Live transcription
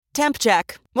Temp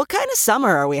check. What kind of summer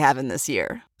are we having this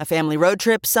year? A family road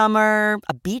trip summer?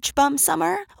 A beach bum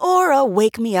summer? Or a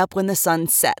wake me up when the sun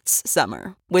sets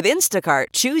summer? With Instacart,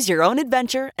 choose your own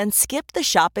adventure and skip the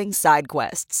shopping side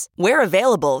quests. Where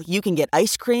available, you can get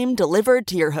ice cream delivered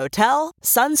to your hotel,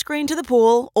 sunscreen to the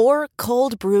pool, or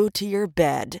cold brew to your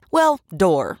bed. Well,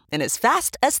 door, in as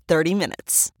fast as 30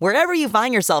 minutes. Wherever you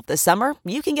find yourself this summer,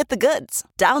 you can get the goods.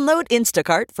 Download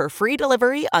Instacart for free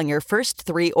delivery on your first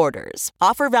 3 orders.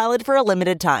 Offer valid for a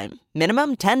limited time.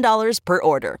 Minimum $10 per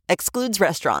order. Excludes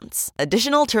restaurants.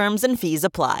 Additional terms and fees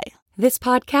apply. This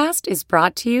podcast is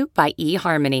brought to you by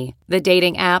eHarmony, the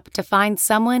dating app to find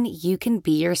someone you can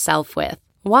be yourself with.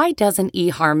 Why doesn't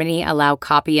eHarmony allow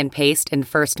copy and paste in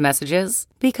first messages?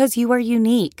 Because you are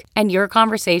unique, and your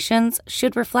conversations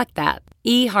should reflect that.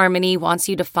 eHarmony wants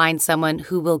you to find someone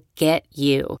who will get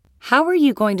you. How are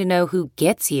you going to know who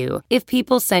gets you if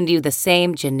people send you the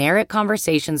same generic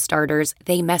conversation starters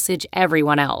they message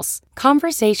everyone else?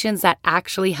 Conversations that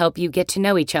actually help you get to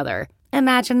know each other.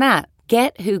 Imagine that.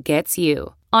 Get who gets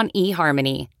you on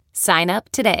eHarmony. Sign up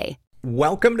today.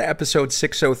 Welcome to episode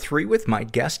 603 with my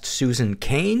guest, Susan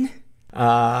Cain.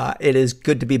 It is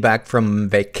good to be back from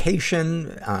vacation.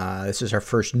 This is our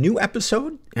first new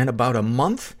episode in about a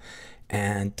month.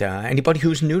 And anybody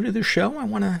who's new to the show, I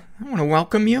want to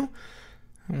welcome you.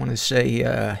 I want to say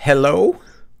hello.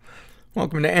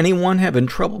 Welcome to anyone having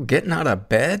trouble getting out of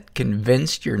bed,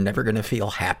 convinced you're never going to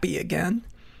feel happy again.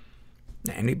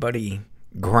 Anybody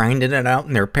grinding it out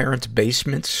in their parents'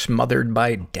 basement, smothered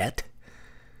by debt.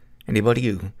 Anybody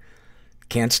who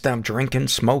can't stop drinking,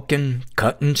 smoking,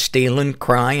 cutting, stealing,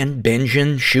 crying,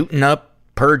 binging, shooting up,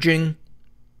 purging,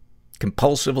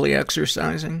 compulsively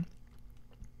exercising.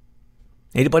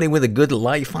 Anybody with a good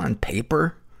life on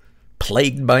paper,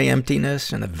 plagued by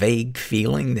emptiness and a vague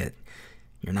feeling that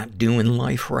you're not doing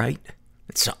life right,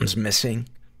 that something's missing,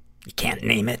 you can't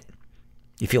name it,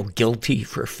 you feel guilty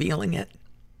for feeling it.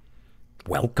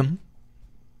 Welcome.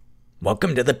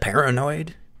 Welcome to the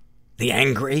paranoid, the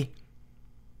angry,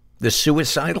 the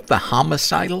suicidal, the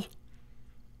homicidal.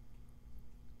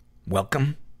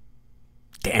 Welcome.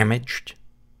 Damaged.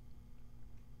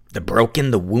 The broken,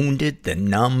 the wounded, the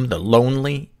numb, the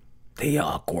lonely, the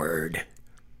awkward.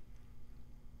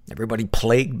 Everybody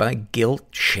plagued by guilt,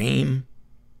 shame,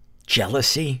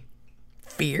 jealousy,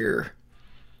 fear.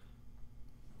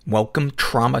 Welcome,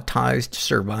 traumatized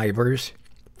survivors,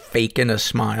 faking a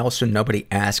smile so nobody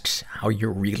asks how you're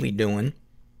really doing.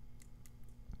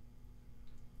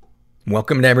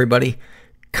 Welcome to everybody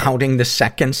counting the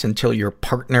seconds until your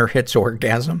partner hits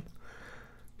orgasm.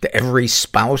 To every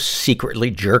spouse secretly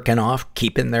jerking off,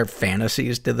 keeping their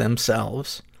fantasies to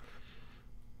themselves.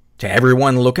 To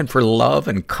everyone looking for love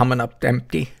and coming up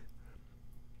empty.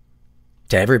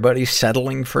 To everybody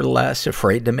settling for less,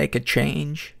 afraid to make a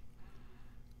change.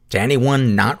 To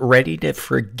anyone not ready to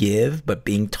forgive, but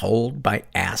being told by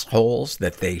assholes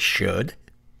that they should.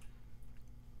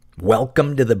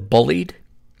 Welcome to the bullied,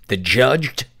 the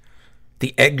judged,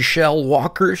 the eggshell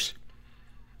walkers.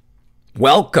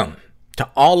 Welcome to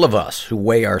all of us who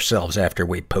weigh ourselves after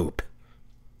we poop.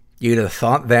 You'd have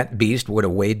thought that beast would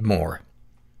have weighed more.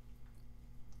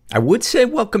 I would say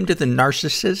welcome to the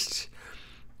narcissists,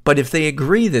 but if they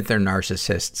agree that they're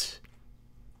narcissists,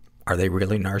 are they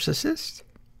really narcissists?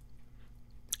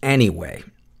 Anyway,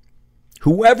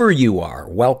 whoever you are,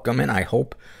 welcome, and I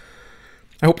hope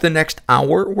the next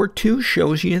hour or two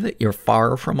shows you that you're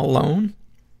far from alone,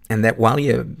 and that while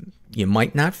you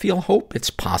might not feel hope, it's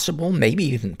possible, maybe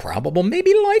even probable,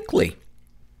 maybe likely.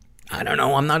 I don't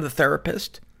know, I'm not a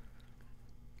therapist.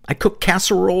 I cooked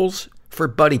casseroles for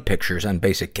buddy pictures on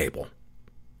basic cable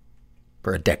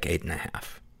for a decade and a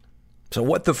half. So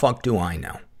what the fuck do I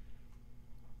know?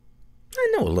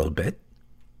 I know a little bit.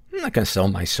 I'm not going to sell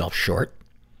myself short.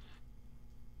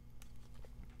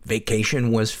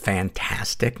 Vacation was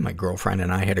fantastic. My girlfriend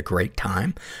and I had a great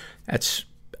time. That's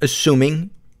assuming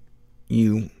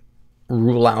you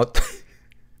rule out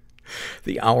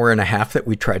the hour and a half that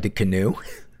we tried to canoe.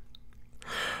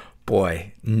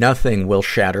 Boy, nothing will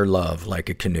shatter love like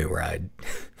a canoe ride.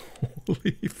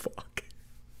 Holy fuck.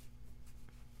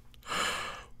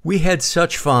 We had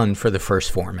such fun for the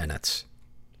first 4 minutes.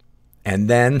 And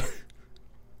then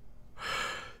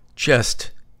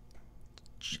just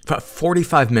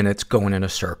 45 minutes going in a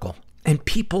circle. And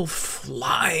people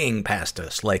flying past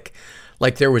us like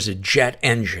there was a jet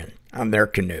engine on their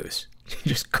canoes.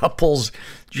 Just couples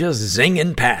just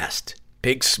zinging past.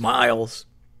 Big smiles.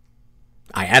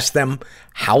 I asked them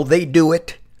how they do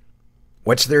it.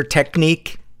 What's their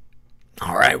technique?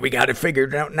 All right, we got it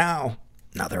figured out now.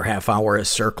 Another half hour of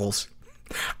circles.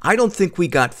 I don't think we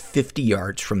got 50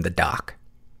 yards from the dock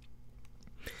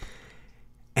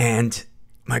And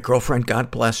my girlfriend, God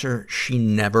bless her, she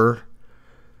never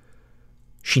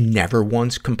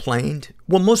once complained.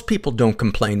 Well, most people don't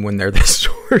complain when they're the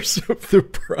source of the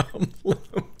problem.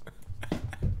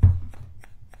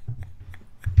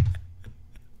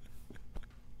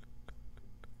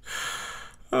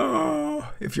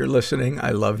 Oh, if you're listening, I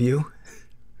love you.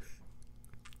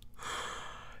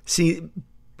 See,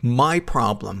 my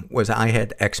problem was I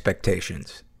had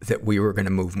expectations that we were going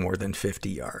to move more than 50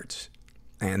 yards.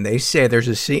 And they say there's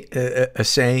a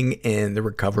saying in the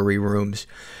recovery rooms,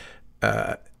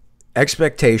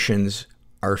 expectations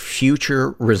are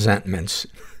future resentments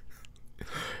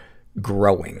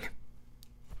growing.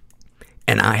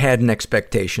 And I had an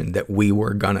expectation that we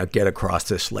were going to get across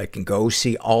this lake and go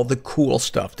see all the cool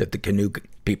stuff that the canoe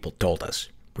people told us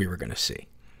we were going to see.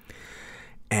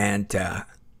 And at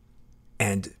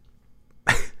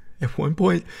one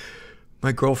point,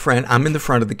 my girlfriend, I'm in the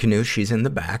front of the canoe, she's in the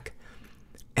back,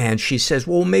 and she says,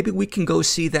 well, maybe we can go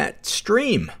see that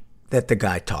stream that the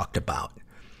guy talked about.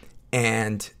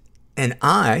 And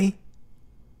I,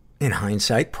 in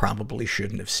hindsight, probably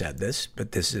shouldn't have said this,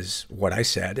 but this is what I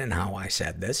said and how I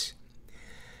said this.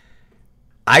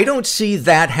 I don't see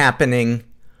that happening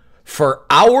for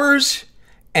hours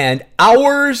and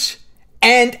hours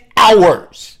and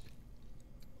hours.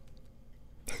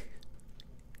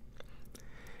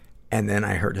 And then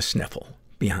I heard a sniffle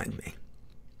behind me.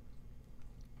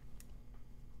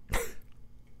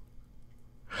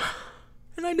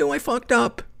 And I knew I fucked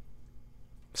up.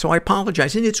 So I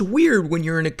apologize. And it's weird when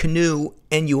you're in a canoe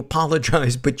and you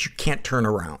apologize, but you can't turn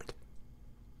around.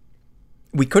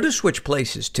 We could have switched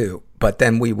places too, but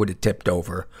then we would have tipped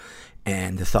over.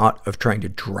 And the thought of trying to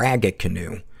drag a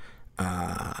canoe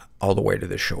all the way to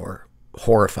the shore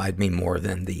horrified me more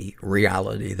than the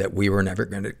reality that we were never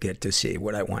going to get to see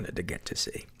what I wanted to get to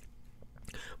see.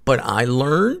 But I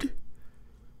learned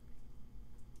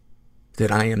that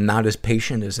I am not as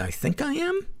patient as I think I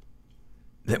am.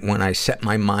 That when I set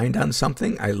my mind on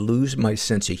something, I lose my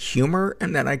sense of humor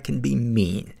and that I can be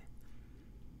mean.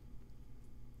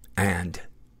 And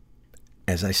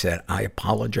as I said, I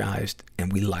apologized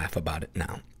and we laugh about it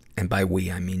now. And by we,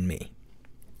 I mean me.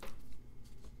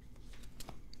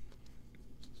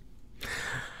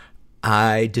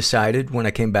 I decided when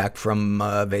I came back from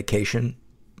vacation,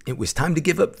 it was time to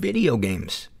give up video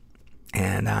games.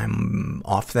 And I'm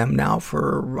off them now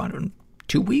for, I don't know,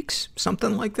 2 weeks,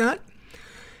 something like that.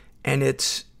 And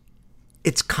it's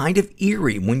kind of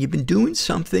eerie when you've been doing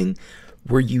something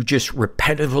where you just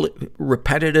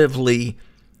repetitively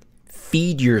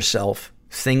feed yourself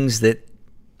things that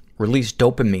release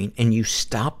dopamine and you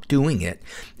stop doing it.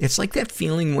 It's like that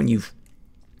feeling when you've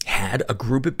had a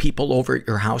group of people over at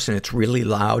your house and it's really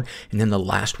loud, and then the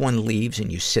last one leaves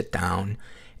and you sit down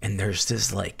and there's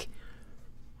this like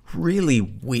really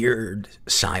weird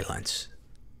silence.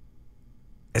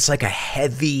 It's like a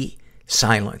heavy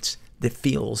silence that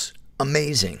feels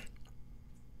amazing.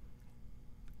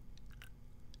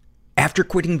 After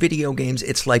quitting video games,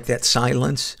 it's like that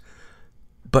silence,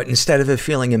 but instead of it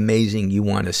feeling amazing, you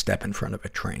want to step in front of a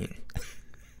train.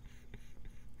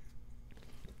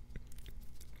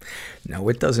 No,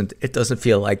 it doesn't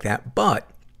feel like that, but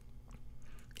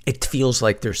it feels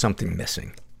like there's something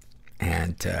missing.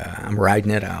 And I'm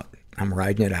riding it out. I'm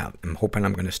hoping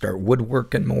I'm going to start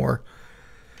woodworking more.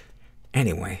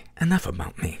 Anyway, enough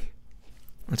about me.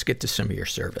 Let's get to some of your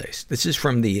surveys. This is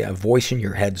from the Voice in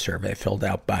Your Head survey filled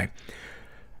out by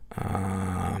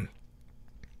a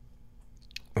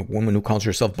woman who calls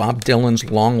herself Bob Dylan's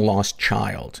long-lost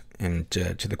child. And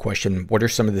to the question, what are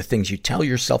some of the things you tell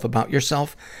yourself about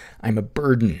yourself? I'm a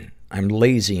burden. I'm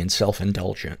lazy and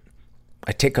self-indulgent.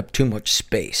 I take up too much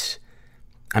space.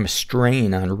 I'm a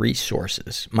strain on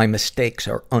resources. My mistakes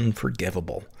are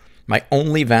unforgivable. My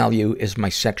only value is my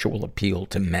sexual appeal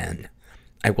to men.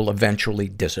 I will eventually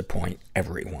disappoint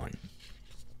everyone.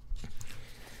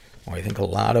 Well, I think a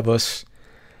lot of us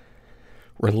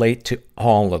relate to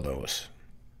all of those.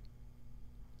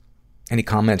 Any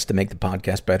comments to make the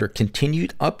podcast better?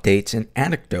 Continued updates and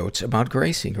anecdotes about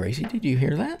Gracie. Gracie, did you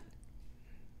hear that?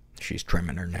 She's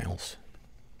trimming her nails.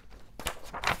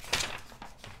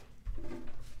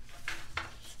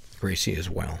 Gracie as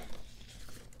well.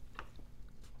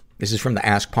 This is from the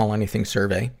Ask Paul Anything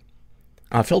survey,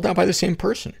 filled out by the same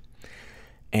person.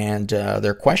 And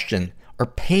their question, are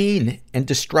pain and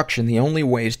destruction the only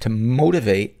ways to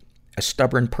motivate a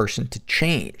stubborn person to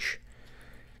change?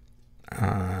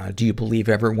 Do you believe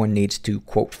everyone needs to,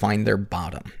 quote, find their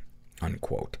bottom,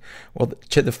 unquote? Well,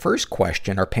 to the first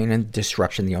question, are pain and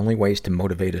destruction the only ways to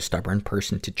motivate a stubborn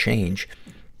person to change?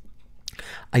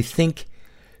 I think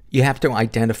you have to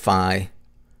identify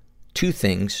two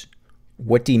things.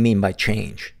 What do you mean by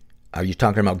change? Are you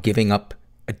talking about giving up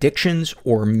addictions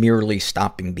or merely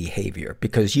stopping behavior?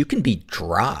 Because you can be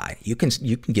dry. You can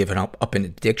give it up an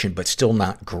addiction, but still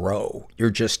not grow.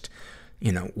 You're just,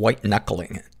 white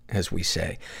knuckling it, as we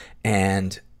say.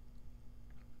 And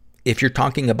if you're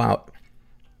talking about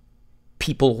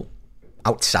people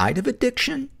outside of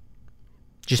addiction,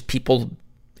 just people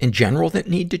in general that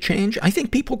need to change, I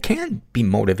think people can be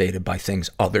motivated by things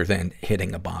other than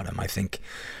hitting a bottom. I think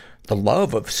the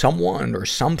love of someone or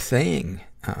something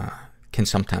can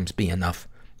sometimes be enough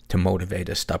to motivate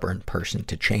a stubborn person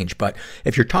to change. But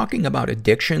if you're talking about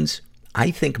addictions,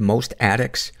 I think most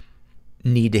addicts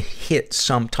need to hit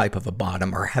some type of a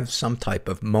bottom or have some type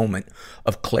of moment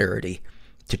of clarity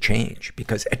to change,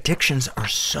 because addictions are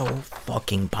so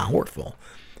fucking powerful.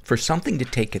 For something to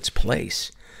take its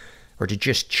place or to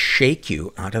just shake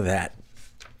you out of that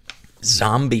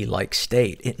zombie-like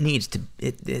state, it needs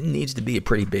to be a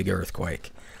pretty big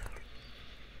earthquake.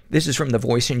 This is from the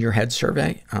Voice in Your Head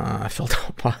survey, filled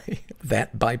out by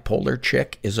That Bipolar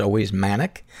Chick Is Always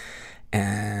Manic.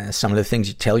 Some of the things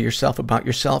you tell yourself about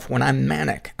yourself: when I'm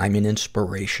manic, I'm an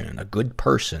inspiration, a good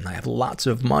person, I have lots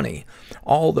of money.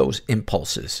 All those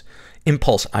impulse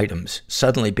items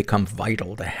suddenly become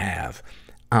vital to have.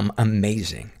 I'm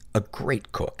amazing, a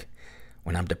great cook.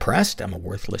 When I'm depressed, I'm a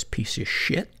worthless piece of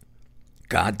shit.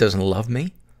 God doesn't love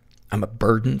me. I'm a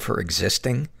burden for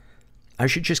existing. I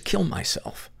should just kill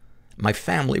myself. My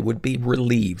family would be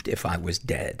relieved if I was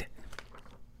dead.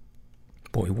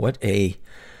 Boy, what a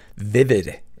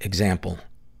vivid example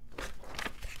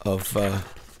of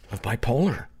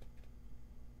bipolar.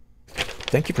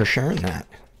 Thank you for sharing that.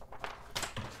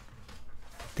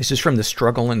 This is from the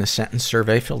Struggle in a Sentence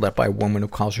survey, filled out by a woman who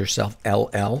calls herself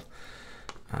LL.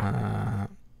 And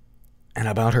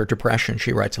about her depression,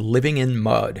 she writes, living in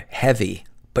mud, heavy,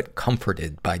 but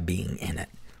comforted by being in it.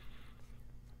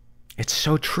 It's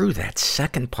so true, that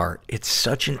second part. It's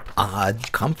such an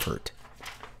odd comfort.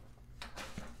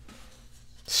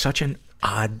 Such an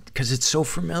odd, because it's so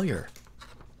familiar.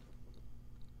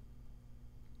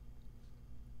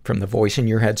 From the Voice in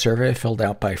Your Head survey, filled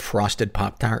out by Frosted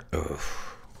Pop-Tart.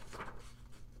 Oof.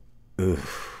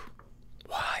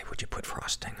 Why would you put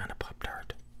frosting on a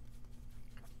Pop-Tart?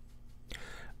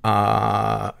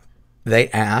 They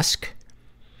ask,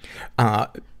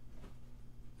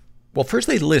 well, first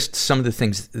they list some of the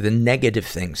things, the negative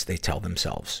things they tell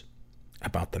themselves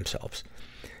about themselves.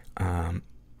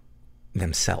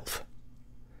 Themself.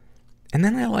 And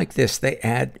then I like this. They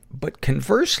add, but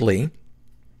conversely,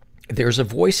 there's a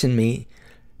voice in me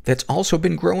that's also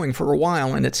been growing for a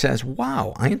while, and it says,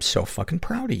 wow, I am so fucking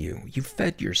proud of you. You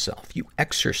fed yourself. You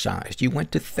exercised. You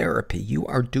went to therapy. You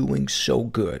are doing so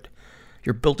good.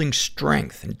 You're building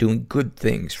strength and doing good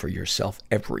things for yourself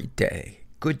every day.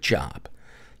 Good job.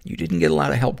 You didn't get a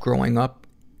lot of help growing up,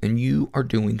 and you are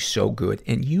doing so good,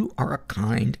 and you are a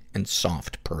kind and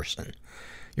soft person.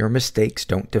 Your mistakes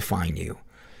don't define you.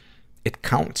 It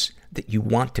counts that you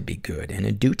want to be good, and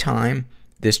in due time,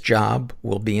 this job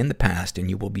will be in the past, and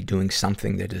you will be doing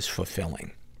something that is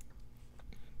fulfilling.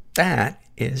 That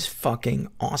is fucking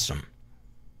awesome.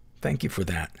 Thank you for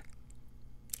that.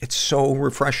 It's so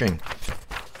refreshing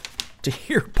to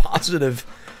hear positive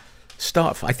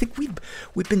stuff. I think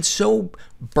we've been so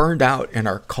burned out in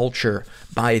our culture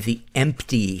by the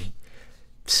empty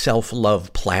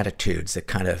self-love platitudes that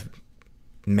kind of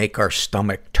make our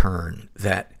stomach turn,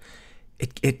 that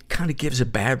it kind of gives a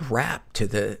bad rap to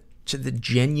the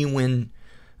genuine,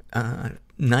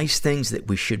 nice things that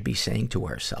we should be saying to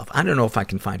ourselves. I don't know if I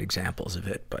can find examples of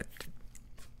it, but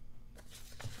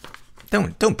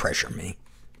don't pressure me.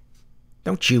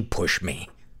 Don't you push me.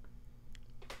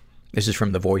 This is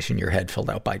from the Voice in Your Head, filled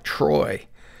out by Troy.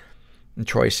 And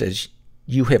Troy says,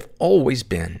 you have always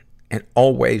been and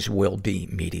always will be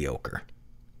mediocre.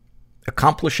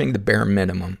 Accomplishing the bare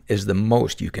minimum is the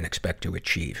most you can expect to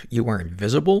achieve. You are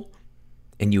invisible,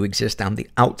 and you exist on the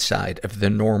outside of the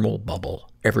normal bubble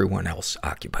everyone else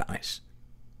occupies.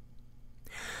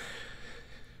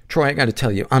 Troy, I gotta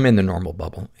tell you, I'm in the normal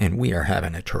bubble, and we are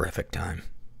having a terrific time.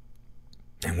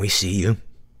 And we see you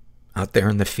out there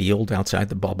in the field outside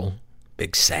the bubble,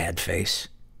 big sad face.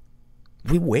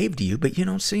 We wave to you, but you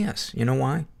don't see us. You know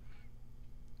why?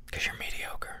 Because you're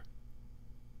mediocre.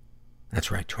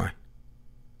 That's right, Troy.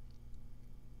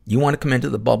 You want to come into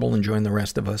the bubble and join the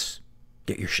rest of us?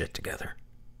 Get your shit together.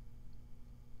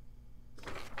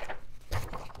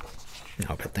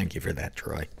 No, but thank you for that,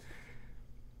 Troy.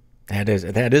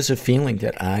 That is a feeling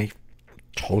that I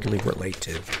totally relate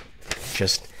to.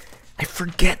 I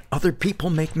forget other people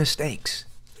make mistakes.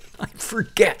 I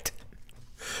forget.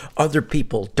 other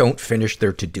people don't finish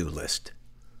their to-do list?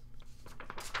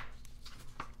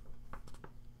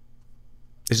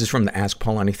 This is from the Ask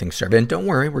Paul Anything survey. And don't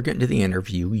worry, we're getting to the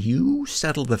interview. You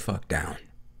settle the fuck down.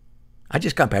 I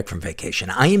just got back from vacation.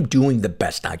 I am doing the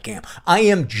best I can. I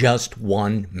am just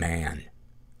one man.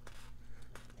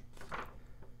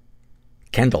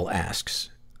 Kendall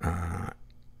asks,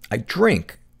 I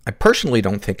drink. I personally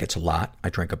don't think it's a lot. I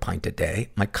drink a pint a day.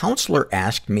 My counselor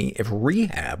asked me if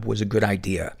rehab was a good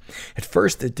idea. At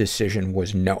first, the decision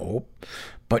was no,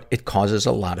 but it causes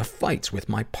a lot of fights with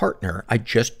my partner. I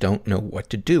just don't know what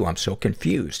to do. I'm so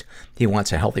confused. He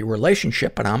wants a healthy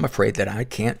relationship, but I'm afraid that I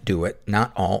can't do it,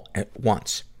 not all at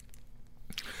once.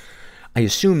 I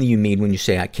assume you mean when you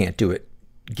say I can't do it,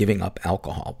 giving up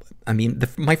alcohol. I mean,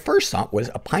 my first thought was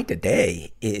a pint a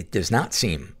day. It does not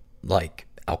seem like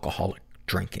alcoholic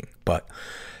drinking, but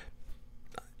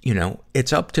you know,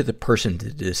 it's up to the person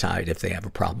to decide if they have a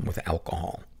problem with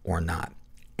alcohol or not.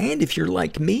 And if you're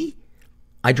like me,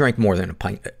 I drank more than a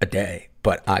pint a day,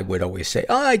 but I would always say,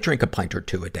 oh, I drink a pint or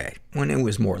two a day, when it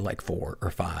was more like 4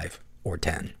 or 5 or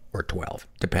 10 or 12,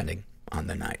 depending on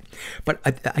the night. But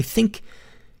I think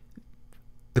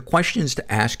the questions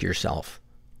to ask yourself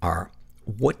are,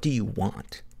 what do you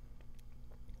want?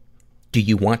 Do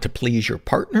you want to please your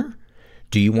partner?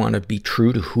 Do you want to be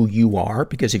true to who you are?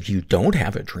 Because if you don't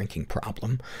have a drinking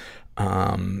problem,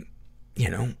 you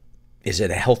know, is it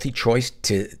a healthy choice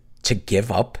to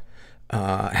give up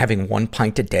having 1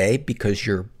 pint a day because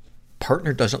your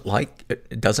partner doesn't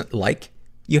like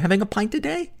you having a pint a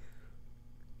day?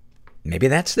 Maybe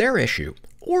that's their issue.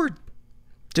 Or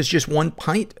does just 1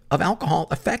 pint of alcohol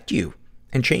affect you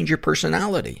and change your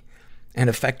personality and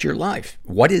affect your life?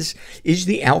 What is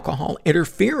the alcohol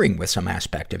interfering with some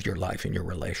aspect of your life and your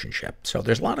relationship? So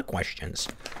there's a lot of questions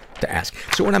to ask.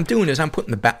 So what I'm doing is I'm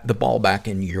putting the ball back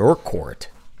in your court,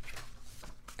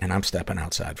 and I'm stepping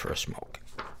outside for a smoke.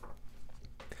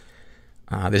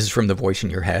 This is from The Voice in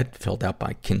Your Head, filled out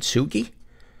by Kintsugi.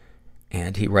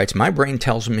 And he writes, my brain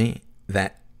tells me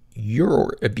that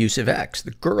your abusive ex,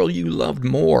 the girl you loved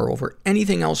more over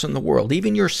anything else in the world,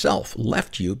 even yourself,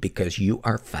 left you because you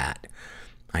are fat.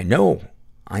 I know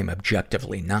I'm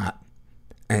objectively not.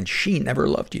 And she never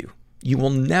loved you. You will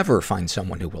never find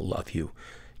someone who will love you.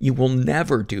 You will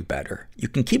never do better. You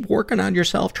can keep working on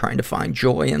yourself, trying to find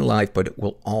joy in life, but it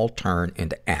will all turn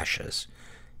into ashes.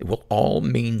 It will all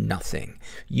mean nothing.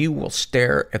 You will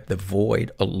stare at the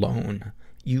void alone.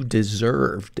 You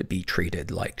deserve to be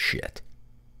treated like shit.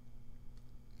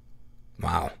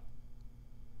 Wow.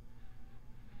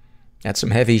 That's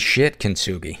some heavy shit,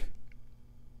 Kintsugi.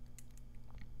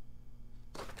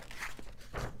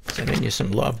 Sending you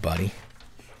some love, buddy.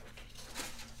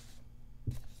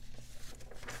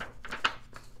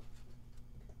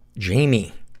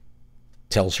 Jamie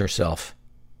tells herself,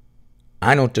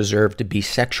 I don't deserve to be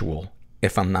sexual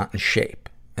if I'm not in shape,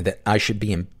 and that I should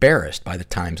be embarrassed by the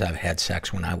times I've had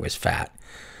sex when I was fat.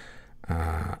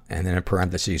 And then in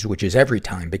parentheses, which is every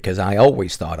time, because I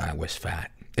always thought I was fat.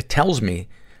 It tells me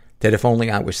that if only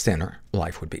I was thinner,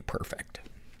 life would be perfect.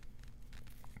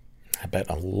 I bet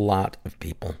a lot of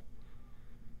people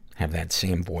have that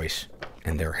same voice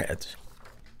in their heads.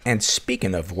 And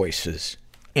speaking of voices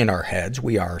in our heads,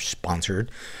 we are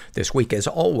sponsored this week, as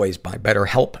always, by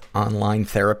BetterHelp Online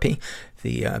Therapy.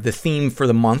 The theme for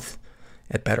the month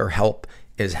at BetterHelp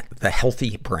is the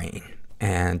healthy brain.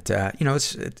 And, you know,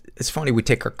 it's funny. We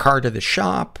take our car to the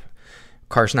shop.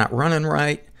 Car's not running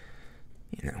right.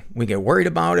 You know, we get worried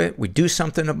about it. We do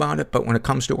something about it. But when it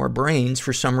comes to our brains,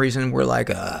 for some reason, we're like,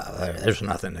 there's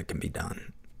nothing that can be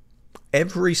done.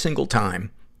 Every single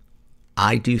time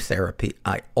I do therapy,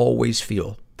 I always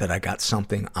feel that I got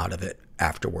something out of it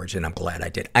afterwards. And I'm glad I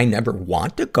did. I never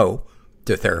want to go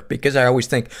to therapy because I always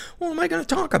think, what am I going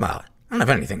to talk about? I don't have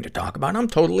anything to talk about. I'm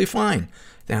totally fine.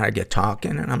 Then I get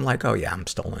talking and I'm like, oh yeah, I'm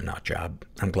still in a nut job.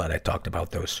 I'm glad I talked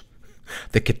about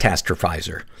the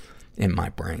catastrophizer in my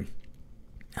brain.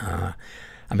 I've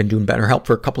been doing BetterHelp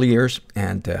for a couple of years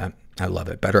and, I love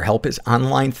it. BetterHelp is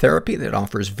online therapy that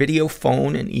offers video,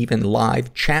 phone, and even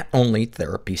live chat-only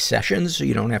therapy sessions, so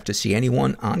you don't have to see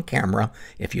anyone on camera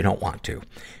if you don't want to.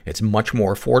 It's much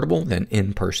more affordable than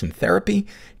in-person therapy,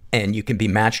 and you can be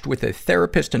matched with a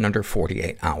therapist in under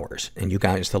 48 hours. And you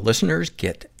guys, the listeners,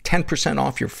 get 10%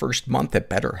 off your first month at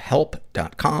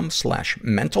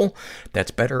betterhelp.com/mental.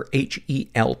 That's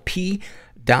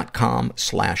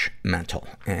betterhelp.com/mental.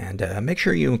 And make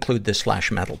sure you include the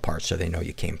 /mental part so they know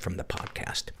you came from the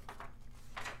podcast.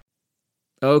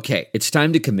 Okay, it's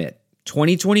time to commit.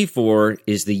 2024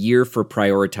 is the year for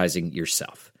prioritizing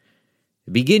yourself.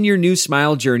 Begin your new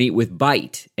smile journey with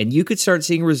Bite, and you could start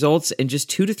seeing results in just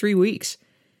 2 to 3 weeks.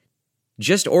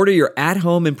 Just order your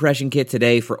at-home impression kit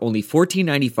today for only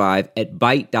 $14.95 at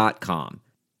Byte.com.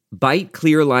 Byte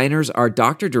clear liners are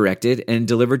doctor-directed and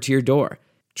delivered to your door.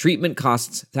 Treatment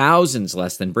costs thousands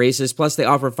less than braces, plus they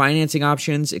offer financing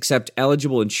options, accept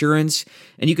eligible insurance,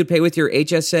 and you could pay with your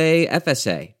HSA,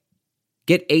 FSA.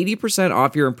 Get 80%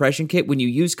 off your impression kit when you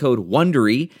use code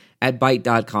WONDERY at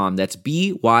Byte.com. That's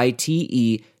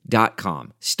BYTE.com.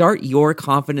 Start your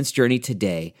confidence journey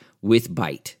today with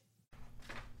Byte.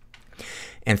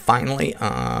 And finally,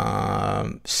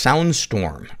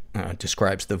 Soundstorm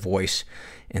describes the voice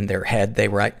in their head. They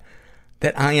write,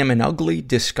 that I am an ugly,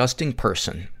 disgusting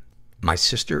person. My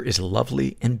sister is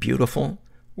lovely and beautiful.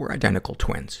 We're identical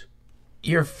twins.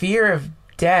 Your fear of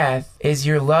death is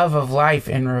your love of life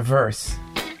in reverse.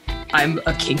 I'm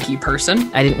a kinky person.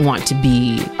 I didn't want to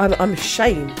be I'm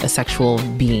ashamed. a sexual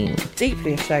being.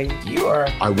 Deeply ashamed. You are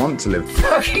I want to live.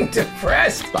 fucking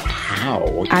depressed. But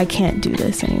how? I can't do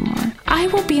this anymore. I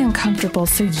will be uncomfortable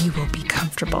so you will be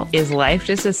comfortable. Is life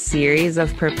just a series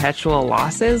of perpetual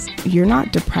losses? You're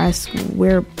not depressed.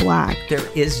 We're Black. There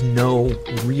is no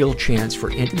real chance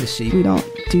for intimacy. We don't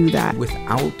do that.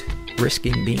 Without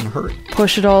risking being hurt.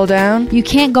 Push it all down. You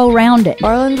can't go around it.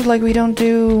 Ireland, like, we don't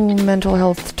do mental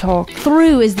health talk.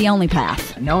 Through is the only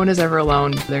path. No one is ever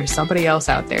alone. There's somebody else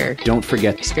out there Don't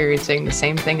forget experiencing the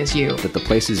same thing as you. that the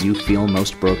places you feel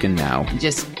most broken now You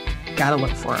just gotta look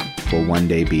for them. will one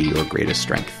day be your greatest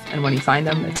strength. And when you find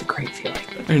them, it's a great feeling.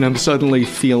 And I'm suddenly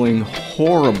feeling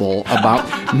horrible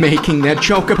about making that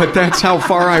joke, but that's how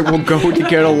far I will go to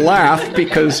get a laugh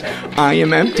because I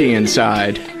am empty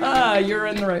inside. You're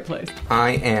in the right place.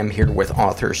 I am here with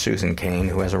author Susan Cain,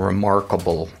 who has a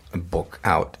remarkable book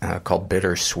out called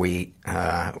Bittersweet,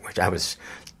 which I was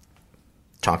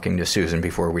talking to Susan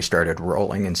before we started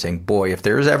rolling and saying, boy, if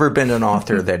there's ever been an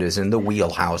author that is in the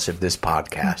wheelhouse of this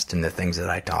podcast and the things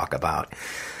that I talk about,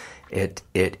 it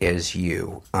is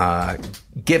you.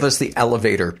 Give us the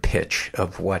elevator pitch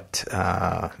of what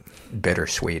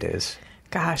Bittersweet is.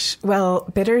 Gosh, well,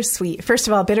 Bittersweet. First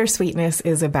of all, Bittersweetness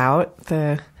is about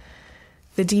the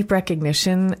deep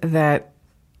recognition that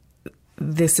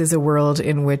this is a world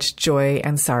in which joy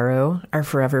and sorrow are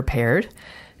forever paired,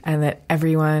 and that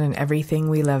everyone and everything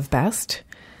we love best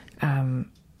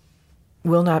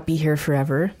will not be here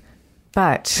forever,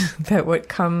 but that what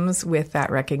comes with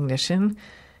that recognition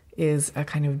is a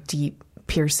kind of deep,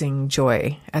 piercing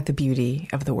joy at the beauty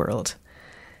of the world.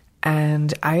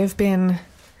 And I have been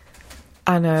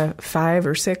on a 5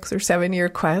 or 6 or 7 year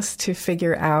quest to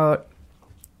figure out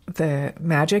the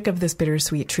magic of this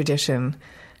bittersweet tradition.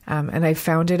 And I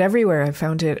found it everywhere. I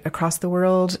found it across the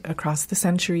world, across the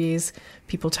centuries,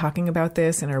 people talking about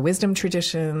this in our wisdom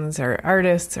traditions, our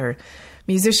artists, our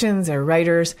musicians, our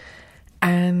writers.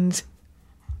 And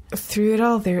through it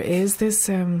all, there is this,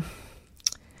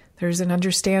 there's an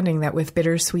understanding that with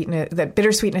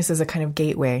bittersweetness is a kind of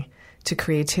gateway to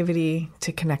creativity,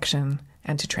 to connection,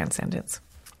 and to transcendence.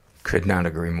 Could not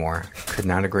agree more. Could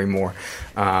not agree more.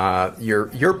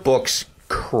 Your books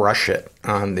crush it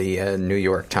on the New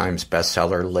York Times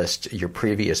bestseller list. Your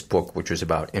previous book, which was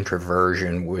about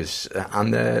introversion, was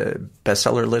on the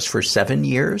bestseller list for 7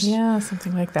 years. Yeah,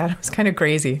 something like that. It was kind of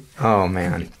crazy. Oh,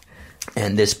 man.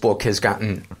 And this book has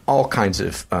gotten all kinds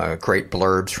of great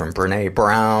blurbs from Brene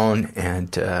Brown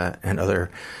and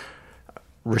other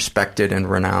respected and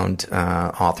renowned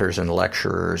authors and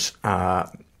lecturers.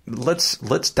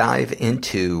 Let's dive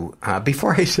into.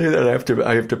 Before I say that,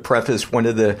 I have to preface one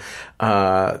of the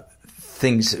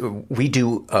things we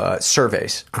do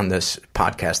surveys on this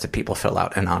podcast that people fill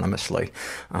out anonymously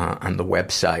on the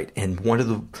website, and one of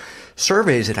the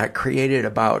surveys that I created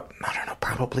about, I don't know,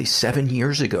 probably 7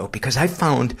 years ago, because I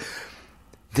found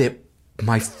that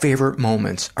my favorite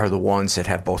moments are the ones that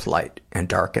have both light and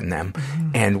dark in them.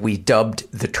 Mm-hmm. And we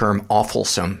dubbed the term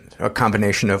awfulsome, a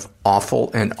combination of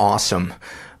awful and awesome.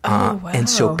 Wow. And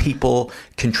so people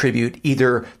contribute,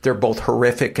 either they're both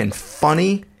horrific and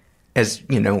funny as,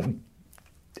 you know,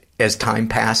 as time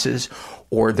passes,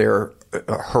 or they're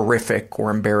horrific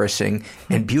or embarrassing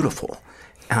and beautiful.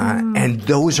 And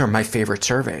those are my favorite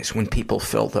surveys, when people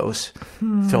fill those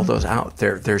out.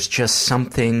 There's just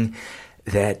something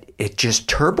that it just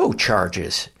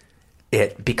turbocharges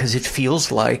it, because it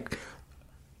feels like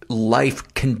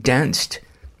life condensed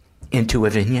into a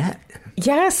vignette.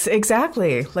 Yes,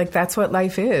 exactly. Like, that's what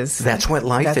life is. That's what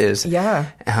life is. Yeah.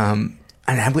 And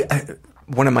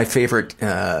one of my favorite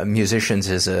musicians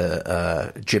is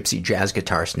a gypsy jazz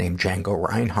guitarist named Django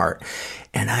Reinhardt.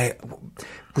 And I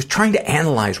was trying to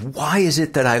analyze, why is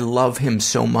it that I love him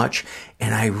so much?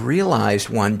 And I realized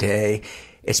one day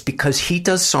it's because he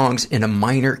does songs in a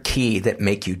minor key that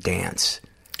make you dance.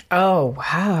 Oh,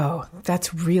 wow.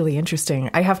 That's really interesting.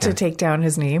 I have to take down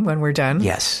his name when we're done.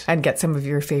 Yes. And get some of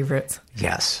your favorites.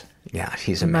 Yes. Yeah,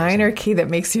 he's amazing. Minor key that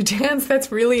makes you dance.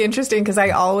 That's really interesting because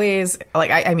I always,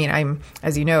 I mean, I'm,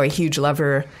 as you know, a huge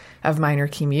lover of minor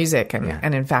key music.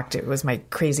 And in fact, it was my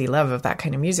crazy love of that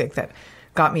kind of music that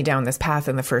got me down this path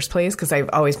in the first place because I've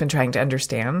always been trying to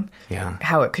understand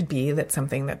how it could be that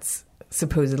something that's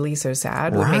supposedly so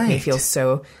sad would make me feel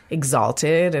so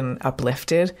exalted and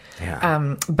uplifted.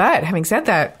 Yeah. But having said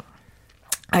that,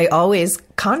 I always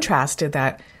contrasted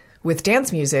that with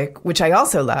dance music, which I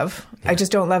also love. I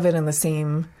just don't love it in the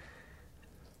same.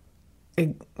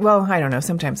 Well, I don't know.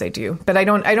 Sometimes I do, but I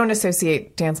don't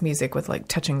associate dance music with like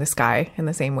touching the sky in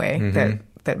the same way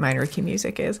that minor key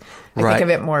music is. I think of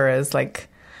it more as like,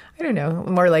 I don't know,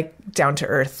 more like down to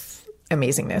earth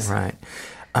amazingness. Right.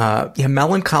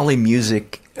 Melancholy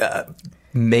music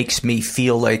makes me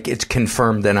feel like it's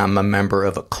confirmed that I'm a member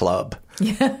of a club.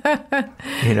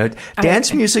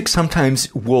 Dance music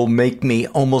sometimes will make me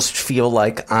almost feel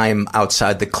like I'm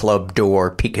outside the club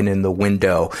door peeking in the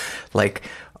window. Like,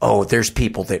 oh, there's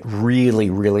people that really,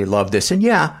 really love this. And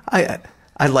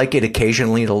I like it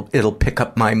occasionally. It'll pick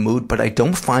up my mood, but I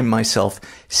don't find myself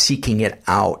seeking it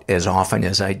out as often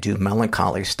as I do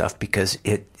melancholy stuff because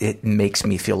it makes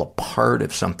me feel a part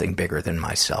of something bigger than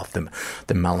myself,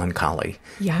 the melancholy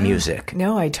music.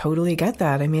 No, I totally get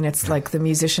that. I mean, it's like the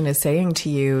musician is saying to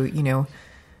you,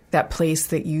 that place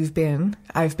that you've been,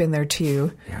 I've been there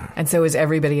too. Yeah. And so is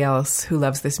everybody else who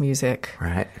loves this music.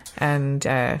 Right. And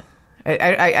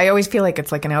I always feel like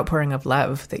it's like an outpouring of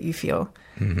love that you feel.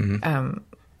 Mm-hmm.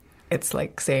 It's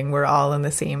like saying we're all in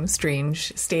the same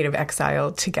strange state of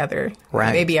exile together.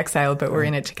 Right. Maybe exiled, but we're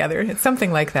in it together. It's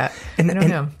something like that. I don't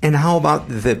know. And how about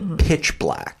the pitch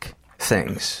black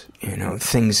things?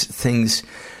 Things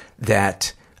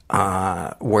that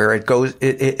where it goes.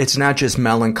 It's not just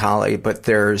melancholy, but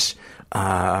there's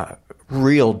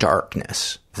real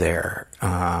darkness there.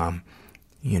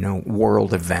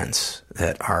 World events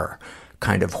that are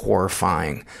kind of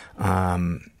horrifying.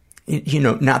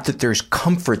 Not that there's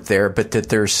comfort there, but that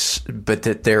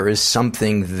there is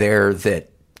something there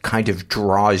that kind of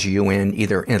draws you in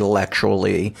either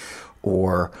intellectually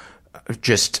or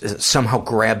just somehow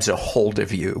grabs a hold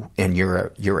of you and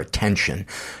your attention.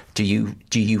 Do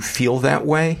you feel that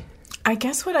way? I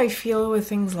guess what I feel with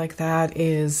things like that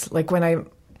is like when I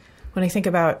think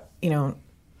about,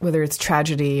 whether it's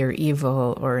tragedy or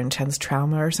evil or intense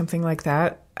trauma or something like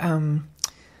that, I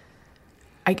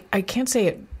can't say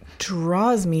it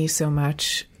draws me so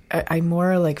much. I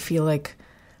more like feel like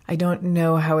I don't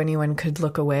know how anyone could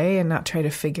look away and not try to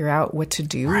figure out what to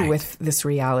do with this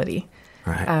reality.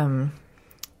 Right.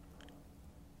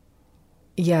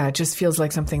 It just feels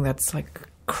like something that's like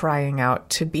crying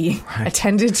out to be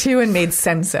attended to and made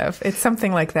sense of. It's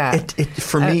something like that.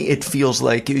 For me, it feels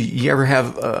like you ever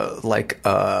have a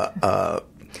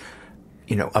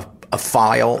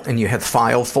file and you have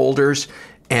file folders.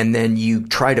 And then you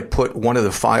try to put one of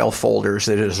the file folders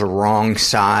that is the wrong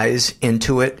size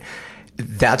into it.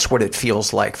 That's what it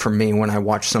feels like for me when I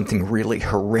watch something really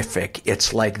horrific.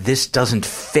 It's like, this doesn't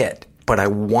fit, but I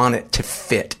want it to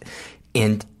fit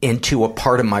into a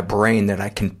part of my brain that I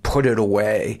can put it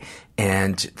away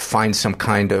and find some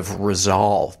kind of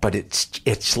resolve. But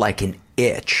it's like an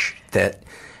itch that...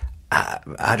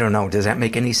 I don't know. Does that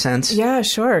make any sense? Yeah,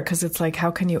 sure. Because it's like, how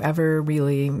can you ever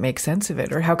really make sense of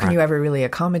it? Or how can you ever really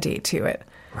accommodate to it?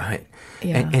 Right.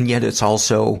 Yeah. And yet it's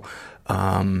also,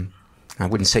 I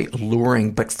wouldn't say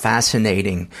alluring, but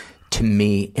fascinating to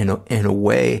me in a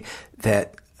way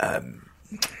that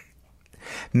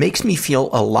makes me feel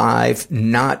alive,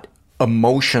 not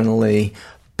emotionally,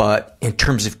 but in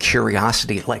terms of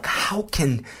curiosity. Like, how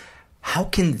can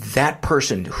that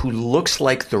person who looks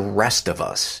like the rest of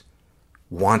us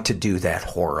want to do that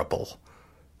horrible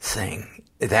thing?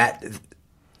 That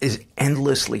is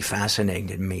endlessly fascinating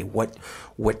to me.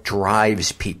 What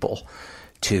drives people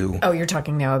to... Oh, you're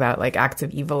talking now about like acts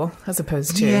of evil as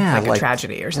opposed to like a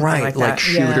tragedy or something like that. Like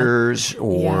shooters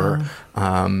or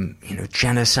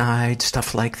genocide,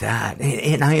 stuff like that.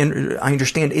 And I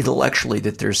understand intellectually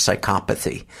that there's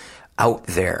psychopathy out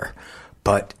there,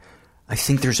 but I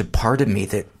think there's a part of me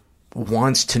that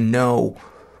wants to know,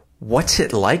 what's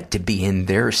it like to be in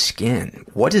their skin?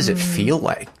 What does it feel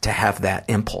like to have that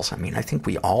impulse? I mean, I think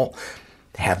we all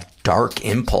have dark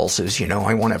impulses.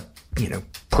 I want to,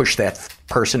 push that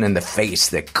person in the face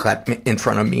that cut in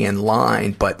front of me in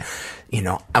line. But,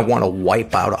 I want to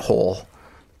wipe out a whole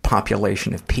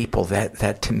population of people.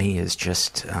 That to me is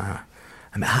just,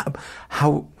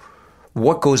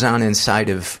 what goes on inside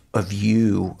of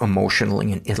you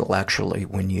emotionally and intellectually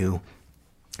when you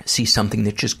see something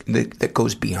that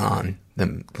goes beyond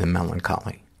the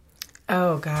melancholy?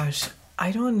 Oh gosh,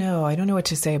 I don't know. I don't know what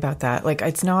to say about that. Like,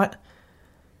 it's not.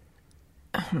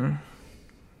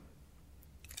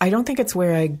 I don't think it's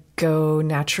where I go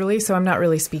naturally, so I'm not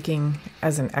really speaking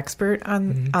as an expert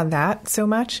on that so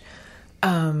much.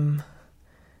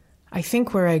 I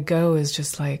think where I go is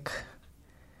just like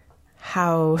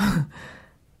how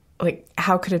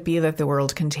could it be that the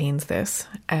world contains this,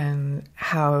 and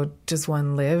how does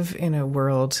one live in a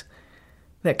world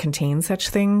that contains such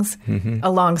things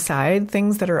alongside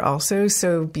things that are also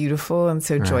so beautiful and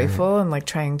so joyful, and like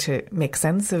trying to make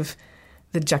sense of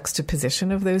the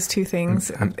juxtaposition of those two things.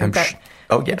 That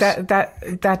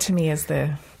to me is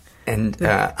the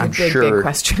big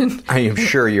question. I am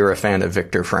sure you're a fan of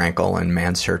Viktor Frankl and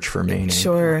Man's Search for Meaning.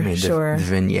 Sure. The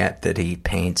vignette that he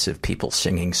paints of people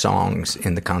singing songs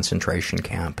in the concentration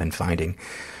camp and finding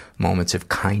moments of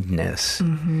kindness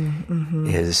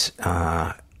is,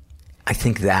 I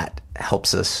think that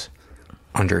helps us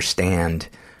understand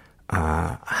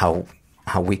how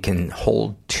we can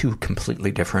hold two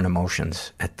completely different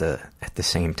emotions at the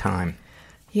same time.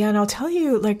 Yeah, and I'll tell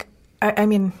you, like, I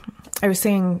mean, I was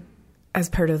saying, as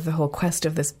part of the whole quest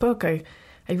of this book, I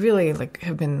really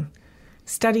have been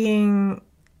studying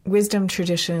wisdom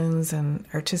traditions and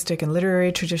artistic and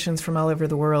literary traditions from all over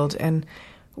the world. And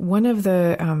one of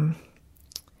the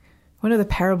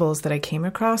parables that I came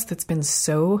across that's been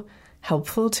so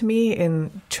helpful to me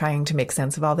in trying to make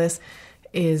sense of all this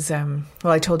is,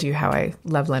 I told you how I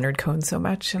love Leonard Cohen so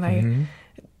much, and I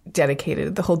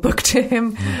dedicated the whole book to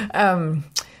him.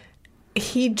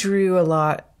 He drew a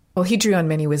lot. Well, he drew on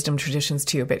many wisdom traditions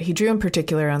too, but he drew in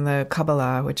particular on the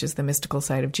Kabbalah, which is the mystical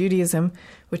side of Judaism,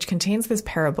 which contains this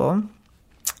parable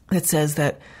that says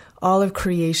that all of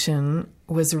creation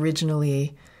was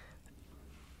originally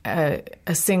a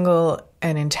single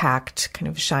and intact, kind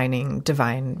of shining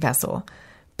divine vessel.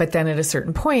 But then at a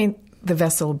certain point, the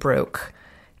vessel broke,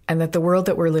 and that the world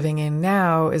that we're living in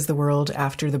now is the world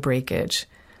after the breakage.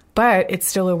 But it's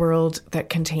still a world that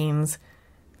contains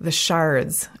the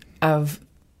shards of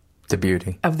the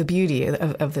beauty of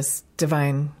this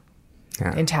divine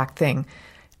intact thing.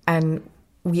 And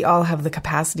we all have the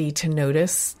capacity to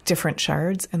notice different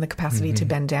shards and the capacity to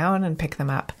bend down and pick them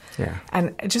up. Yeah.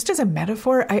 And just as a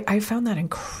metaphor, I found that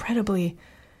incredibly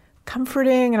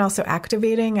comforting and also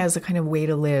activating as a kind of way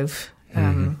to live,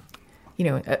 a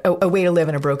way to live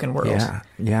in a broken world.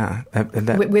 Yeah.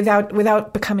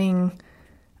 Without becoming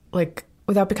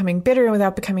bitter and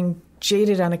without becoming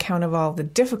jaded on account of all the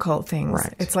difficult things.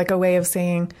 Right. It's like a way of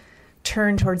saying,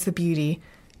 turn towards the beauty.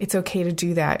 It's okay to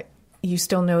do that. You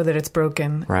still know that it's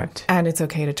broken. Right. And it's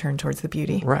okay to turn towards the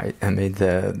beauty. Right. I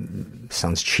mean,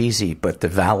 sounds cheesy, but the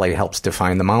valley helps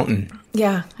define the mountain.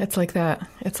 Yeah, it's like that.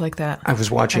 I was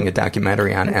watching a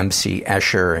documentary on M.C.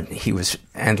 Escher, and he was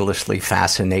endlessly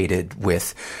fascinated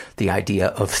with the idea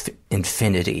of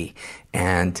infinity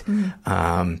and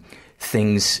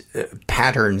things,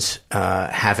 patterns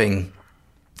having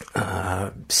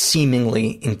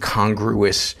seemingly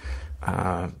incongruous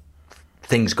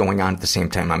things going on at the same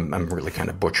time. I'm really kind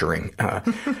of butchering.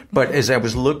 But as I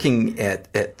was looking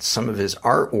at some of his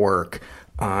artwork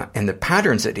and the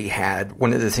patterns that he had,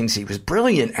 one of the things he was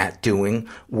brilliant at doing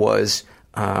was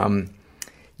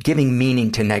giving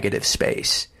meaning to negative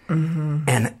space.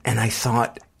 And I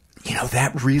thought,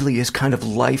 that really is kind of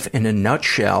life in a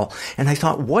nutshell. And I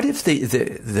thought, what if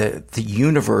the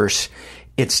universe,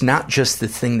 it's not just the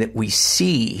thing that we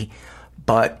see,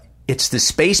 but it's the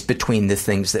space between the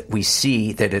things that we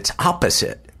see that its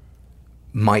opposite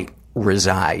might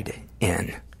reside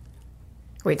in.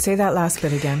 Wait, say that last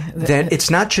bit again. That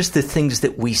it's not just the things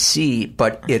that we see,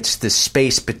 but it's the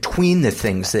space between the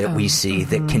things that we see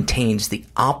that contains the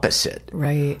opposite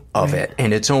of it.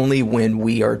 And it's only when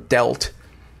we are dealt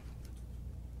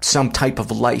some type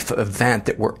of life event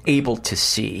that we're able to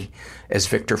see, as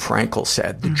Viktor Frankl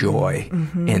said, the joy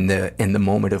in the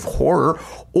moment of horror,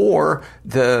 or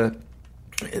the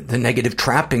negative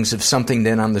trappings of something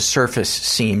that on the surface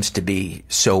seems to be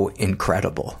so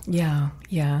incredible. Yeah.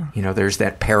 There's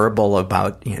that parable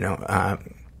about,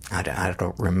 I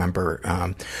don't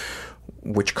remember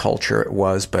which culture it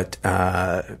was, but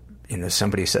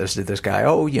somebody says to this guy,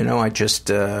 I just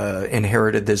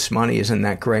inherited this money. Isn't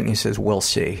that great? And he says, we'll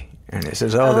see. And he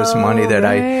says, this money that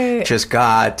I just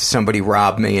got, somebody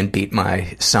robbed me and beat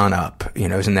my son up.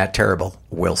 Isn't that terrible?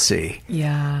 We'll see.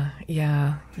 Yeah.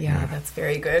 That's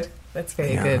very good. That's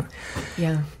very good.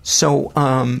 Yeah. So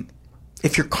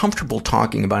if you're comfortable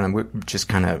talking about it, we'll just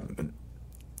kind of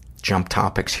jump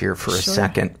topics here for a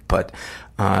second, but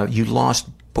you lost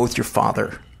both your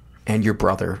father and your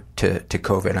brother to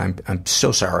COVID. I'm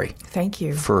so sorry. Thank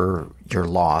you. For your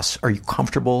loss. Are you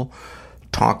comfortable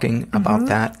talking about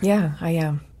that? Yeah, I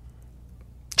am.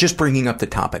 Just bringing up the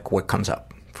topic, what comes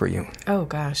up for you? Oh,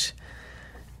 gosh.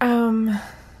 I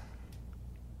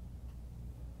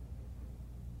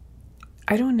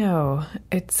don't know.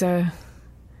 It's I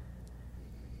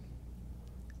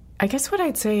guess what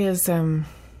I'd say is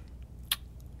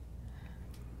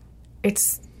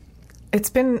it's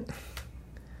been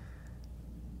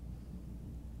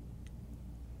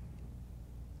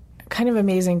kind of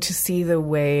amazing to see the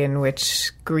way in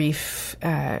which grief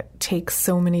takes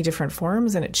so many different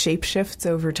forms, and it shapeshifts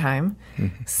over time.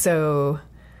 Mm-hmm. So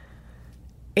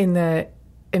in the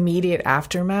immediate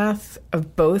aftermath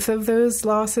of both of those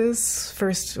losses,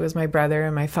 first was my brother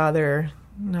and my father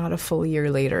not a full year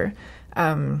later.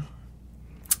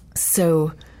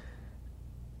 So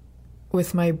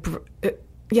with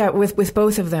with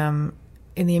both of them,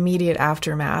 in the immediate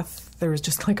aftermath, there was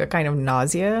just like a kind of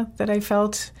nausea that I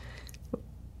felt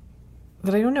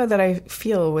that I don't know that I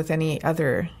feel with any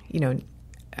other,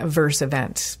 adverse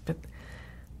event. But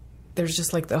there's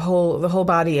just like the whole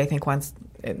body, I think, wants,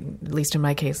 at least in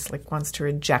my case, like wants to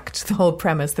reject the whole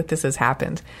premise that this has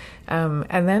happened.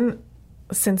 And then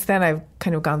since then, I've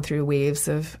kind of gone through waves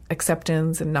of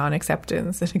acceptance and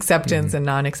non-acceptance and acceptance and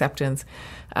non-acceptance.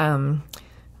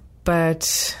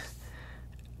 But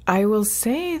I will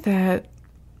say that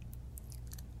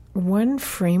one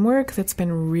framework that's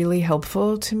been really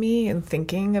helpful to me in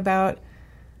thinking about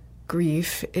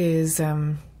grief is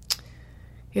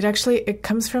it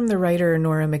comes from the writer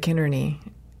Nora McInerney,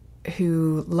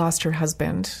 who lost her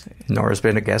husband. Nora's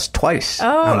been a guest twice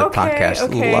on the podcast.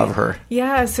 Okay. Love her.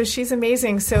 Yeah, so she's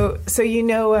amazing. So you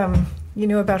know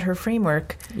about her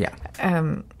framework. Yeah.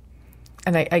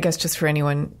 And I guess just for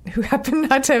anyone who happened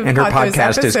not to have and her caught those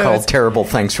podcast episodes, is called Terrible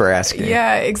Thanks for Asking.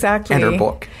 Yeah, exactly. And her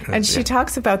book. And she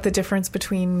talks about the difference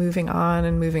between moving on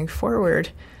and moving forward.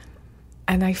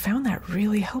 And I found that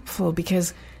really helpful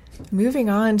because moving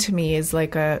on to me is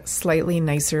like a slightly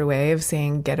nicer way of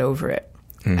saying get over it.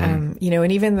 Mm-hmm.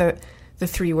 And even the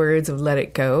 3 words of let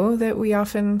it go that we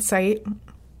often cite,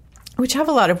 which have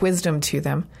a lot of wisdom to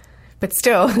them. But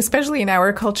still, especially in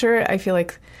our culture, I feel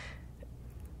like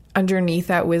underneath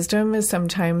that wisdom is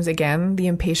sometimes, again, the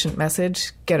impatient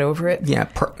message, get over it.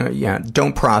 Yeah,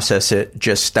 don't process it,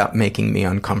 just stop making me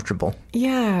uncomfortable.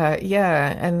 Yeah,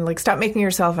 and like stop making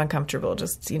yourself uncomfortable,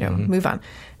 just, move on.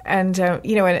 And,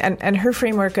 and her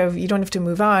framework of you don't have to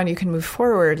move on, you can move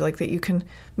forward, like that you can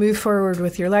move forward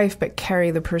with your life, but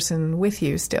carry the person with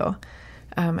you still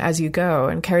as you go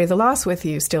and carry the loss with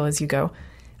you still as you go.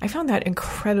 I found that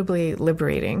incredibly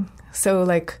liberating. So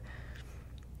like,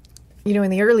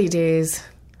 in the early days,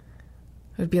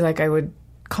 it would be like I would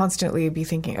constantly be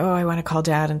thinking, oh, I want to call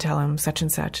Dad and tell him such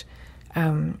and such.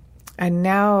 And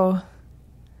now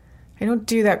I don't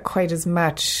do that quite as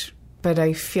much, but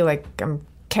I feel like I'm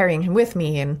carrying him with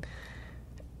me. And,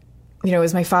 it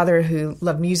was my father who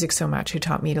loved music so much, who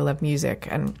taught me to love music.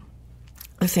 And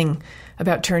the thing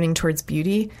about turning towards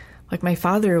beauty, like my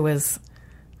father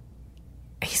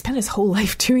he spent his whole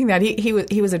life doing that. He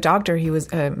was a doctor. He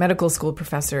was a medical school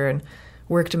professor and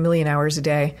worked 1 million hours a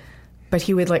day. But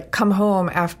he would like come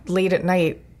home late at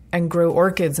night and grow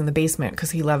orchids in the basement because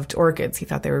he loved orchids. He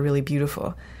thought they were really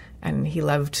beautiful. And he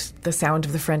loved the sound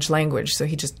of the French language. So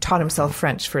he just taught himself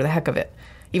French for the heck of it,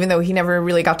 even though he never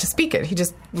really got to speak it. He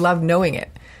just loved knowing it.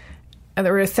 And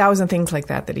there were 1,000 things like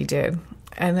that he did.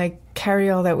 And I carry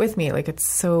all that with me. Like it's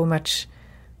so much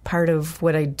part of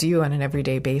what I do on an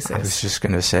everyday basis. I was just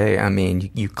going to say,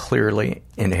 you clearly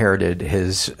inherited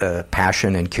his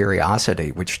passion and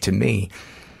curiosity, which to me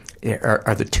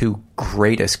are the 2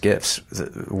 greatest gifts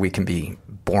that we can be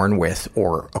born with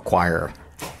or acquire.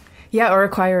 Yeah, or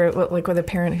acquire like with a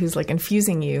parent who's like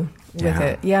infusing you with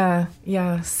it. Yeah.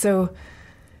 So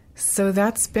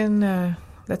that's been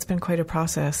quite a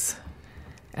process,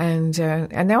 and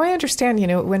now I understand.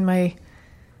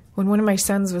 When one of my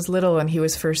sons was little and he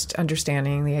was first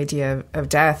understanding the idea of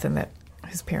death and that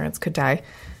his parents could die,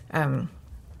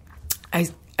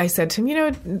 I said to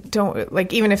him, don't,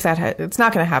 like, even if it's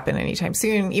not going to happen anytime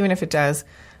soon, even if it does,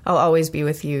 I'll always be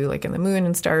with you, like in the moon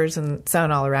and stars and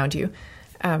sun all around you.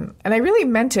 And I really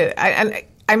meant it.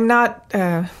 I'm not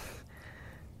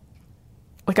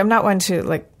one to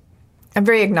like, I'm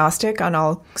very agnostic on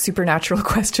all supernatural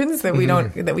questions that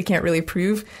we can't really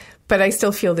prove. But I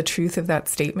still feel the truth of that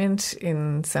statement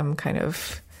in some kind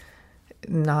of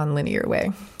non-linear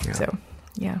way. Yeah. So,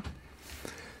 yeah.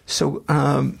 So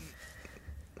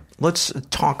let's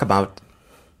talk about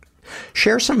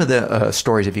Share some of the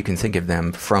stories, if you can think of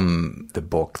them, from the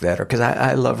book that are, because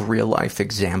I love real life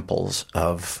examples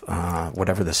of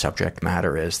whatever the subject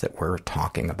matter is that we're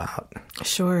talking about.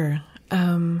 Sure.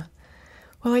 Well,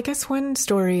 I guess one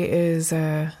story is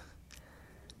I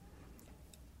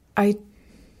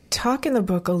talk in the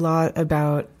book a lot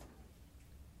about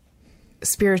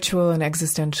spiritual and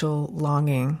existential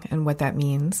longing and what that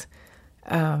means.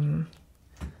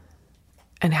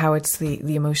 And how it's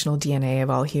the emotional DNA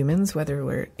of all humans, whether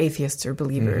we're atheists or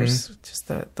believers, just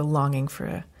the longing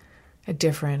for a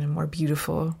different and more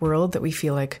beautiful world that we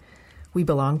feel like we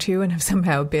belong to and have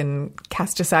somehow been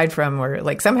cast aside from, or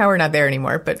like somehow we're not there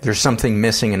anymore. But there's something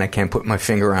missing and I can't put my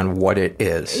finger on what it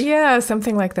is. Yeah,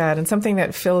 something like that. And something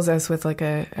that fills us with like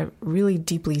a really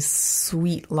deeply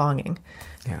sweet longing.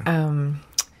 Yeah.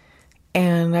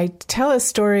 And I tell a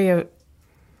story of,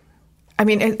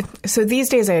 so these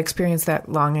days I experience that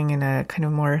longing in a kind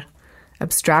of more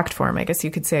abstract form, I guess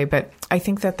you could say. But I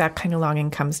think that kind of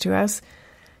longing comes to us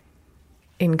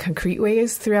in concrete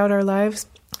ways throughout our lives.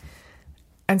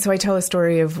 And so I tell a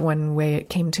story of one way it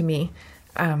came to me.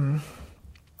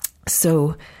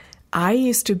 So I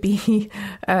used to be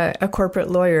a corporate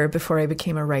lawyer before I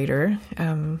became a writer,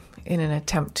 in an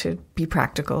attempt to be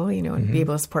practical, and be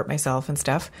able to support myself and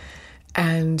stuff.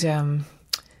 And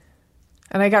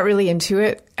I got really into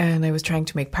it, and I was trying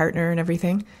to make partner and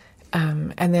everything.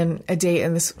 And then a day,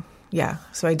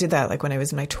 so I did that like when I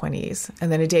was in my 20s.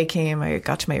 And then a day came, I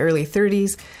got to my early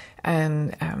 30s,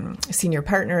 and a senior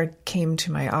partner came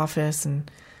to my office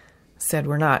and said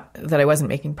that I wasn't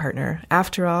making partner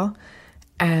after all.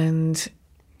 And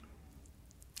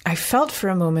I felt for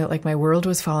a moment like my world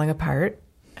was falling apart,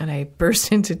 and I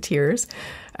burst into tears.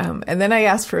 And then I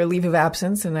asked for a leave of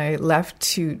absence, and I left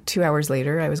 2 hours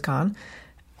later. I was gone.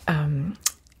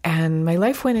 And my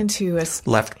life went into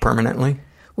Left permanently?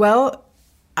 Well,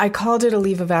 I called it a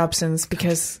leave of absence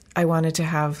because I wanted to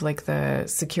have like the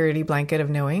security blanket of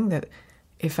knowing that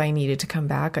if I needed to come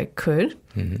back, I could,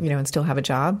 and still have a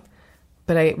job.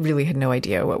 But I really had no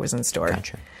idea what was in store.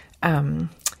 Gotcha. And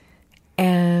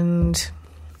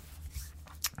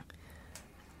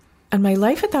my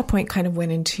life at that point kind of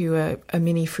went into a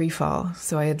mini free fall.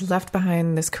 So I had left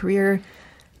behind this career.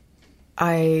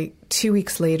 I, 2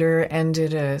 weeks later,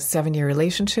 ended a 7-year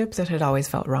relationship that had always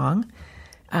felt wrong.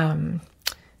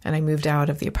 And I moved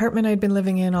out of the apartment I'd been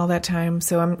living in all that time.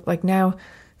 So I'm like now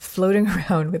floating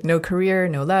around with no career,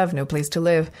 no love, no place to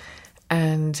live.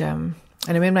 And I'm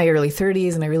in my early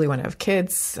 30s, and I really want to have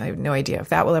kids. I have no idea if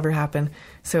that will ever happen.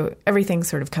 So everything's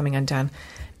sort of coming undone.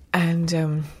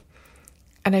 And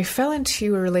I fell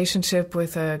into a relationship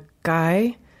with a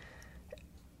guy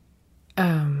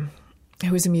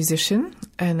who was a musician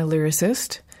and a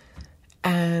lyricist.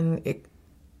 And it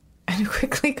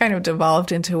quickly kind of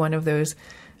devolved into one of those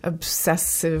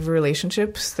obsessive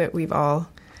relationships that we've all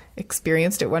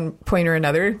experienced at one point or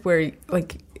another, where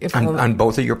like if on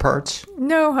both of your parts?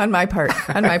 No, on my part.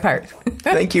 On my part.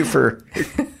 Thank you for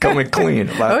coming clean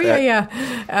about that. Yeah.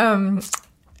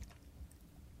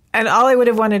 And all I would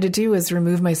have wanted to do was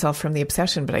remove myself from the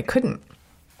obsession, but I couldn't.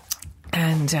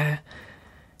 And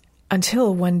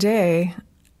until one day,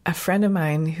 a friend of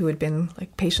mine who had been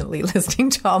like patiently listening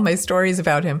to all my stories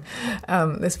about him,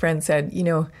 this friend said,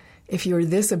 if you're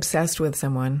this obsessed with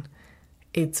someone,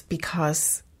 it's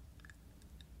because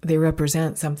they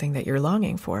represent something that you're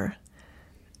longing for.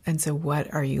 And so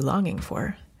what are you longing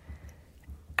for?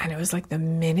 And it was like the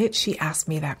minute she asked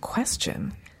me that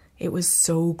question, it was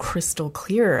so crystal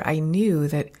clear. I knew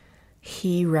that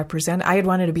I had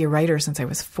wanted to be a writer since I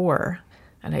was 4.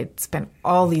 And I'd spent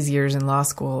all these years in law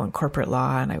school and corporate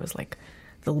law, and I was like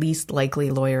the least likely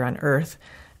lawyer on earth.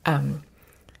 And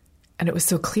it was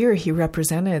so clear he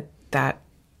represented that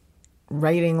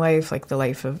writing life, like the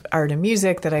life of art and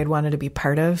music that I'd wanted to be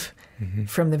part of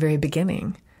from the very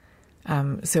beginning.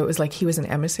 So it was like he was an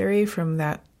emissary from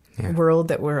that world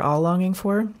that we're all longing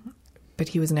for, but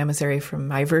he was an emissary from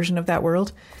my version of that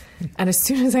world. And as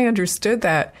soon as I understood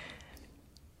that,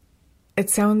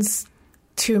 it sounds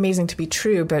too amazing to be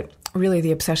true, but really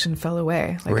the obsession fell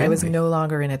away. Like really? I was no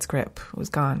longer in its grip. It was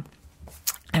gone.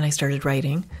 And I started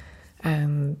writing,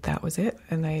 and that was it.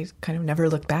 And I kind of never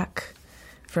looked back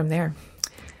from there.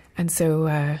 And so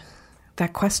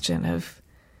that question of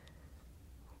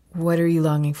what are you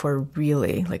longing for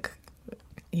really? Like,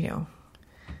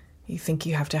 you think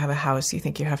you have to have a house, you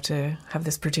think you have to have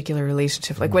this particular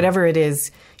relationship, like whatever it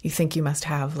is you think you must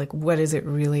have, like what does it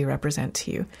really represent to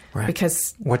you? Right.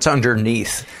 Because what's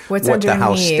underneath the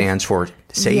house stands for,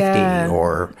 safety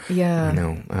or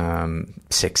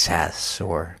success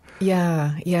or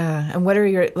and what are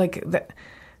your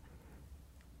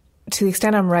to the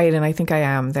extent I'm right, and I think I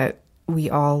am, that we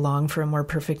all long for a more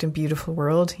perfect and beautiful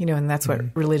world, and that's what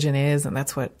religion is, and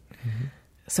that's what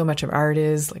so much of art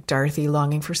is, like Dorothy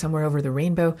longing for somewhere over the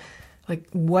rainbow. Like,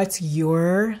 what's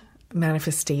your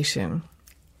manifestation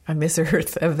on this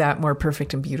earth of that more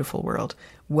perfect and beautiful world?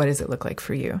 What does it look like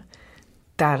for you?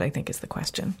 That, I think, is the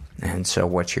question. And so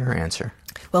what's your answer?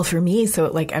 Well, for me,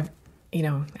 so like,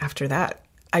 after that,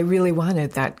 I really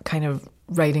wanted that kind of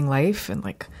writing life, and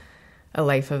like a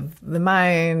life of the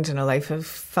mind, and a life of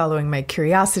following my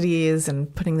curiosities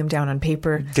and putting them down on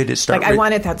paper. Did it start? I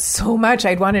wanted that so much.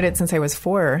 I'd wanted it since I was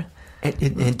 4.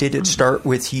 And did it start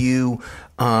with you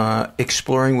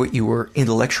exploring what you were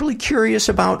intellectually curious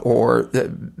about, or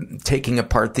taking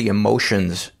apart the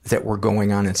emotions that were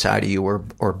going on inside of you,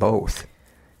 or both?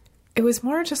 It was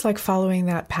more just like following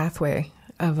that pathway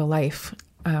of a life.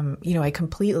 I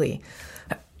completely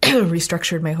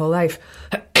restructured my whole life.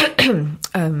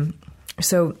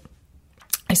 So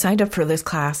I signed up for this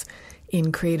class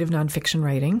in creative nonfiction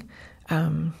writing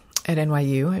at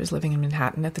NYU. I was living in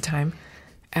Manhattan at the time,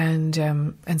 and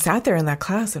sat there in that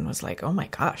class and was like, oh my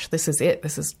gosh, this is it.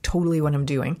 This is totally what I'm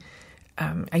doing.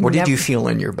 What did you feel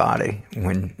in your body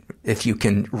if you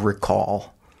can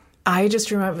recall? I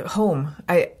just remember home.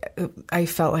 I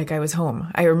felt like I was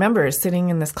home. I remember sitting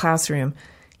in this classroom,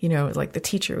 like the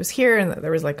teacher was here, and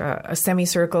there was like a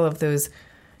semicircle of those,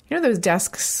 those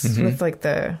desks with like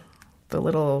the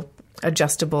little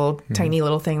adjustable tiny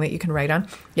little thing that you can write on.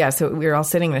 Yeah, so we were all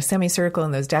sitting in a semicircle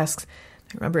in those desks.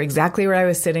 I remember exactly where I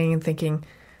was sitting and thinking,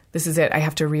 this is it. I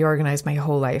have to reorganize my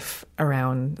whole life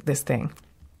around this thing.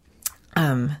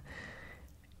 And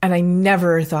I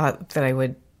never thought that I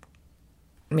would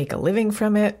make a living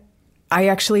from it. I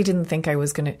actually didn't think I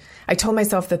was going to. I told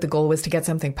myself that the goal was to get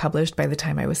something published by the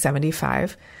time I was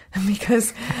 75,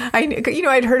 because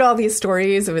I'd heard all these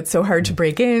stories of it's so hard to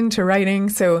break into writing.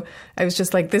 So I was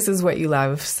just like, this is what you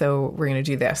love, so we're going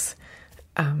to do this.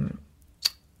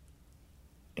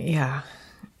 Yeah.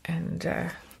 And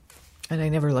I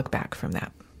never look back from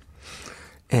that.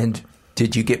 And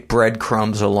did you get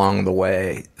breadcrumbs along the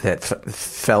way that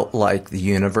felt like the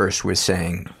universe was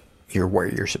saying, you're where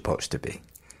you're supposed to be?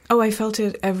 Oh, I felt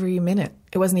it every minute.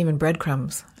 It wasn't even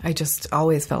breadcrumbs. I just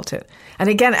always felt it. And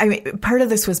again, part of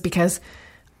this was because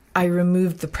I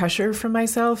removed the pressure from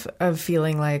myself of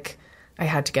feeling like I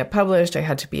had to get published, I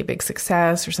had to be a big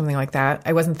success or something like that.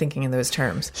 I wasn't thinking in those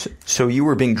terms. So you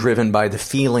were being driven by the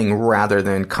feeling rather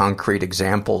than concrete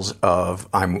examples of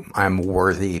I'm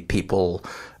worthy, people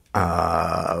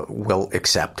will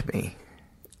accept me.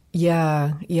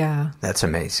 Yeah. That's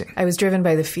amazing. I was driven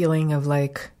by the feeling of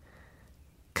like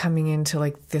coming into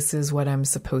like, this is what I'm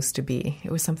supposed to be.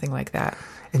 It was something like that,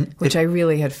 which I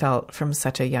really had felt from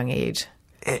such a young age.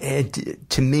 And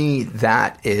to me,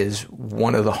 that is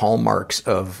one of the hallmarks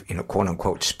of, quote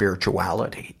unquote,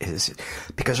 spirituality, is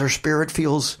because our spirit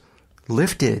feels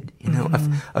lifted,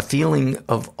 a feeling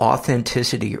of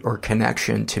authenticity or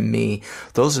connection. To me,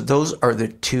 those are the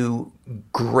two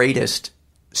greatest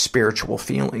spiritual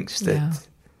feelings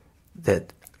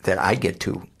that I get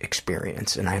to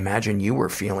experience. And I imagine you were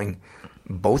feeling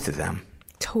both of them.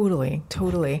 Totally.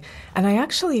 And I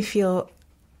actually feel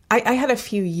I had a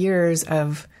few years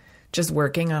of just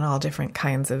working on all different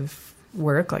kinds of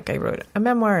work. Like I wrote a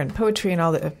memoir and poetry and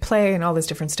a play and all this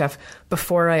different stuff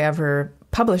before I ever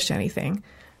published anything.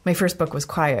 My first book was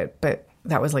Quiet, but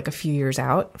that was like a few years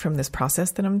out from this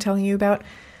process that I'm telling you about.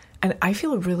 And I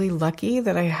feel really lucky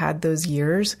that I had those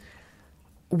years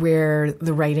where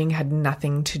the writing had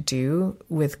nothing to do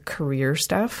with career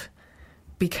stuff,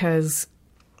 because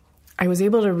I was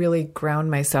able to really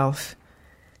ground myself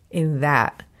in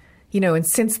that. And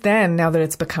since then, now that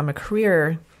it's become a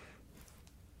career,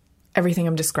 everything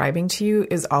I'm describing to you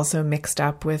is also mixed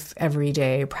up with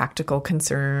everyday practical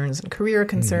concerns and career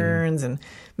concerns and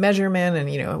measurement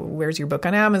and, where's your book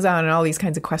on Amazon and all these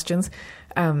kinds of questions.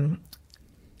 And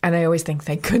I always think,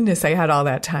 thank goodness I had all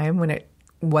that time when it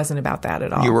wasn't about that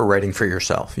at all. You were writing for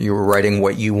yourself. You were writing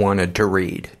what you wanted to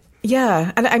read.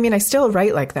 Yeah. And I still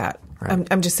write like that. Right.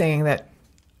 I'm just saying that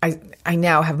I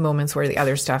now have moments where the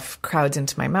other stuff crowds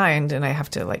into my mind, and I have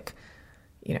to I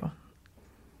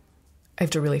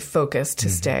have to really focus to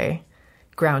stay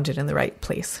grounded in the right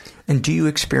place. And do you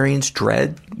experience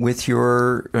dread with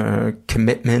your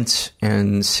commitments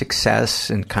and success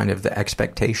and kind of the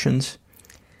expectations?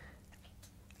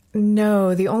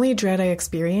 No, the only dread I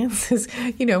experience is,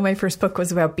 my first book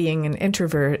was about being an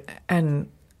introvert and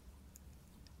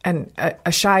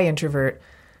a shy introvert.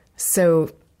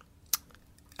 So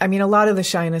I mean, a lot of the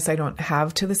shyness I don't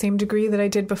have to the same degree that I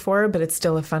did before, but it's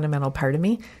still a fundamental part of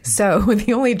me. So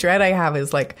the only dread I have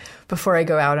is like before I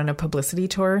go out on a publicity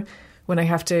tour, when I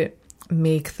have to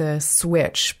make the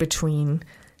switch between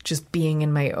just being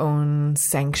in my own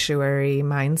sanctuary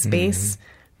mind space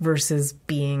versus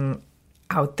being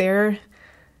out there.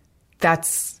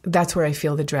 That's where I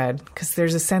feel the dread, because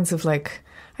there's a sense of like,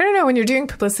 I don't know, when you're doing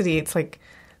publicity, it's like,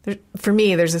 for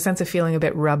me, there's a sense of feeling a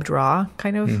bit rubbed raw,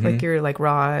 kind of like you're like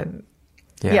raw.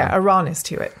 Yeah, a rawness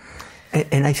to it.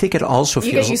 And I think it also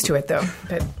feels... You get used to it, though.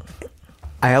 But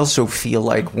I also feel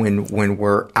like when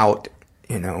we're out,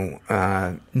 you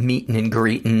know, meeting and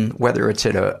greeting, whether it's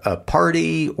at a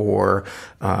party or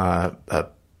a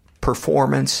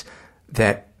performance,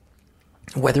 that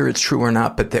whether it's true or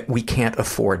not, but that we can't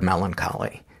afford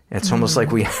melancholy. It's almost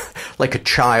like like a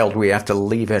child, we have to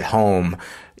leave it home.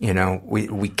 You know,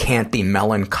 we can't be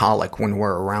melancholic when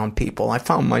we're around people. I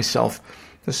found myself,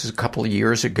 this is a couple of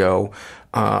years ago,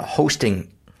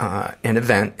 hosting an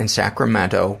event in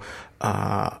Sacramento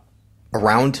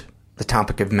around the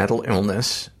topic of mental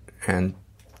illness and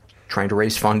trying to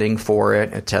raise funding for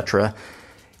it, etc.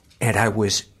 And I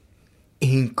was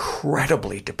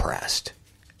incredibly depressed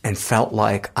and felt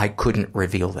like I couldn't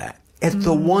reveal that at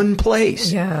the one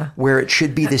place where it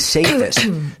should be the safest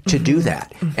to do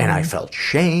that. And I felt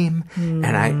shame,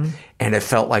 and it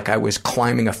felt like I was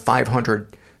climbing a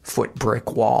 500-foot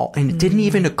brick wall. And it didn't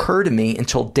even occur to me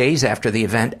until days after the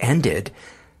event ended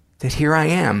that here I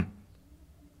am,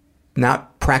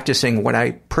 not practicing what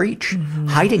I preach,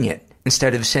 hiding it,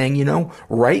 instead of saying, you know,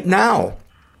 right now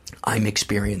I'm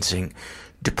experiencing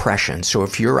depression. So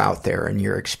if you're out there and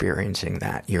you're experiencing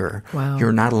that, you're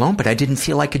not alone. But I didn't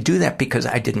feel I could do that because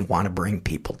I didn't want to bring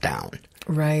people down.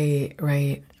 Right.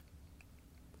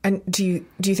 And do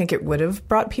you think it would have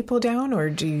brought people down, or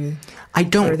do you? I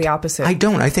don't. Or the opposite? I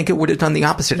don't. I think it would have done the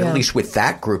opposite, at least with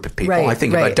that group of people. I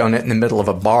think if I'd done it in the middle of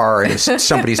a bar at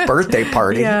somebody's birthday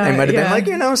party, they might have been like,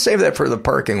 you know, save that for the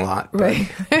parking lot. But,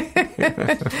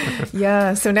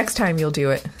 yeah. So next time you'll do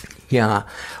it. Yeah.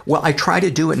 Well, I try to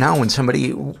do it now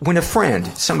when a friend,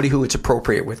 somebody who it's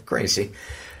appropriate with, Gracie,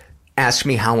 asks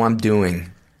me how I'm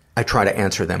doing. I try to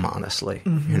answer them honestly.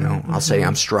 You know, I'll say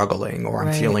I'm struggling, or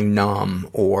I'm feeling numb,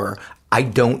 or I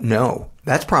don't know.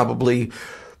 That's probably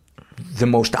the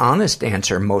most honest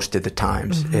answer most of the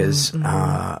times is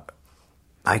I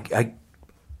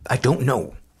don't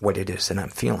know what it is that I'm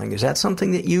feeling. Is that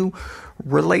something that you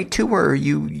relate to, or are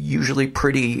you usually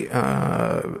pretty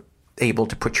able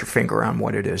to put your finger on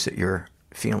what it is that you're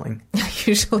feeling? I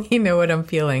usually know what I'm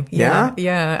feeling.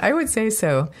 Yeah, I would say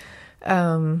so.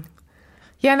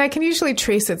 Yeah, and I can usually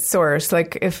trace its source.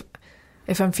 Like if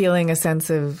I'm feeling a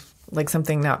sense of like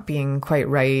something not being quite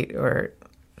right, or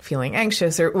feeling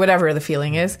anxious, or whatever the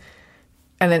feeling is,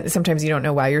 and then sometimes you don't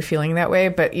know why you're feeling that way,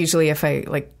 but usually if I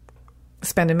like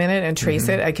spend a minute and trace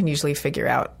it, I can usually figure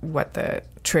out what the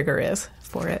trigger is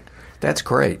for it. That's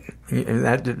great.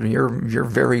 You're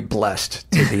very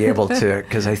blessed to be able to,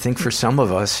 because I think for some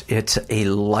of us, it's a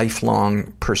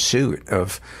lifelong pursuit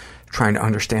of trying to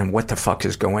understand what the fuck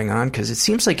is going on, because it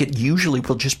seems like it usually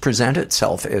will just present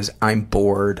itself as I'm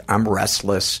bored, I'm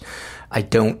restless,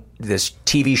 this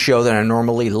TV show that I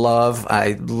normally love,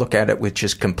 I look at it with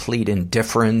just complete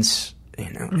indifference,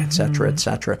 you know, et cetera, et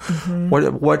cetera.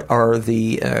 What are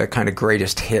the kind of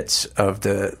greatest hits of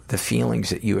the feelings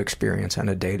that you experience on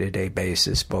a day-to-day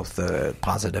basis, both the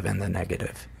positive and the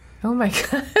negative? Oh my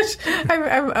gosh.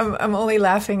 I'm only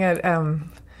laughing at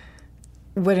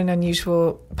what an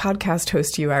unusual podcast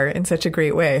host you are in such a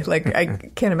great way. Like, I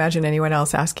can't imagine anyone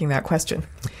else asking that question.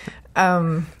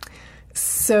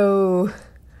 So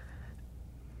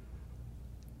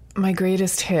my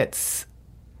greatest hits,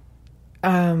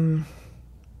 I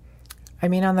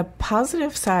mean, on the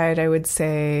positive side, I would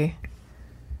say,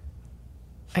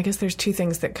 I guess there's two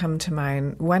things that come to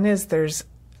mind. One is there's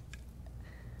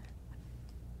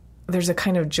a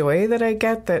kind of joy that I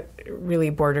get that really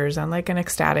borders on like an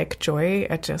ecstatic joy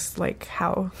at just like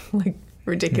how like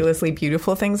ridiculously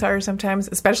beautiful things are sometimes,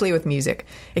 especially with music.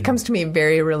 It comes to me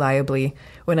very reliably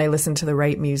when I listen to the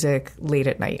right music late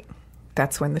at night.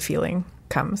 That's when the feeling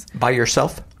comes. By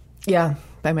yourself? Yeah,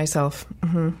 by myself.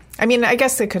 I mean, I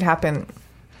guess it could happen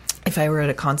if I were at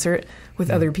a concert with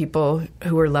other people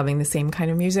who are loving the same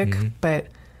kind of music, but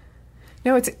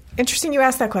no, it's interesting you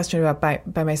asked that question about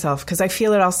by myself, because I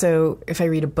feel it also if I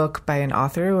read a book by an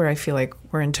author where I feel like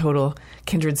we're in total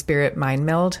kindred spirit mind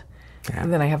meld.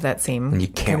 And then I have that same... And you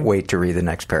can't wait to read the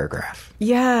next paragraph.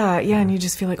 Yeah, and you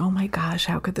just feel like, oh my gosh,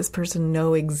 how could this person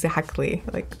know exactly?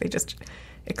 Like, they just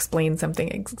explain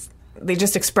something, they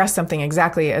just express something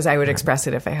exactly as I would express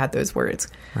it if I had those words.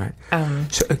 Right.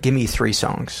 So give me 3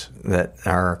 songs that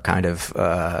are kind of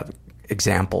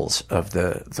examples of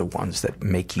the ones that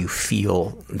make you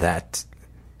feel that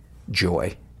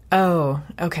joy. Oh,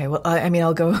 okay. Well,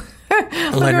 I'll go,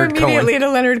 Leonard immediately Cohen.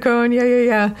 to Leonard Cohen.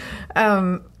 Yeah.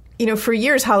 For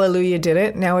years, Hallelujah did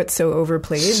it. Now it's so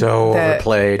overplayed.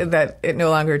 That it no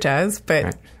longer does. But,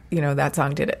 right. That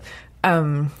song did it.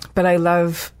 But I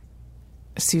love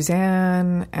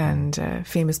Suzanne and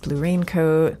Famous Blue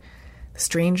Raincoat. The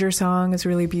Stranger song is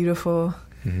really beautiful.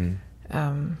 Mm-hmm.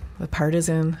 The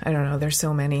Partisan. I don't know. There's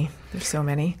so many.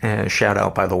 Shout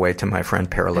out, by the way, to my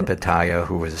friend Perla Battaglia,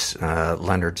 who was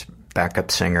Leonard's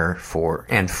backup singer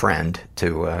and friend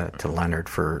to Leonard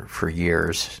for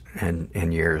years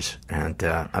and years. And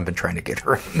I've been trying to get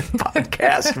her on the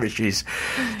podcast, but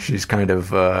she's kind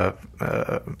of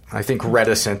I think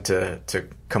reticent to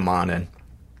come on and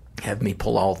have me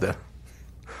pull all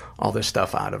this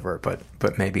stuff out of her.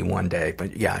 But maybe one day.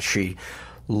 But yeah, she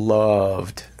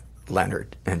loved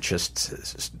Leonard and just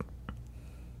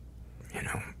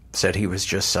said he was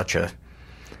just such a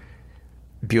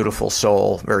beautiful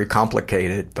soul, very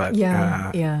complicated, but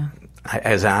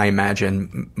as I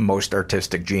imagine most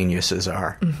artistic geniuses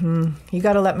are. Mm-hmm. You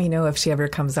got to let me know if she ever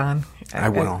comes on. I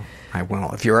will.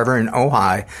 If you're ever in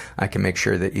Ojai, I can make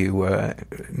sure that you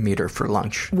meet her for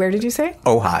lunch. Where did you say?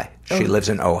 Ojai. She lives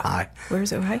in Ojai.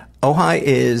 Where's Ojai? Ojai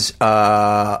is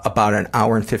about an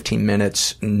hour and 15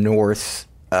 minutes north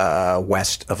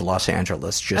west of Los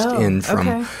Angeles, just in from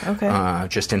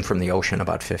the ocean,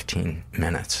 about 15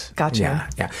 minutes. Gotcha.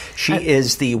 Yeah. She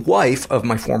is the wife of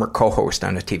my former co-host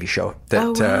on a TV show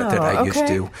that I used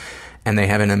to. And they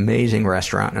have an amazing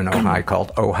restaurant in Ojai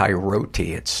called Ojai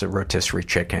Roti. It's a rotisserie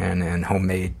chicken and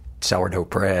homemade sourdough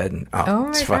bread.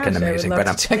 It's fucking amazing.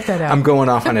 But check that out. I'm going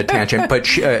off on a tangent. But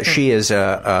she is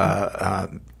a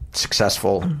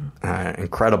successful,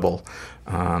 incredible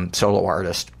solo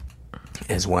artist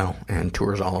as well, and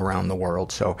tours all around the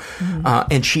world. So,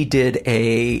 and she did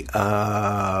a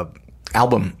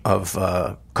album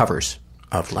of covers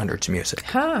of Leonard's music,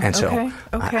 and so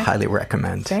I highly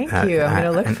recommend. Thank you. I'm going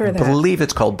to look for that. I believe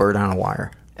it's called "Bird on a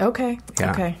Wire." Okay.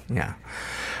 Yeah. Okay. Yeah.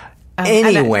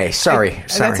 Anyway, sorry.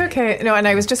 That's okay. No, and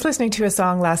I was just listening to a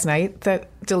song last night that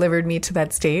delivered me to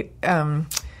that state.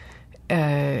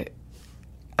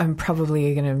 I'm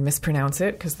probably going to mispronounce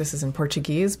it because this is in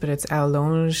Portuguese, but it's Ao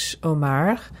Longe ao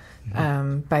Mar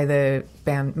by the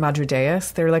band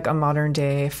Madrudeus. They're like a modern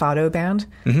day fado band.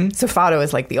 Mm-hmm. So fado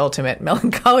is like the ultimate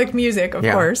melancholic music, of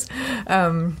course.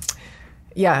 And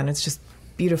it's just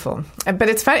beautiful. But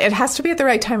it's fun. It has to be at the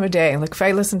right time of day. Like if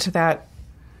I listen to that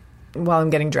while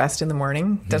I'm getting dressed in the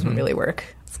morning, it doesn't really work.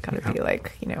 It's got to be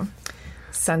like,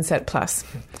 sunset plus.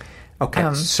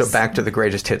 Okay, so back to the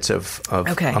greatest hits of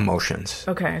emotions.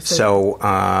 Okay. So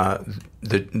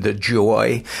the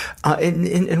joy.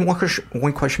 And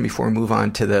one question before we move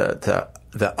on to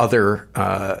the other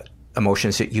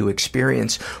emotions that you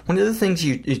experience. One of the things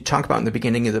you talk about in the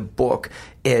beginning of the book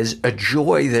is a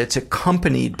joy that's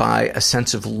accompanied by a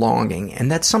sense of longing,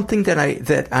 and that's something that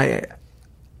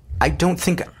I don't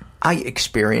think I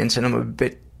experience, and I'm a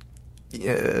bit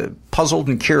puzzled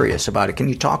and curious about it. Can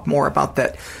you talk more about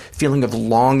that feeling of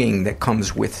longing that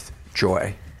comes with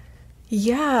joy?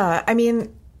 Yeah, I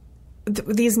mean,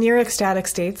 these near ecstatic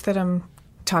states that I'm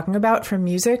talking about from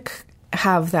music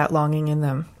have that longing in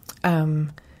them.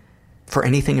 For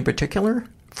anything in particular?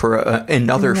 For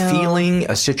another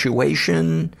feeling, a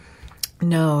situation?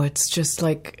 No, it's just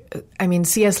like,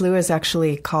 C.S. Lewis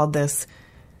actually called this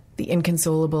the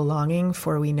inconsolable longing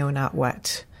for we know not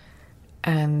what.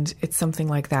 And it's something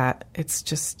like that. It's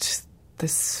just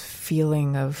this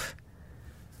feeling of,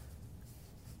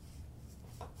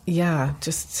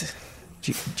 just...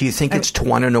 Do you think it's to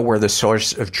want to know where the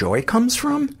source of joy comes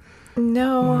from?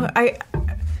 No,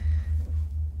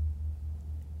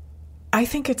 I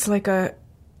think it's like a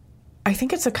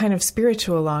kind of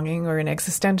spiritual longing or an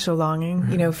existential longing,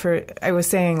 mm-hmm. I was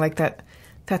saying like that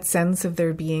sense of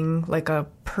there being like a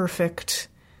perfect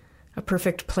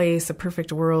place, a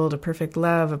perfect world, a perfect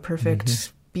love, a perfect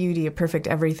mm-hmm. beauty, a perfect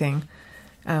everything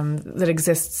that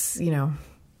exists,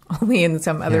 only in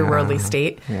some otherworldly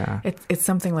state. Yeah. It's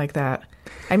something like that.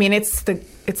 I mean, it's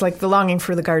like the longing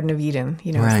for the Garden of Eden.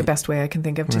 It's the best way I can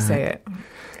think of to say it.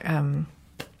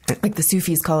 Like the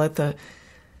Sufis call it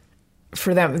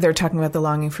for them, they're talking about the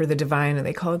longing for the divine, and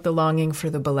they call it the longing for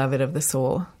the beloved of the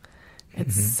soul.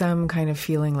 It's mm-hmm. some kind of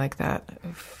feeling like that.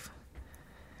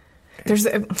 There's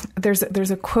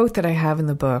a quote that I have in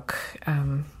the book.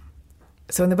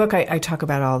 So in the book, I talk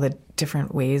about all the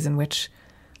different ways in which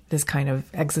this kind of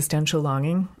existential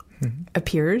longing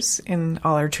appears in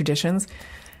all our traditions.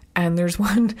 And there's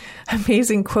one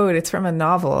amazing quote. It's from a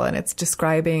novel, and it's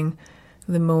describing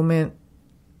the moment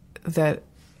that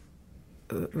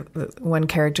one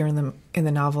character in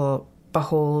the novel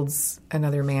beholds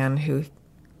another man who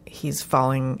he's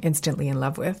falling instantly in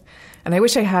love with. And I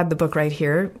wish I had the book right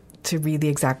here to read the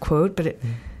exact quote, but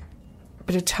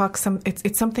it talks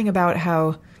it's something about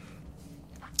how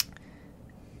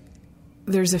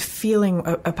there's a feeling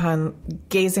upon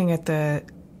gazing at the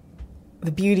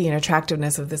beauty and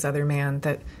attractiveness of this other man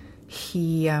that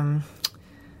he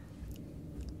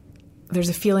there's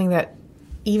a feeling that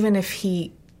even if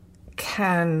he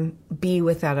can be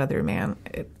with that other man,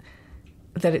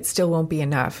 that it still won't be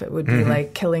enough. It would be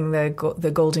like killing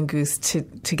the golden goose to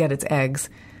get its eggs.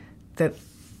 That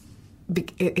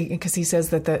because he says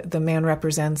that the man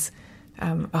represents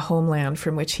a homeland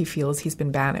from which he feels he's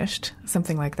been banished,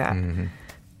 something like that.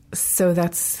 So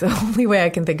that's the only way I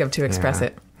can think of to express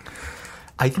it.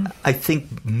 I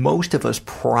think most of us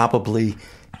probably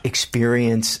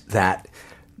experience that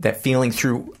feeling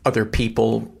through other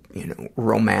people,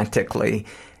 romantically.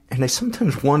 And I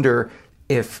sometimes wonder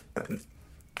if,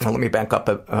 well, let me back up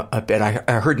a bit.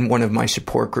 I heard in one of my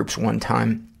support groups one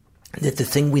time that the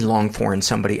thing we long for in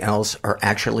somebody else are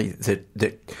actually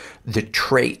the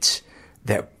traits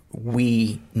that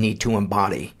we need to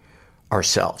embody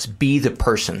ourselves, be the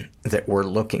person that we're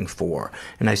looking for.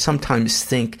 And I sometimes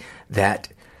think that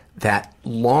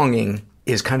longing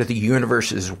is kind of the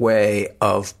universe's way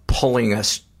of pulling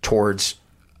us towards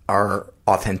our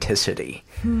authenticity.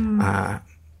 I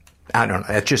don't know.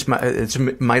 It's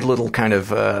my little kind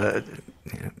of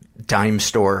dime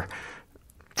store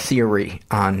theory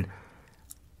on,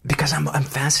 because I'm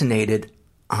fascinated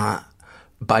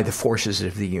by the forces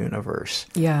of the universe,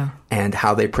 and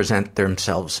how they present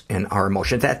themselves in our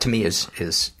emotion. That to me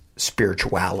is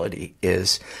spirituality.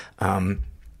 Is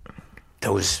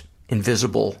those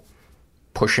invisible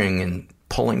pushing and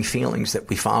pulling feelings that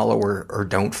we follow or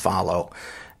don't follow.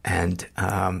 And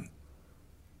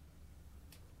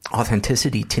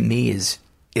authenticity to me is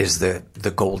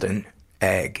the golden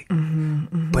egg.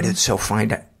 But it's so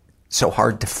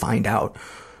hard to find out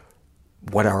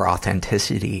what our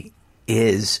authenticity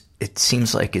is. It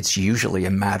seems like it's usually a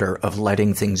matter of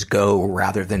letting things go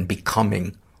rather than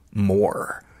becoming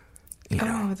more.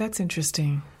 Oh, that's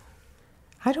interesting.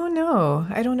 I don't know.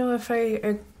 I don't know if I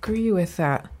agree with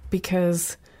that,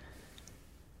 because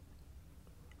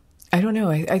I don't know.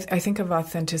 I think of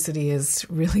authenticity as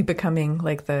really becoming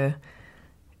like the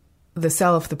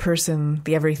self, the person,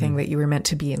 the everything that you were meant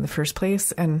to be in the first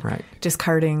place, and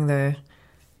discarding the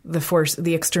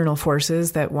external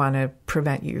forces that want to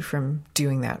prevent you from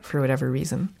doing that for whatever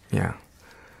reason. Yeah.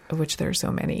 Of which there are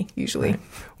so many, usually. Right.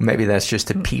 Maybe that's just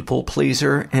a people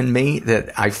pleaser in me,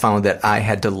 that I found that I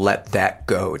had to let that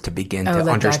go to begin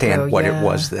to understand what it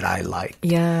was that I liked.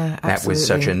 Yeah, absolutely. That was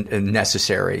such a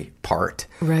necessary part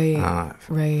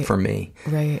for me.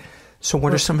 Right. So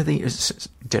what are some of the...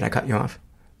 Did I cut you off?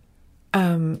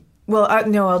 Well,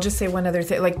 no, I'll just say one other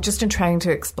thing. Like, just in trying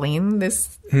to explain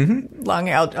this long...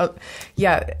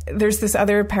 there's this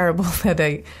other parable that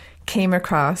I came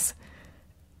across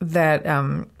that...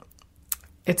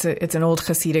 It's an old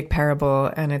Hasidic parable,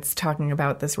 and it's talking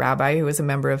about this rabbi who was a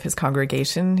member of his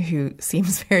congregation who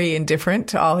seems very indifferent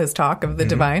to all his talk of the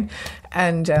divine.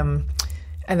 And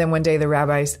then one day the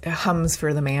rabbi hums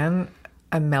for the man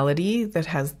a melody that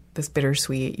has this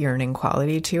bittersweet yearning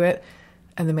quality to it.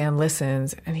 And the man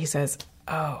listens and he says,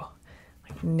 "Oh,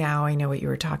 like, now I know what you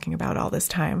were talking about all this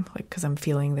time. Like, 'cause I'm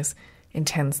feeling this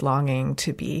intense longing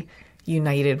to be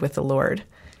united with the Lord."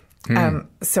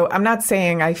 So I'm not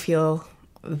saying I feel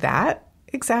that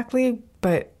exactly,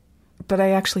 but I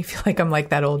actually feel like I'm like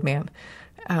that old man,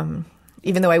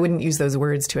 even though I wouldn't use those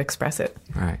words to express it.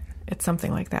 Right. It's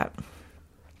something like that.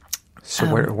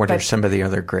 So what are some of the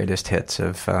other greatest hits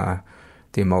of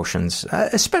the emotions,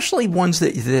 especially ones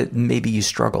that maybe you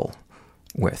struggle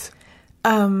with?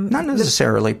 Not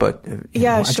necessarily, but...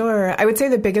 Sure. I would say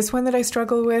the biggest one that I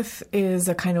struggle with is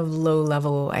a kind of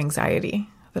low-level anxiety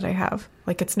that I have.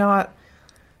 Like, it's not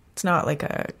like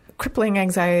a crippling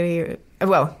anxiety.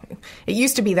 Well, it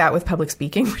used to be that with public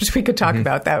speaking, which we could talk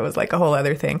about. That was like a whole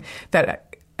other thing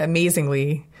that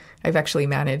amazingly I've actually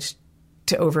managed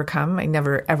to overcome. I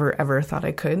never, ever, ever thought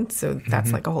I could. So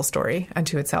that's like a whole story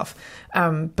unto itself.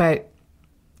 But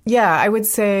yeah, I would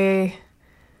say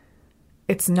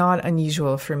it's not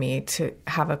unusual for me to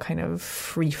have a kind of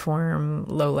free-form,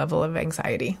 low level of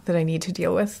anxiety that I need to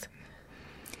deal with.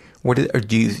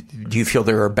 Do you feel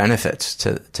there are benefits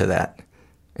to that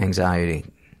anxiety?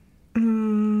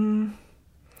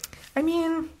 I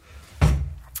mean,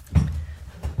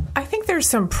 I think there's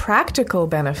some practical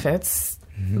benefits.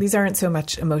 These aren't so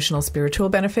much emotional, spiritual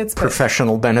benefits. But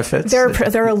professional benefits? There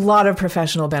are a lot of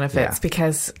professional benefits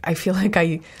because I feel like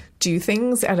I do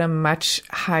things at a much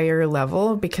higher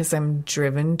level because I'm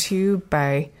driven to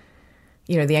by,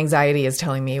 the anxiety is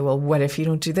telling me, well, what if you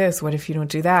don't do this? What if you don't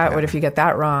do that? What if you get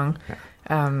that wrong?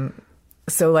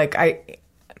 So like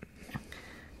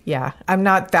I'm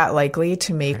not that likely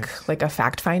to make like a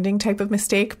fact-finding type of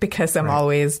mistake because I'm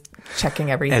always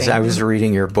checking everything. As I was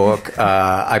reading your book,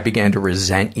 I began to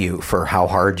resent you for how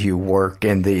hard you work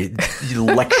and the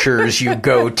lectures you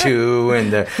go to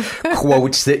and the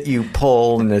quotes that you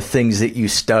pull and the things that you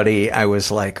study. I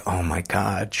was like, oh my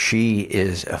God, she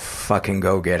is a fucking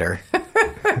go-getter.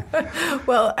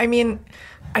 Well, I mean,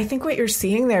 I think what you're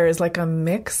seeing there is like a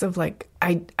mix of like,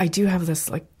 I do have this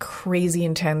like crazy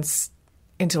intense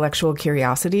intellectual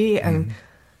curiosity and,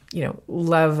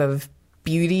 love of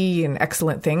beauty and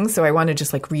excellent things. So I want to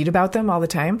just like read about them all the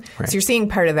time. Right. So you're seeing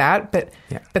part of that, but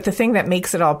the thing that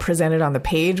makes it all presented on the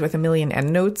page with a million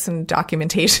endnotes and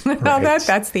documentation and all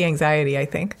that's the anxiety, I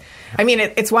think. I mean,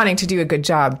 it's wanting to do a good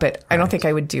job, but I don't think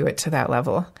I would do it to that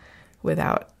level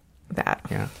without that.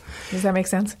 Yeah. Does that make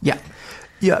sense? Yeah.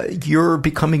 Yeah. You're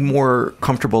becoming more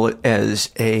comfortable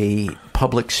as a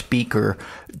public speaker.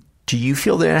 Do you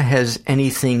feel that has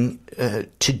anything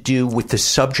to do with the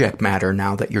subject matter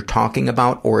now that you're talking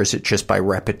about, or is it just by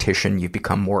repetition you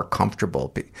become more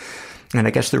comfortable? And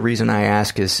I guess the reason I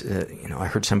ask is, I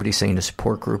heard somebody say in a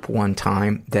support group one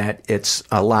time that it's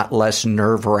a lot less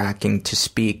nerve-wracking to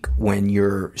speak when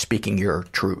you're speaking your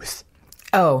truth.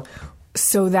 Oh,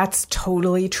 so that's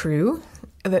totally true.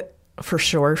 That for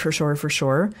sure.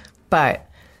 But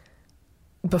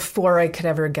before I could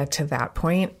ever get to that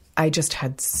point, I just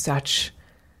had such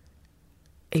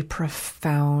a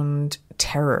profound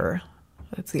terror.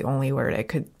 That's the only word I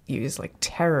could use, like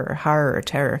horror,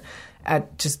 terror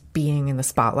at just being in the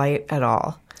spotlight at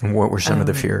all. And what were some of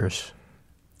the fears?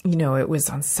 It was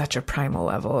on such a primal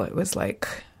level. It was like,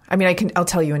 I mean, I'll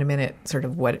tell you in a minute sort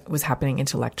of what was happening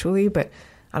intellectually, but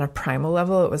on a primal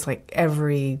level, it was like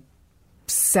every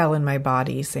cell in my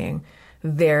body saying,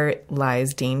 there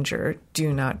lies danger.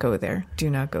 Do not go there. Do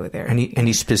not go there.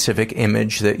 Any specific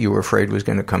image that you were afraid was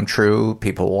going to come true?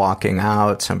 People walking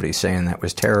out, somebody saying that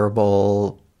was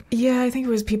terrible? Yeah, I think it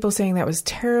was people saying that was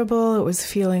terrible. It was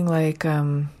feeling like,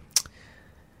 I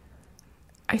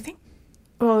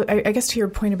guess to your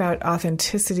point about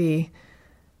authenticity,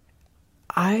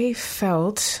 I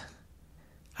felt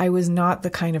I was not the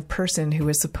kind of person who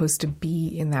was supposed to be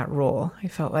in that role. I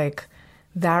felt like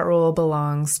that role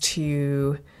belongs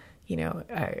to,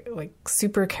 like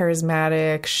super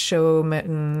charismatic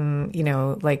showman,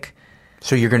 like.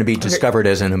 So you're going to be discovered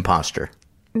as an imposter.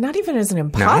 Not even as an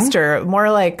imposter, more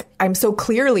like I'm so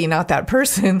clearly not that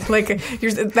person. Like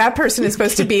that person is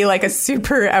supposed to be like a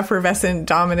super effervescent,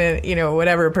 dominant,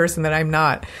 whatever person that I'm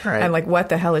not. Right. And like, what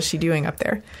the hell is she doing up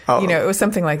there? Oh. It was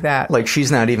something like that. Like she's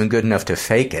not even good enough to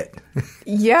fake it.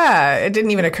 Yeah. It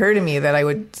didn't even occur to me that I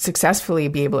would successfully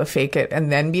be able to fake it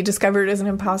and then be discovered as an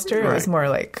imposter. Right. It was more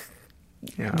like,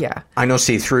 yeah. I don't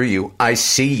see through you. I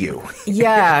see you.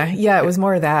 Yeah. It was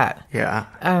more that. Yeah.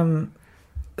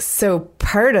 So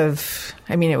part of,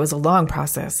 it was a long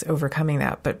process overcoming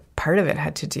that, but part of it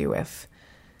had to do with,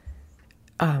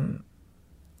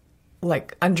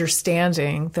 like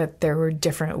understanding that there were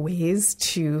different ways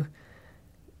to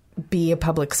be a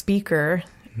public speaker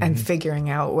and figuring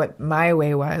out what my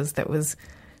way was that was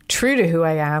true to who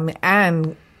I am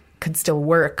and could still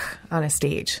work on a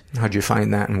stage. How'd you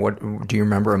find that? And what, do you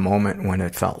remember a moment when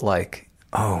it felt like,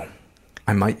 oh,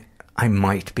 I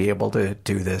might be able to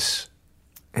do this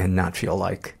and not feel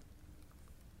like?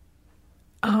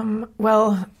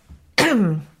 Well,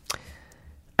 I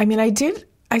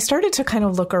started to kind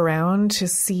of look around to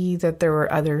see that there were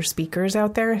other speakers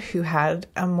out there who had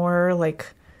a more like,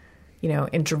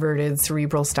 introverted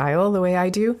cerebral style the way I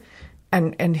do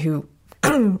and who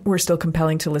were still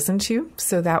compelling to listen to.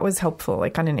 So that was helpful,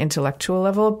 like on an intellectual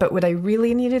level. But what I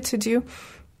really needed to do,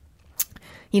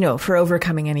 for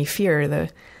overcoming any fear, the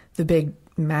big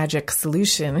magic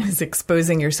solution is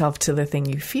exposing yourself to the thing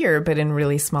you fear, but in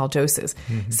really small doses.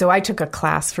 Mm-hmm. So I took a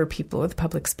class for people with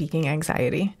public speaking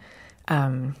anxiety,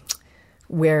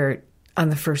 where on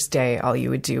the first day, all you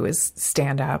would do is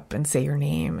stand up and say your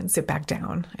name and sit back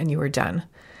down and you were done.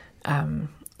 And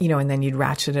then you'd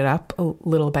ratchet it up a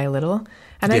little by little.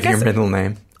 And give your middle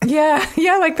name. Yeah,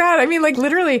 like that. Like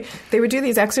literally they would do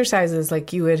these exercises,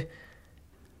 like you would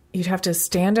you'd have to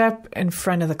stand up in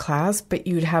front of the class, but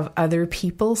you'd have other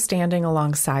people standing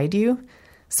alongside you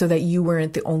so that you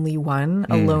weren't the only one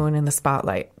alone in the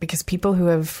spotlight. Because people who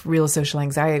have real social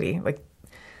anxiety, like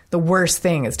the worst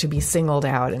thing is to be singled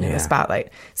out and in the spotlight.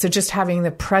 So just having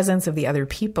the presence of the other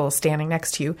people standing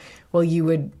next to you, well, you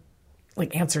would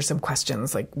like answer some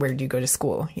questions like, where do you go to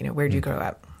school? You know, where do you grow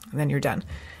up? And then you're done.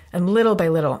 And little by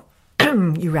little,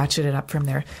 you ratchet it up from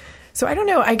there. So I don't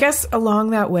know. I guess along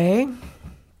that way,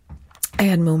 I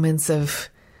had moments of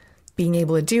being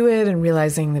able to do it and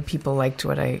realizing that people liked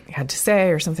what I had to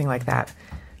say or something like that.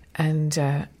 And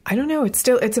I don't know. It's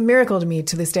a miracle to me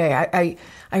to this day.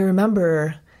 I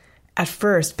remember at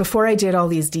first, before I did all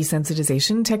these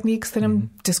desensitization techniques that I'm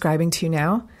describing to you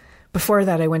now, before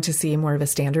that I went to see more of a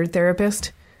standard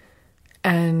therapist,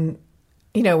 and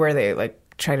you know, where they like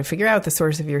try to figure out the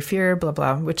source of your fear, blah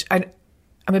blah. Which I'm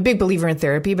a big believer in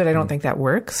therapy, but I don't think that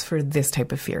works for this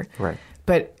type of fear. Right.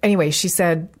 But anyway, she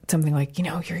said something like, you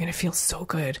know, you're going to feel so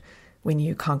good when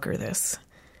you conquer this.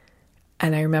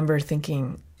 And I remember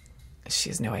thinking, she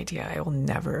has no idea. I will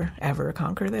never, ever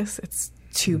conquer this. It's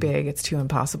too big. It's too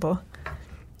impossible.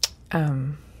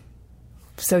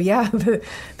 So yeah,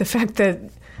 the fact that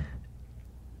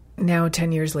now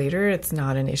 10 years later, it's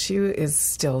not an issue is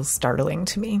still startling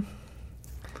to me.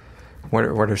 What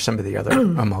are some of the other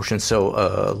emotions?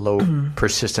 So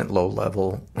persistent low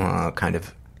level kind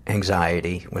of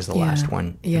anxiety was the last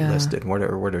one you listed. What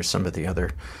are some of the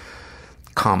other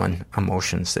common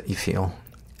emotions that you feel?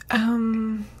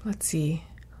 Let's see.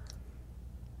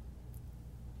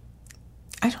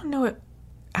 I don't know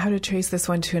how to trace this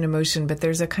one to an emotion, but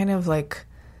there's a kind of like,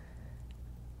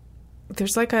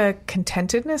 there's like a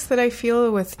contentedness that I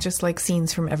feel with just like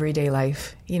scenes from everyday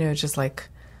life, you know, just like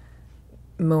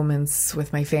moments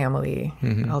with my family.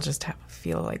 I'll just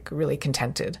feel like really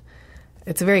contented.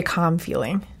 It's a very calm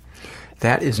feeling.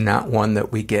 That is not one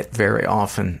that we get very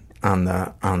often on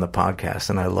the podcast,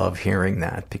 and I love hearing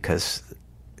that, because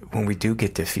when we do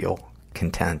get to feel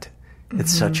content,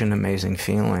 it's such an amazing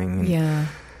feeling. And,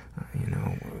 you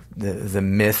know, the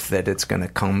myth that it's going to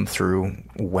come through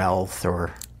wealth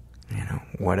or, you know,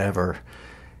 whatever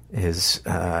is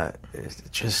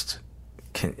just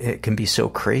it can be so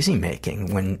crazy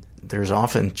making when there's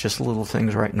often just little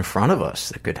things right in front of us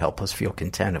that could help us feel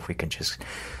content if we can just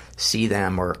see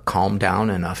them or calm down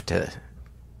enough to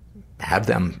have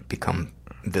them become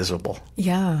visible.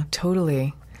 Yeah,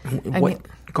 totally.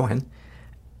 Go ahead.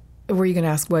 Were you going to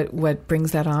ask what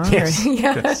brings that on? Yes.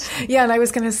 Yes. Yeah, and I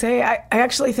was going to say, I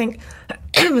actually think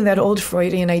that old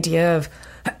Freudian idea of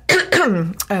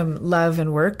love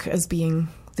and work as being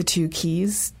the two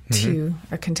keys to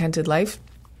a contented life,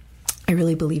 I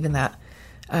really believe in that.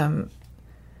 I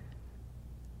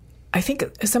think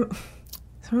some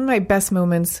of my best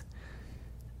moments,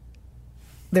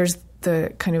 there's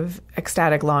the kind of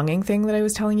ecstatic longing thing that I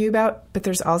was telling you about, but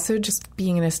there's also just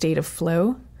being in a state of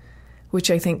flow,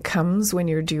 which I think comes when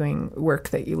you're doing work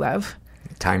that you love.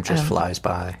 Time just flies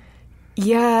by.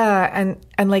 Yeah,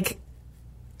 and like,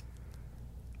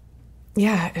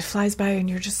 yeah, it flies by and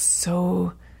you're just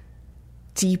so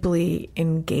deeply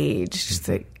engaged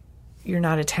that you're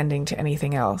not attending to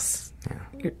anything else.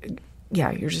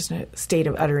 You're just in a state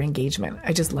of utter engagement.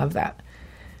 I just love that.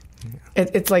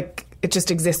 It's like it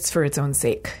just exists for its own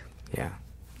sake. Yeah,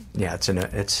 it's an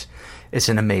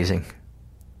amazing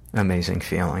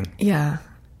feeling. Yeah.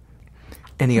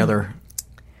 Any other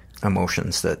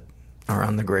emotions that are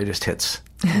on the greatest hits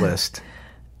list?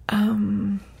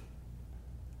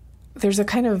 There's a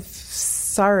kind of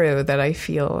sorrow that I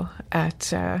feel at,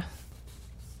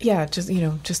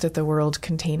 just at the world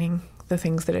containing the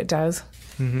things that it does.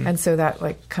 And so that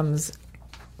like comes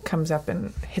up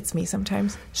and hits me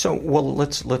sometimes. So, well,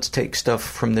 let's take stuff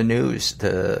from the news.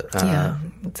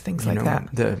 It's things like that.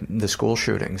 The school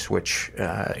shootings, which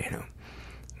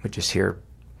we just hear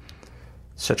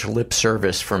such lip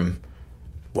service from,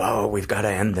 "Whoa, we've got to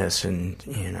end this," and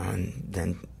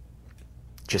then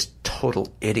just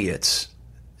total idiots.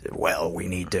 Well, we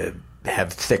need to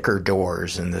have thicker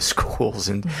doors in the schools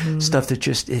and stuff that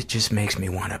just makes me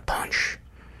want to punch.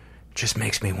 Just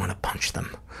makes me want to punch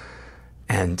them.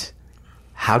 And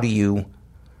how do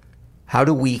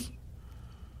we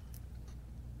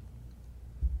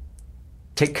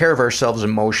take care of ourselves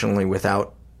emotionally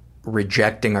without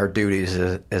rejecting our duties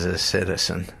as a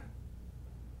citizen?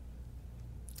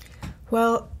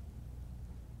 Well,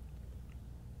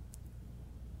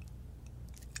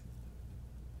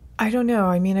 I don't know.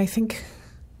 I mean, I think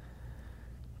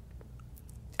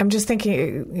I'm just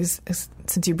thinking,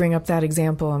 since you bring up that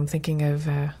example, I'm thinking of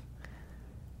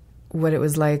what it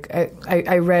was like.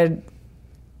 I read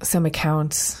some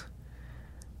accounts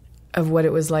of what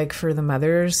it was like for the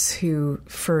mothers who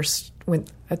first went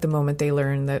at the moment they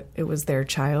learned that it was their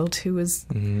child who was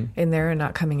in there and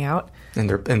not coming out. And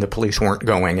the police weren't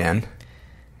going in.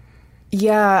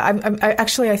 Yeah,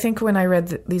 I think when I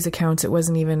read these accounts, it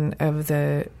wasn't even of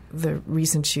the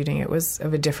recent shooting. It was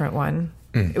of a different one.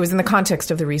 It was in the context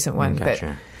of the recent one.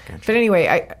 Gotcha. But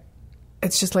anyway,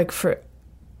 it's just like for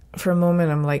a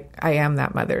moment, I'm like, I am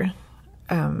that mother,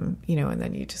 and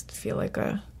then you just feel like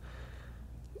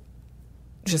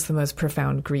just the most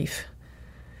profound grief.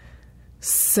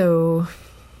 So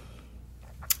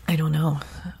I don't know.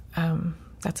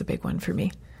 That's a big one for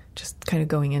me. Just kind of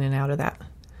going in and out of that.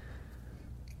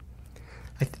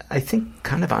 I think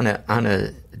kind of on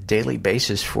a daily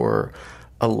basis for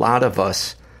a lot of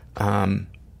us,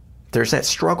 there's that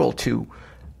struggle to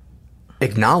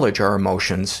acknowledge our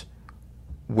emotions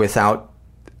without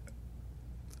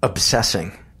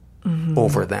obsessing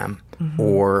over them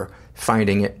or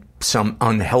finding it some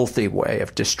unhealthy way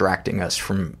of distracting us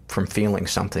from feeling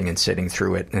something and sitting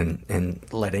through it and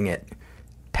letting it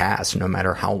pass, no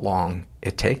matter how long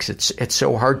it takes. It's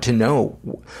so hard to know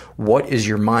what is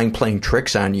your mind playing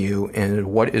tricks on you and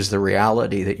what is the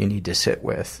reality that you need to sit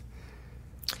with.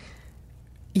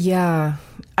 Yeah.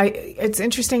 It's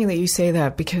interesting that you say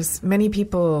that, because many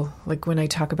people, like when I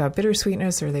talk about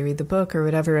bittersweetness or they read the book or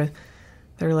whatever,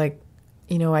 they're like,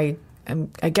 I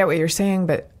get what you're saying,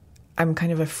 but I'm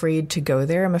kind of afraid to go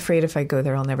there. I'm afraid if I go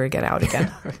there, I'll never get out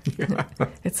again. Yeah.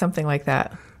 It's something like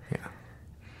that.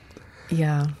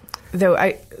 Yeah. Though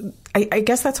I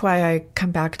guess that's why I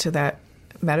come back to that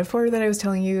metaphor that I was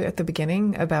telling you at the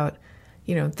beginning about,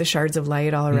 the shards of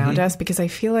light all around us, because I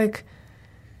feel like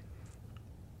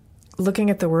looking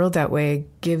at the world that way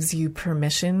gives you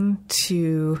permission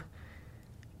to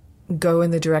go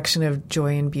in the direction of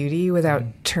joy and beauty without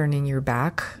turning your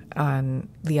back on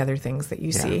the other things that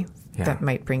you see that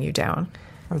might bring you down.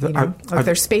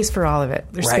 There's space for all of it.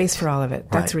 There's space for all of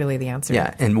it. That's really the answer.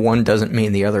 Yeah, and one doesn't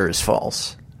mean the other is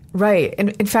false. Right. And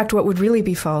in fact, what would really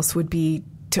be false would be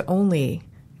to only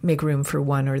make room for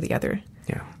one or the other.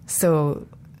 Yeah. So,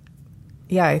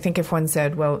 yeah, I think if one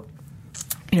said, well,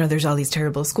 there's all these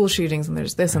terrible school shootings and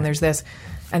there's this and there's this,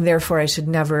 and therefore I should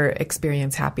never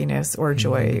experience happiness or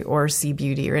joy or see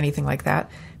beauty or anything like that,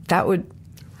 that would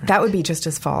be just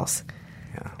as false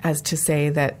as to say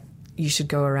that you should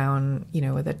go around,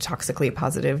 with a toxically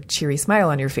positive, cheery smile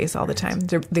on your face all the time.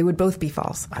 They would both be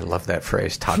false. I love that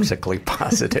phrase, toxically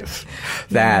positive.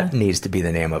 That needs to be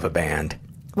the name of a band.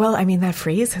 Well, I mean, that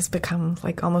phrase has become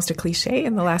like almost a cliche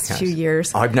in the last few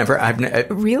years. Oh, I've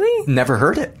really never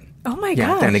heard it. Oh my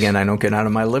gosh. Then again, I don't get out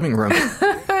of my living room.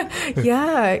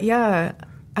 Yeah.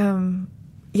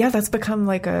 That's become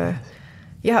like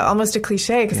almost a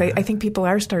cliche, because I think people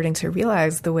are starting to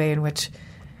realize the way in which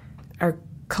our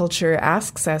culture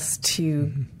asks us to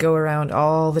go around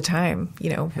all the time,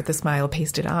 with a smile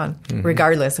pasted on,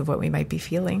 regardless of what we might be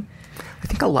feeling. I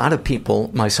think a lot of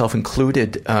people, myself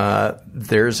included,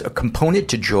 there's a component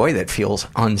to joy that feels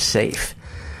unsafe.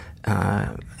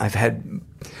 I've had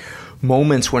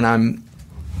moments when I'm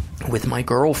with my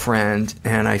girlfriend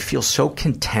and I feel so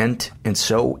content and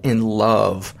so in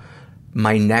love,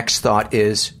 my next thought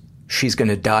is, she's going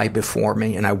to die before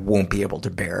me and I won't be able to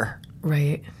bear.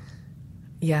 Right.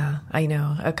 Yeah, I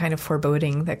know. A kind of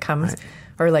foreboding that comes. Right.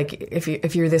 Or like,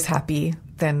 if you're this happy,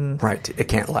 then... Right. It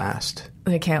can't last.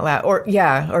 It can't last. Or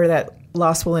that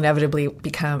loss will inevitably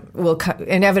come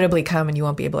and you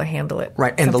won't be able to handle it.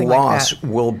 Right. And something the loss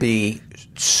will be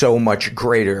so much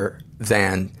greater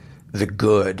than the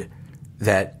good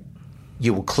that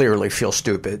you will clearly feel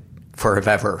stupid for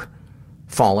ever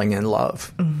falling in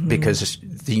love, because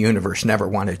the universe never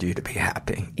wanted you to be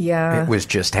happy. Yeah. It was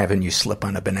just having you slip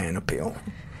on a banana peel.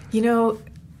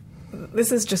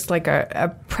 This is just like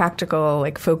a practical,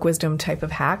 like folk wisdom type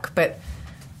of hack, but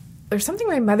there's something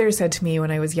my mother said to me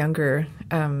when I was younger.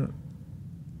 I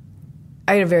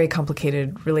had a very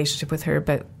complicated relationship with her,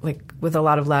 but like with a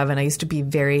lot of love. And I used to be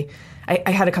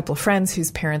I had a couple of friends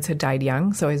whose parents had died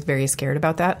young, so I was very scared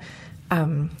about that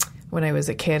when I was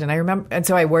a kid. And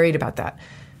so I worried about that.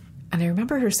 And I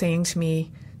remember her saying to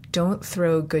me, don't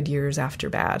throw good years after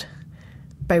bad,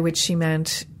 by which she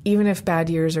meant even if bad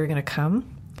years are going to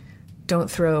come, don't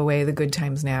throw away the good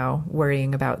times now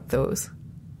worrying about those.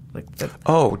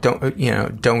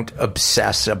 Don't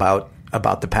obsess about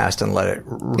the past and let it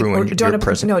ruin your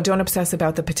present. No, don't obsess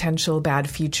about the potential bad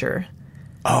future.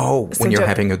 Oh, so when you're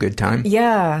having a good time?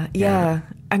 Yeah.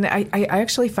 And I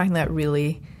actually find that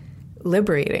really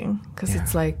liberating, because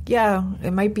it's like,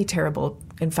 it might be terrible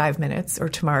in 5 minutes or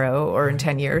tomorrow or in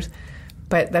 10 years,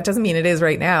 but that doesn't mean it is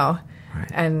right now.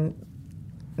 Right. And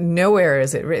nowhere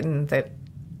is it written that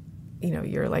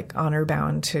you're like honor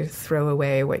bound to throw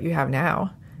away what you have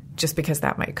now just because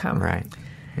that might come. Right.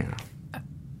 Yeah.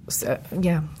 So,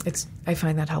 I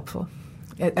find that helpful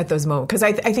at those moments, because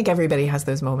I think everybody has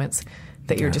those moments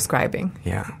that you're describing.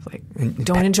 Yeah. Like,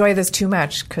 don't enjoy this too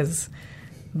much, because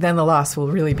then the loss will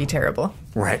really be terrible.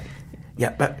 Right.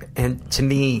 Yeah. And to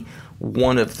me,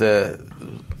 one of the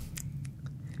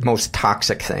most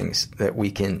toxic things that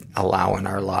we can allow in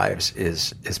our lives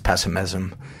is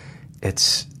pessimism.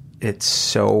 It's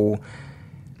so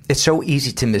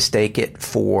easy to mistake it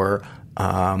for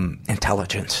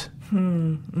intelligence.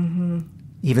 Mm-hmm.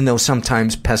 Even though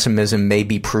sometimes pessimism may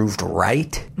be proved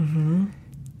right, in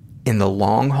the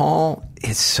long haul,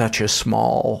 it's such a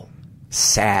small,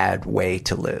 sad way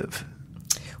to live.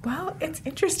 Well, it's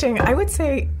interesting. I would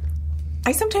say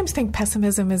I sometimes think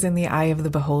pessimism is in the eye of the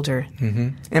beholder. Mm-hmm.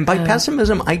 And by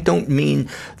pessimism, I don't mean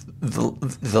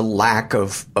the lack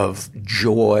of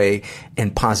joy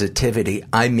and positivity.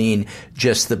 I mean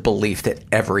just the belief that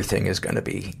everything is going to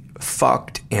be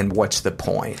fucked, and what's the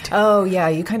point? Oh, yeah.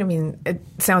 You kind of mean, it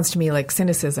sounds to me like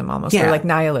cynicism almost, or like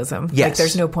nihilism. Yes. Like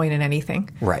there's no point in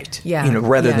anything. Right. Yeah.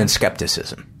 Rather than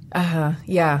skepticism.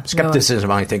 Yeah.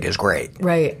 Skepticism, I think, is great.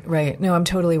 Right. No, I'm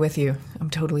totally with you.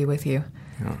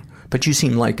 Yeah. But you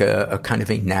seem like a kind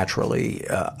of a naturally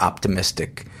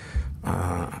optimistic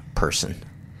person.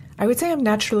 I would say I'm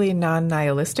naturally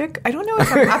non-nihilistic. I don't know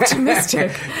if I'm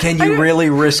optimistic. Can you really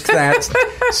risk that,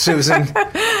 Susan?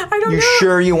 I don't know. You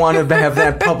sure you want to have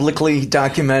that publicly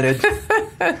documented?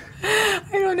 I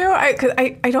don't know.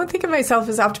 I don't think of myself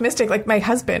as optimistic. Like, my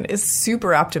husband is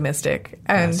super optimistic,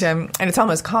 and it's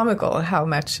almost comical how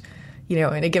much,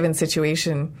 in a given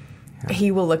situation,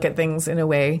 he will look at things in a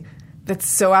way that's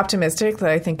so optimistic that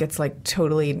I think it's like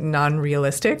totally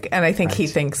non-realistic. And I think he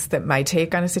thinks that my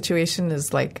take on a situation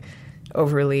is like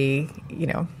overly,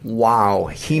 Wow.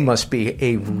 He must be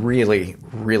a really,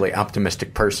 really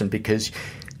optimistic person, because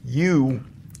you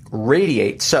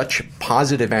radiate such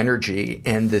positive energy,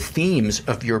 and the themes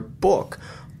of your book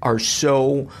are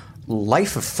so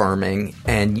life-affirming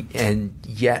and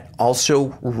yet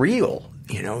also real.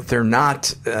 They're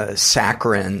not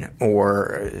saccharine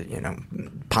or,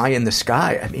 pie in the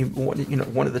sky. I mean,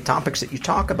 one of the topics that you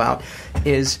talk about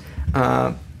is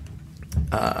how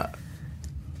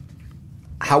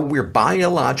we're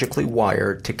biologically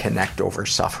wired to connect over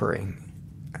suffering.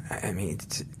 I mean,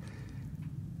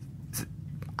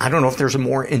 I don't know if there's a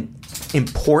more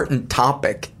important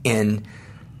topic in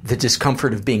the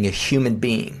discomfort of being a human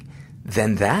being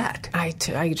than that. I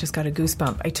just got a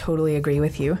goosebump. I totally agree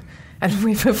with you. And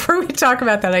before we talk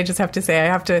about that, I just have to say I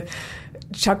have to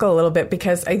chuckle a little bit,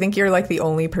 because I think you're like the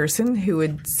only person who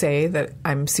would say that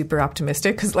I'm super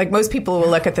optimistic. Because like most people will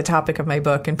look at the topic of my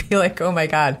book and be like, oh my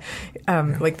God,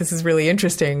 like this is really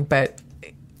interesting. But,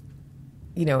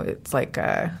 it's like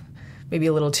maybe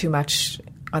a little too much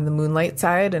on the moonlight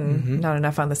side and not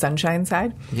enough on the sunshine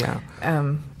side. Yeah.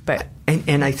 But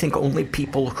and I think only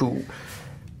people who,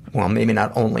 well, maybe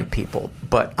not only people,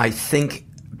 but I think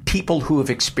people who have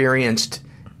experienced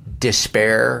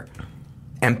despair,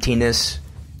 emptiness,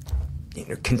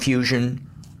 confusion,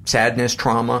 sadness,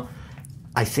 trauma,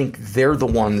 I think they're the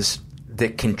ones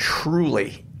that can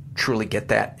truly get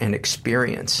that and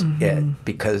experience it,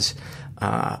 because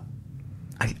I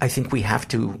think we have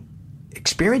to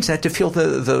experience that to feel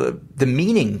the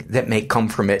meaning that may come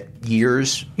from it.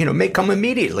 Years, may come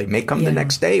immediately, may come the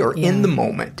next day, or in the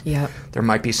moment. Yeah. There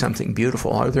might be something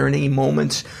beautiful. Are there any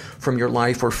moments from your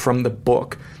life or from the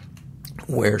book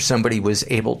where somebody was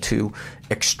able to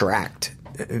extract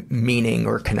meaning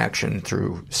or connection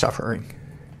through suffering?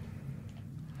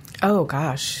 Oh,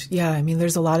 gosh. Yeah, I mean,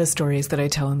 there's a lot of stories that I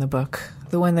tell in the book.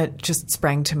 The one that just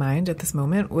sprang to mind at this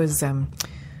moment was Maya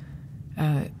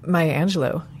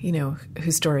Angelou,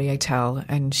 whose story I tell.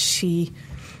 And she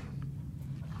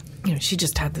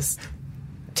just had this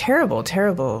terrible,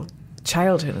 terrible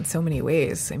childhood in so many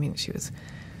ways. I mean, she was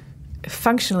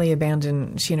functionally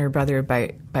abandoned, she and her brother,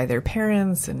 by their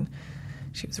parents, and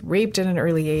she was raped at an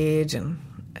early age, and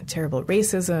terrible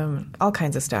racism, all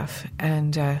kinds of stuff.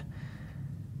 And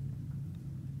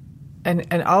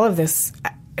all of this,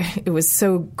 it was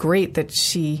so great that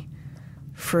she,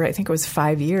 for I think it was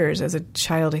 5 years as a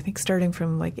child, I think starting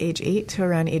from like age 8 to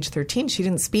around age 13, she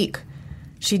didn't speak.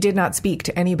 She did not speak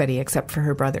to anybody except for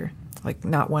her brother, like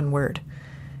not one word.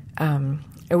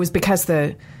 It was because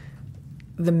the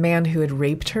man who had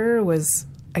raped her was,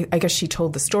 I guess she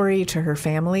told the story to her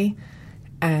family,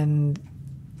 and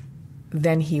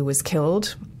then he was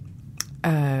killed.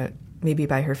 maybe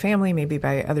by her family, maybe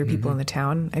by other people in the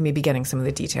town. I may be getting some of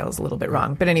the details a little bit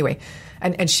wrong. But anyway,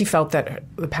 and she felt that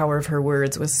the power of her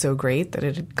words was so great that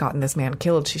it had gotten this man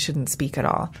killed. She shouldn't speak at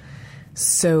all.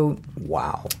 So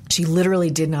wow, she literally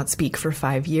did not speak for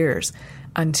 5 years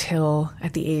until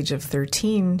at the age of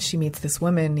 13, she meets this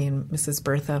woman named Mrs.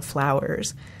 Bertha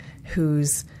Flowers,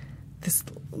 who's this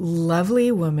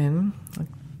lovely woman,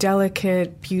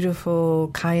 delicate,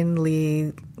 beautiful,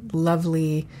 kindly,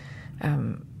 lovely,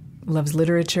 loves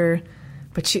literature.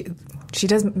 But she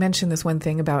does mention this one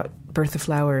thing about Bertha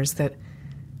Flowers, that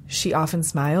she often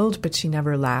smiled, but she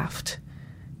never laughed,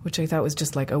 which I thought was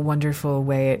just like a wonderful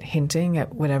way at hinting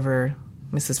at whatever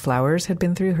Mrs. Flowers had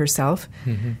been through herself.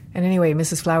 And anyway,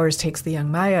 Mrs. Flowers takes the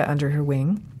young Maya under her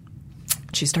wing.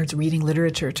 She starts reading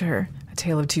literature to her, A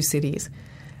Tale of Two Cities.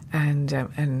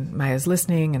 And Maya's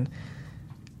listening, and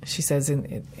she says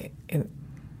in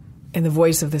the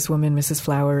voice of this woman, Mrs.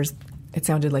 Flowers, it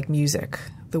sounded like music,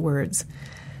 the words.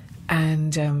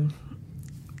 And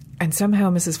somehow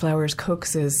Mrs. Flowers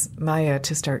coaxes Maya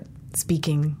to start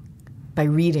speaking by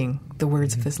reading the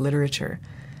words of this literature.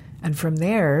 And from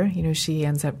there, she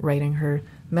ends up writing her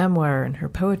memoir and her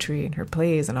poetry and her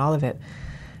plays and all of it.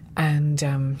 And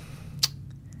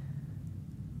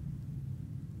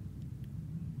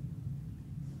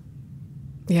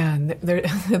and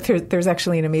there's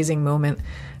actually an amazing moment.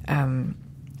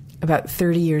 About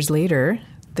 30 years later,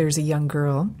 there's a young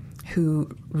girl who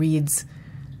reads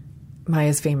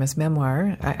Maya's famous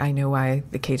memoir, I Know Why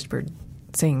the Caged Bird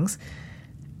Sings,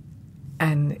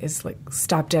 and is like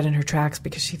stopped dead in her tracks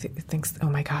because she thinks, oh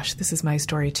my gosh, this is my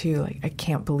story too. Like, I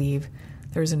can't believe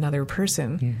there's another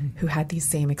person who had these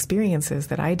same experiences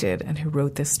that I did and who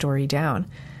wrote this story down.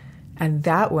 And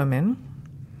that woman,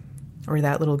 or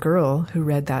that little girl who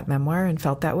read that memoir and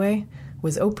felt that way,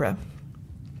 was Oprah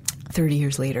 30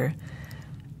 years later.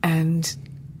 And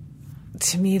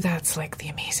to me, that's like the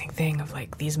amazing thing of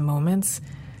like these moments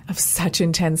of such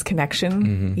intense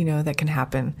connection, that can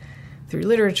happen through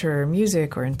literature or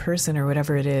music or in person or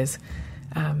whatever it is.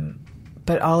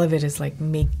 But all of it is like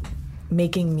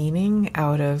making meaning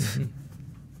out of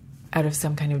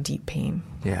some kind of deep pain.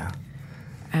 Yeah.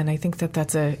 And I think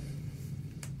that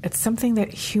it's something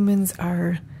that humans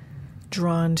are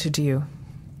drawn to do.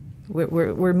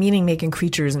 We're meaning-making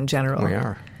creatures in general. We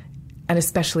are. And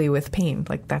especially with pain.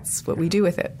 Like, that's what we do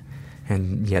with it.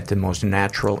 And yet the most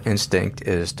natural instinct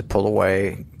is to pull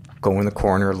away, go in the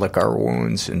corner, lick our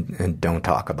wounds, and don't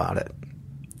talk about it.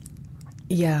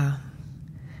 Yeah.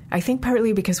 I think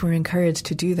partly because we're encouraged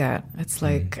to do that. It's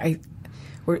like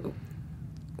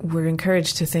we're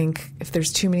encouraged to think if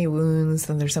there's too many wounds,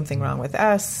 then there's something wrong with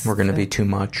us. We're going to be too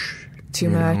much. Too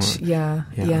much, yeah.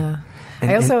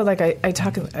 I also,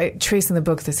 I trace in the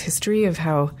book this history of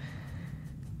how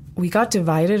we got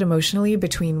divided emotionally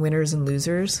between winners and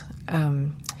losers.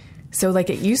 So, like,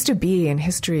 it used to be in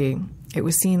history, it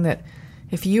was seen that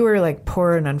if you were, like,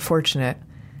 poor and unfortunate,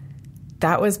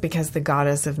 that was because the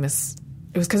goddess of it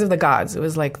was because of the gods. It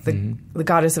was like the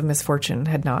goddess of misfortune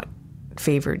had not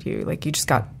favored you. Like, you just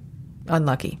got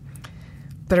unlucky.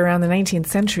 But around the 19th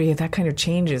century, that kind of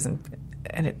changes,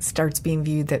 and it starts being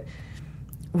viewed that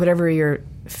whatever your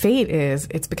fate is,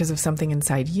 it's because of something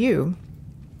inside you.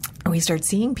 And we start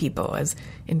seeing people as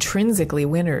intrinsically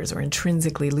winners or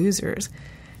intrinsically losers.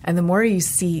 And the more you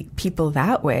see people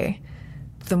that way,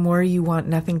 the more you want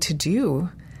nothing to do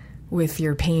with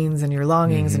your pains and your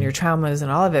longings and your traumas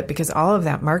and all of it, because all of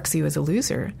that marks you as a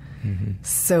loser.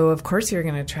 So, of course, you're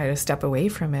going to try to step away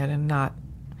from it and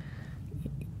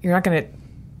you're not going to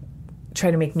try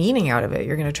to make meaning out of it.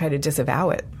 You're going to try to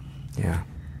disavow it. Yeah.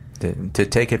 To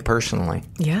take it personally.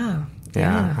 Yeah.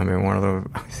 I mean,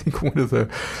 I think one of the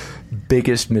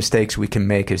biggest mistakes we can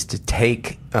make is to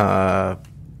take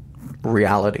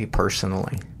reality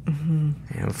personally.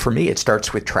 For me, it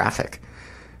starts with traffic.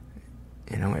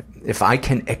 If I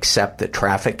can accept that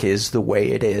traffic is the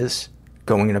way it is,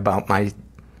 going about my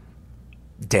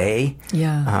day,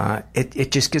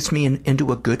 it just gets me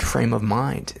into a good frame of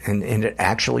mind, and it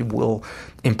actually will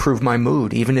improve my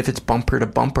mood, even if it's bumper to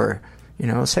bumper.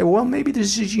 Say, well, maybe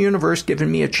this is the universe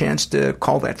giving me a chance to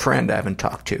call that friend I haven't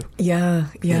talked to in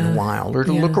a while, or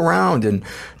to look around and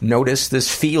notice this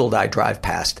field I drive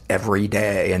past every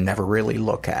day and never really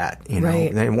look at.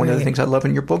 And one of the things I love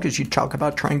in your book is you talk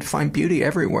about trying to find beauty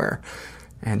everywhere,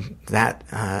 and that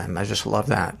I just love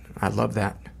that. I love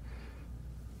that.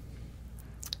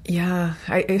 Yeah,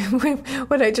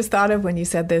 what I just thought of when you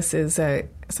said this is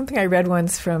something I read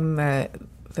once from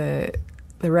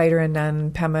the writer and nun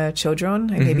Pema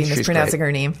Chodron. I may be mispronouncing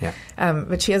her name. Yeah.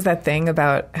 But she has that thing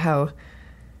about how,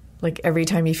 like, every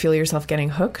time you feel yourself getting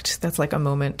hooked, that's like a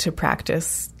moment to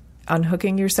practice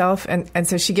unhooking yourself. And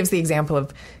so she gives the example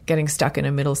of getting stuck in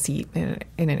a middle seat in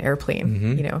an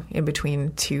airplane, you know, in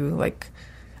between two like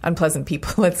unpleasant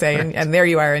people, let's say, and there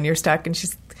you are and you're stuck, and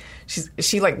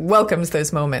she like welcomes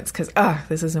those moments because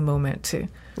this is a moment to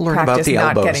learn practice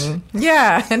about the not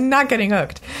elbows. and not getting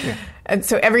hooked. Yeah. And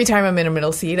so every time I'm in a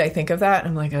middle seat, I think of that.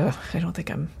 I'm like, I don't think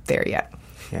I'm there yet.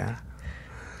 Yeah.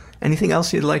 Anything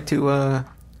else you'd like to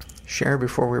share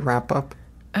before we wrap up?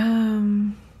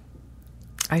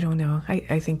 I don't know.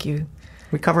 I think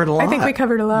we covered a lot. I think we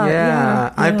covered a lot.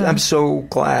 Yeah. I'm so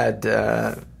glad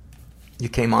you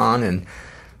came on and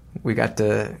we got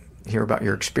to hear about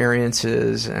your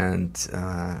experiences and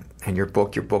your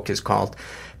book. Your book is called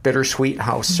Bittersweet: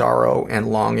 How Sorrow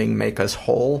and Longing Make Us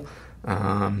Whole.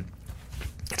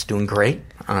 It's doing great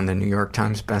on the New York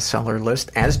Times bestseller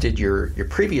list, as did your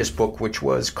previous book, which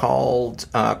was called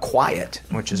Quiet,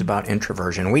 which is about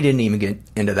introversion. We didn't even get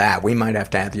into that. We might have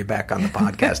to have you back on the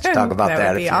podcast to talk about that.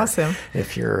 That would be awesome.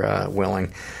 If you're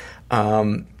willing.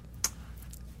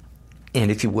 And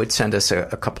if you would send us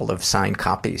a couple of signed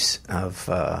copies of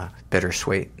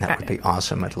Bittersweet, that would be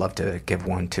awesome. I'd love to give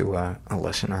one to a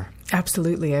listener.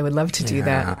 Absolutely. I would love to do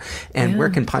that. And where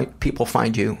can people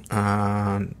find you?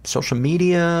 Social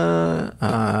media,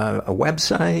 a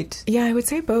website? Yeah, I would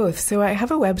say both. So I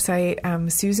have a website,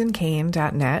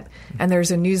 susancain.net, and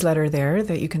there's a newsletter there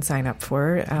that you can sign up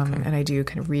for. And I do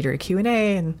kind of reader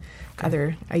Q&A and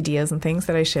other ideas and things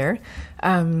that I share.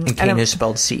 And Cain is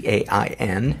spelled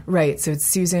C-A-I-N. Right. So it's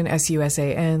Susan,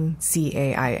 S-U-S-A-N,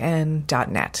 C-A-I-N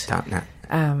 .net. .net.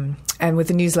 And with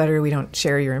the newsletter, we don't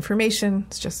share your information.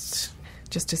 It's just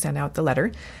to send out the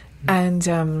letter. And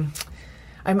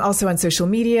I'm also on social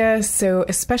media, so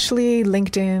especially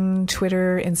LinkedIn,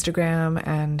 Twitter, Instagram,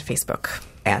 and Facebook.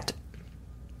 At?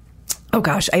 Oh,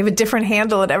 gosh, I have a different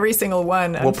handle at every single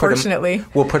one, unfortunately.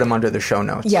 We'll put them under the show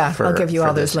notes. Yeah, I'll give you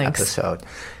all those links. Episode.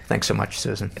 Thanks so much,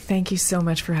 Susan. Thank you so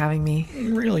much for having me.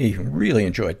 Really, really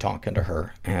enjoyed talking to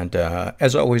her. And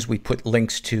as always, we put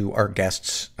links to our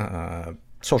guests'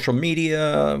 social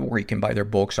media, where you can buy their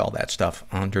books, all that stuff,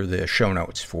 under the show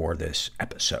notes for this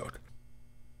episode.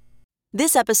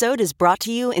 This episode is brought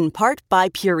to you in part by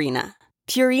Purina.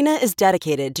 Purina is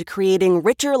dedicated to creating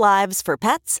richer lives for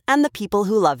pets and the people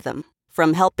who love them.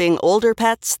 From helping older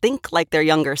pets think like their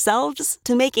younger selves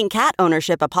to making cat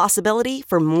ownership a possibility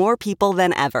for more people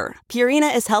than ever,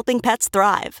 Purina is helping pets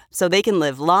thrive so they can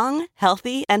live long,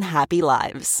 healthy, and happy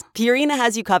lives. Purina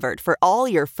has you covered for all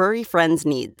your furry friends'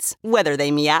 needs, whether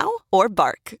they meow or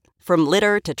bark. From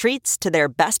litter to treats to their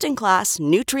best-in-class,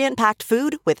 nutrient-packed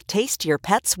food with taste your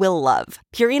pets will love,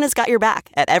 Purina's got your back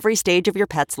at every stage of your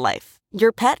pet's life.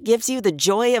 Your pet gives you the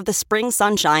joy of the spring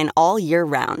sunshine all year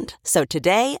round. So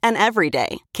today and every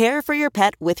day, care for your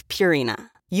pet with Purina.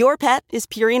 Your pet is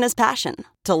Purina's passion.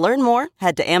 To learn more,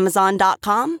 head to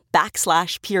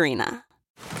Amazon.com/Purina.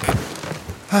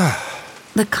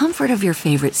 The comfort of your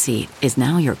favorite seat is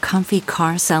now your comfy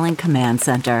car-selling command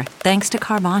center, thanks to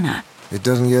Carvana. It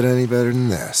doesn't get any better than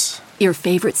this. Your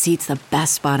favorite seat's the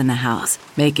best spot in the house.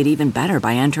 Make it even better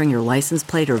by entering your license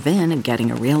plate or VIN and getting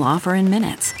a real offer in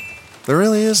minutes. There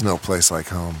really is no place like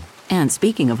home. And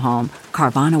speaking of home,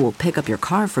 Carvana will pick up your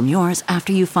car from yours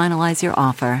after you finalize your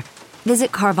offer.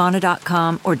 Visit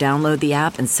Carvana.com or download the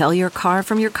app and sell your car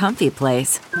from your comfy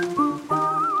place.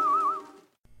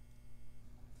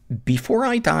 Before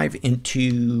I dive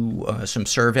into some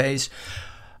surveys,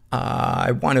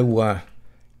 I want to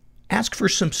ask for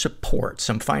some support,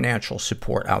 some financial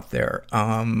support out there.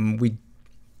 We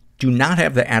do not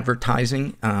have the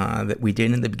advertising that we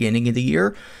did in the beginning of the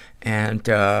year. And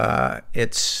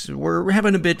we're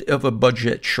having a bit of a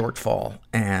budget shortfall,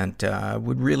 and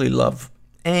would really love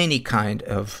any kind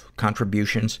of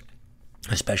contributions,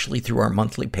 especially through our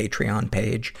monthly Patreon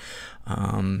page.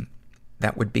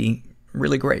 That would be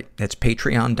really great. That's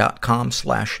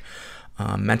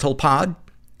patreon.com/mentalpod,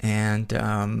 and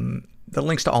the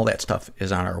links to all that stuff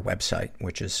is on our website,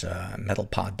 which is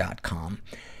mentalpod.com.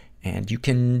 And you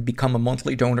can become a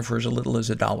monthly donor for as little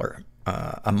as $1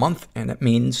 a month, and it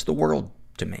means the world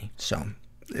to me. So,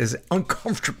 as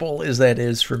uncomfortable as that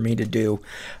is for me to do,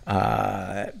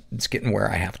 it's getting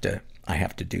where I have to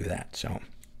do that. So,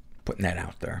 putting that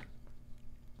out there.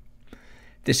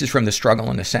 This is from the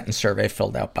Struggle in a Sentence survey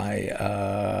filled out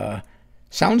by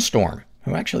Soundstorm,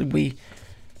 who actually we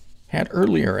had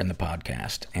earlier in the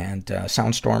podcast. And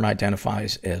Soundstorm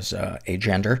identifies as a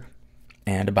gender.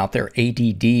 And about their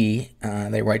ADD,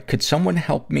 they write, "Could someone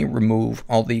help me remove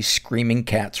all these screaming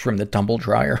cats from the tumble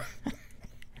dryer?"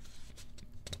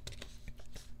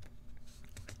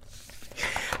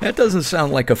 That doesn't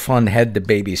sound like a fun head to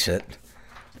babysit.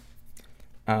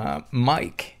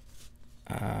 Mike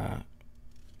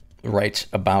writes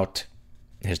about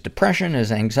his depression,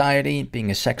 his anxiety,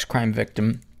 being a sex crime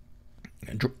victim,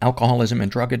 alcoholism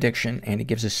and drug addiction, and he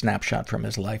gives a snapshot from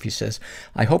his life. He says,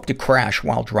 I hope to crash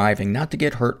while driving, not to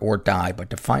get hurt or die, but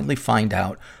to finally find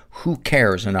out who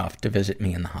cares enough to visit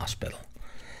me in the hospital.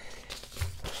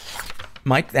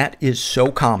 Mike, that is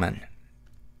so common.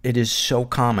 It is so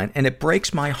common. And it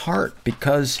breaks my heart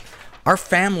because our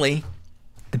family,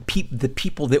 the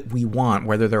people that we want,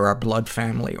 whether they're our blood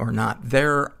family or not,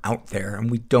 they're out there,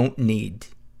 and we don't need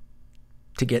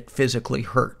to get physically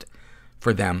hurt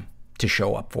for them to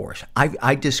show up for us.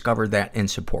 I discovered that in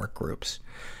support groups.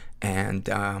 And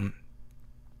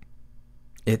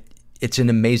it's an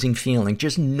amazing feeling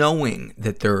just knowing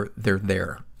that they're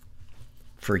there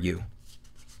for you.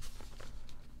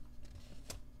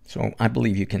 So I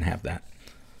believe you can have that.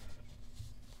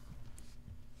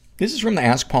 This is from the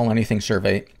Ask Paul Anything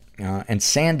survey. And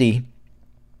Sandy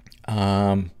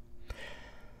asked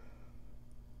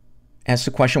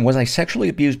the question, was I sexually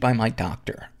abused by my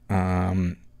doctor?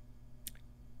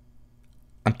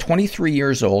 I'm 23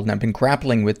 years old, and I've been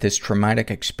grappling with this traumatic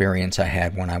experience I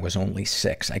had when I was only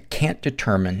 6. I can't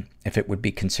determine if it would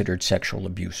be considered sexual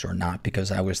abuse or not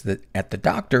because I was at the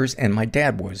doctor's and my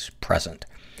dad was present.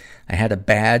 I had a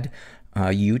bad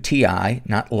UTI,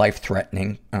 not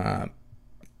life-threatening,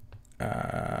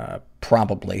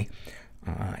 probably.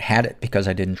 Had it because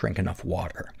I didn't drink enough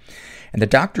water. And the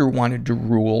doctor wanted to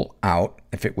rule out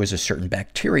if it was a certain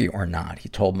bacteria or not. He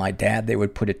told my dad they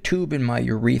would put a tube in my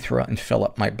urethra and fill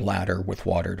up my bladder with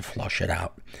water to flush it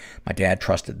out. My dad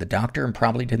trusted the doctor and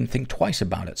probably didn't think twice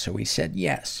about it, so he said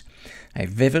yes. I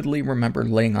vividly remember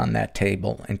laying on that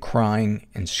table and crying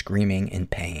and screaming in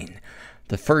pain.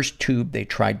 The first tube they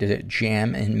tried to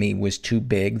jam in me was too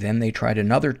big. Then they tried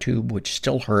another tube, which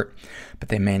still hurt, but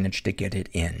they managed to get it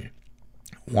in.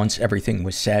 Once everything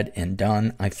was said and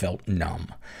done, I felt numb.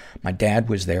 My dad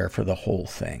was there for the whole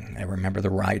thing. I remember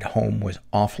the ride home was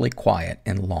awfully quiet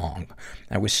and long.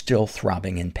 I was still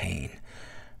throbbing in pain,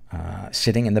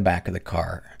 sitting in the back of the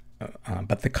car.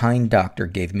 But the kind doctor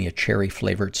gave me a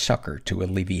cherry-flavored sucker to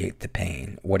alleviate the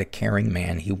pain. What a caring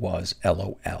man he was,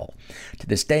 LOL. To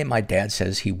this day, my dad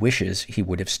says he wishes he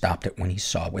would have stopped it when he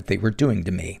saw what they were doing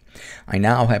to me. I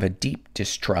now have a deep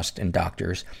distrust in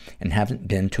doctors and haven't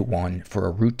been to one for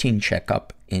a routine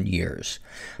checkup in years.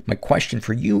 My question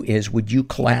for you is, would you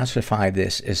classify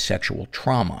this as sexual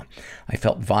trauma? I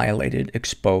felt violated,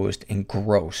 exposed, and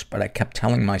gross, but I kept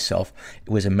telling myself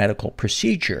it was a medical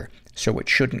procedure, so it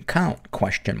shouldn't count, ?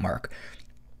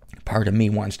 Part of me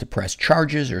wants to press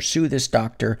charges or sue this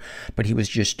doctor, but he was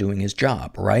just doing his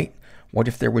job, right? What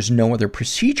if there was no other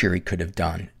procedure he could have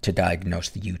done to diagnose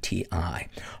the UTI?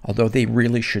 Although they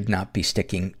really should not be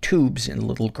sticking tubes in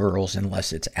little girls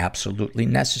unless it's absolutely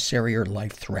necessary or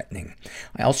life-threatening.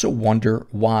 I also wonder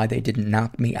why they didn't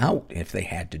knock me out if they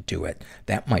had to do it.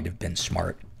 That might have been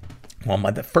smart. Well,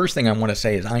 the first thing I want to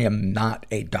say is I am not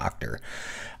a doctor.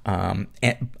 And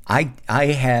I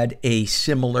had a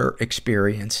similar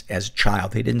experience as a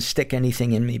child. They didn't stick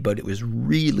anything in me, but it was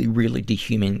really, really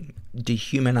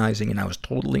dehumanizing, and I was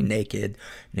totally naked,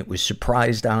 and it was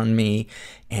surprised on me,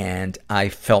 and I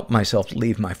felt myself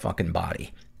leave my fucking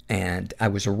body. And I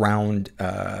was around,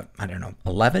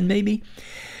 11 maybe.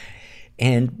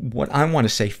 And what I want to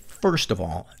say, first of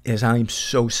all, is I'm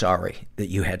so sorry that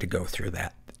you had to go through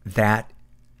that. That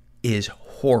is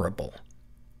horrible.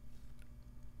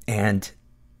 And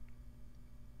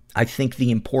I think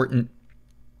the important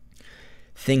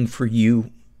thing for you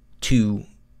to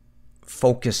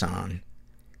focus on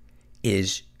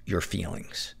is your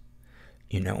feelings.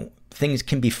 Things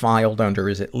can be filed under,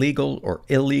 is it legal or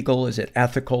illegal? Is it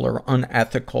ethical or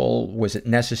unethical? Was it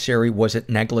necessary? Was it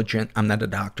negligent? I'm not a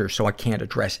doctor, so I can't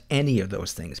address any of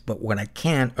those things. But what I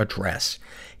can address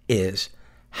is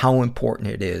how important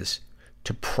it is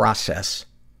to process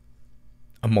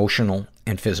emotional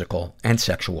and physical and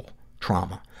sexual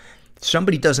trauma.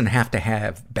 Somebody doesn't have to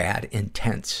have bad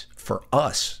intents for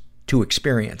us to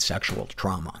experience sexual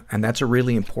trauma. And that's a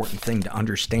really important thing to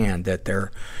understand, that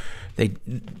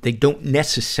they don't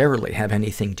necessarily have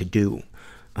anything to do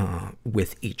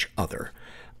with each other.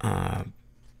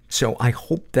 So I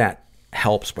hope that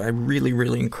helps, but I really,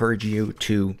 really encourage you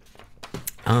to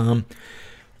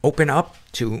open up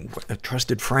to a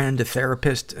trusted friend, a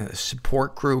therapist, a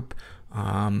support group,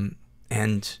 and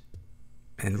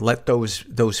let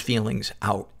those feelings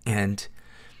out, and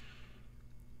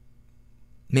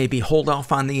maybe hold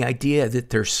off on the idea that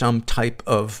there's some type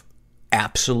of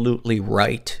absolutely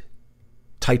right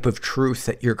type of truth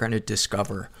that you're going to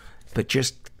discover, but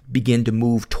just begin to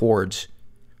move towards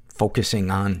focusing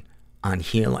on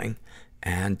healing,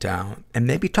 and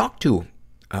maybe talk to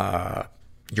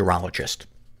urologist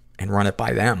and run it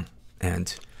by them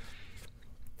and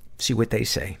see what they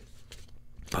say.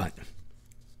 But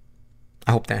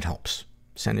I hope that helps.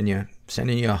 Sending you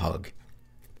a hug.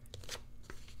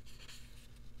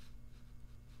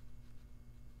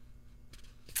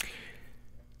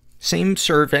 Same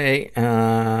survey,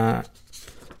 and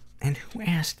who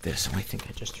asked this? I think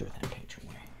I just threw that page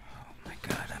away. Oh my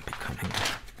God, I'm becoming...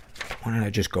 Why don't I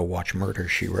just go watch Murder,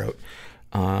 She Wrote?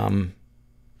 For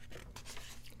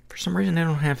some reason, I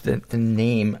don't have the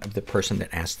name of the person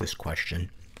that asked this question.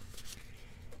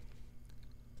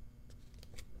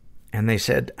 And they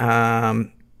said,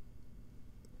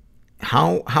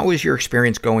 how is your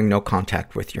experience going no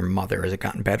contact with your mother? Has it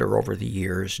gotten better over the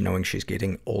years, knowing she's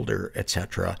getting older,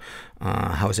 etc.?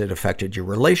 How has it affected your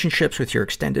relationships with your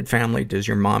extended family? Does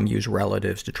your mom use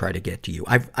relatives to try to get to you?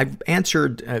 I've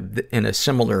answered in a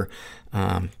similar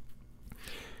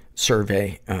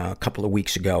survey a couple of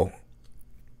weeks ago,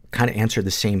 kind of answered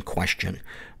the same question,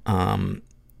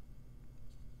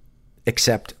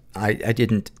 except I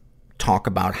didn't talk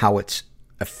about how it's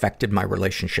affected my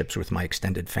relationships with my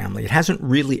extended family. It hasn't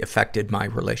really affected my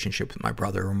relationship with my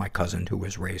brother or my cousin who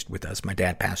was raised with us. My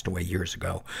dad passed away years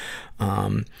ago.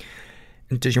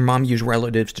 Does your mom use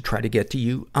relatives to try to get to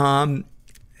you?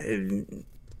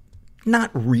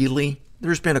 Not really.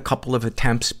 There's been a couple of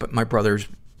attempts, but my brother's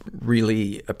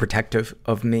really protective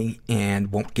of me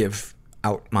and won't give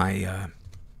out my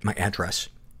my address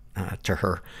to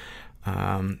her.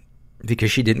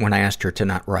 Because she didn't, when I asked her to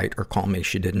not write or call me,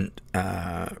 she didn't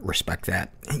respect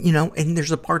that. You know, and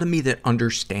there's a part of me that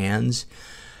understands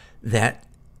that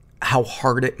how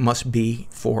hard it must be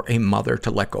for a mother to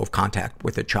let go of contact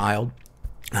with a child.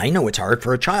 I know it's hard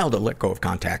for a child to let go of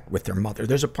contact with their mother.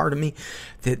 There's a part of me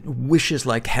that wishes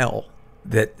like hell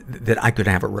that I could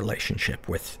have a relationship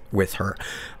with her.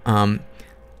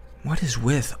 What is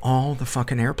with all the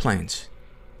fucking airplanes?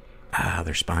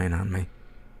 They're spying on me.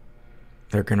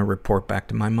 They're going to report back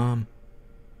to my mom.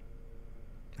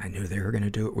 I knew they were going to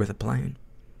do it with a plane.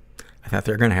 I thought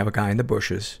they were going to have a guy in the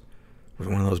bushes with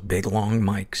one of those big long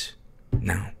mics.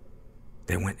 No,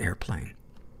 they went airplane.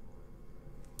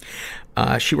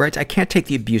 She writes, I can't take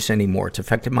the abuse anymore. It's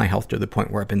affected my health to the point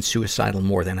where I've been suicidal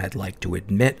more than I'd like to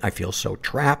admit. I feel so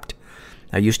trapped.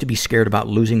 I used to be scared about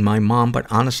losing my mom, but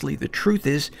honestly, the truth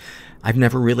is, I've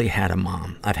never really had a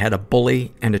mom. I've had a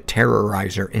bully and a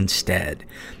terrorizer instead.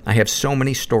 I have so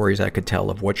many stories I could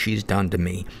tell of what she's done to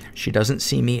me. She doesn't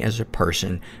see me as a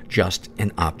person, just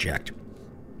an object.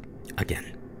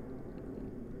 Again.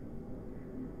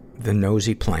 The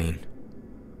nosy plane.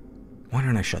 Why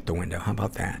don't I shut the window? How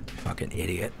about that? Fucking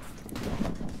idiot.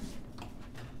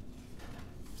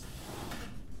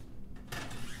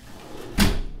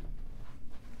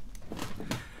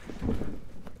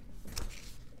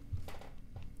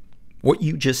 What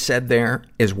you just said there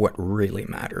is what really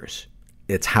matters.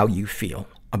 It's how you feel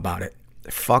about it.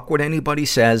 Fuck what anybody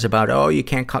says about, oh, you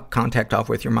can't cut contact off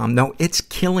with your mom. No, it's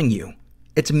killing you.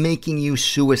 It's making you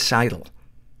suicidal.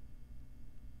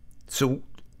 So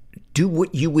do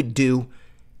what you would do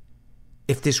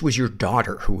if this was your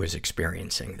daughter who was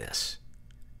experiencing this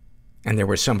and there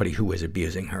was somebody who was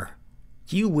abusing her.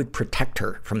 You would protect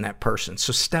her from that person.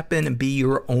 So step in and be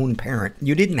your own parent.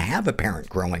 You didn't have a parent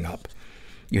growing up.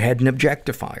 You had an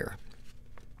objectifier.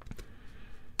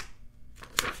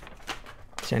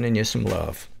 Sending you some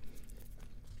love.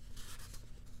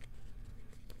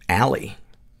 Allie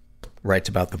writes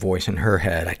about the voice in her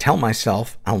head. I tell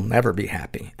myself I'll never be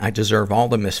happy. I deserve all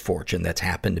the misfortune that's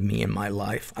happened to me in my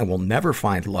life. I will never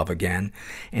find love again.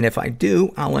 And if I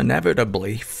do, I'll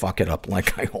inevitably fuck it up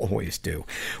like I always do.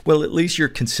 Well, at least you're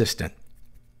consistent.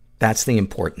 That's the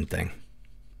important thing.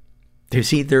 You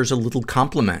see, there's a little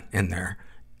compliment in there.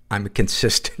 I'm a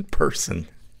consistent person.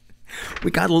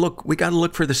 We gotta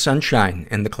look for the sunshine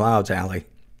in the clouds, Allie.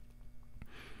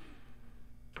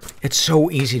 It's so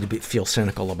easy to feel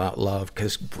cynical about love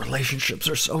because relationships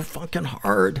are so fucking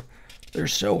hard. They're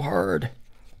so hard.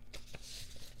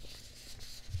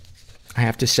 I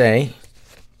have to say,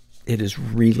 it is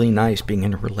really nice being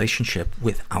in a relationship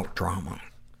without drama,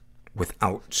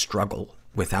 without struggle,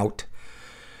 without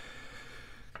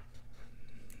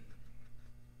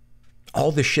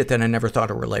all the shit that I never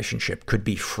thought a relationship could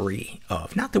be free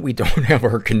of. Not that we don't have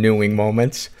our canoeing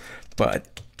moments,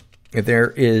 but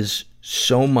there is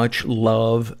so much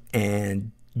love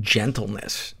and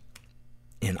gentleness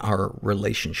in our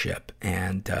relationship.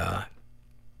 And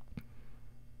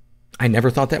I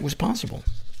never thought that was possible.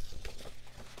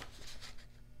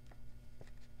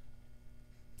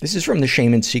 This is from the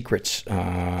Shame and Secrets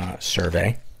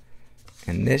survey.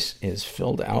 And this is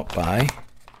filled out by...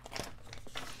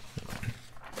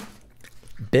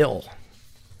 Bill.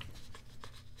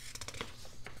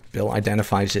 Bill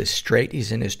identifies as straight.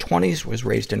 He's in his 20s, was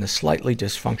raised in a slightly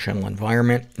dysfunctional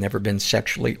environment, never been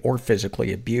sexually or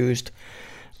physically abused.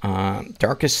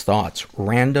 Darkest thoughts,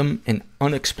 random and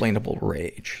unexplainable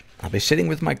rage. I'll be sitting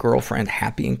with my girlfriend,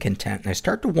 happy and content, and I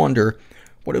start to wonder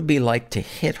what it would be like to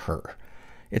hit her.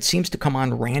 It seems to come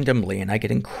on randomly, and I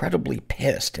get incredibly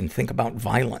pissed and think about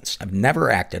violence. I've never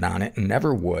acted on it and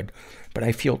never would, but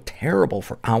I feel terrible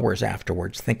for hours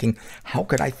afterwards, thinking, how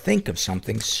could I think of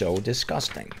something so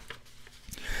disgusting?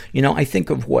 You know, I think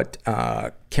of what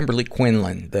Kimberly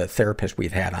Quinlan, the therapist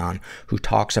we've had on, who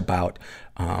talks about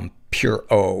pure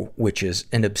O, which is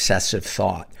an obsessive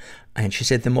thought. And she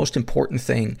said the most important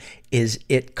thing is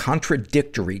it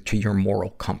contradictory to your moral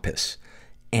compass.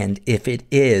 And if it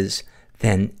is,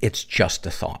 then it's just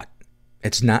a thought.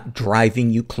 It's not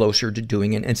driving you closer to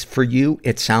doing it. It's for you,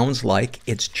 it sounds like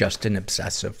it's just an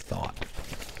obsessive thought.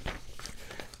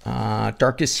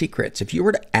 Darkest secrets. If you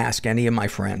were to ask any of my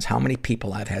friends how many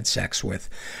people I've had sex with,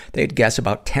 they'd guess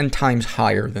about 10 times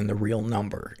higher than the real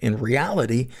number. In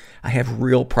reality, I have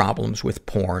real problems with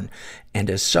porn, and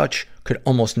as such, could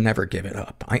almost never give it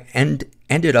up. I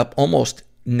ended up almost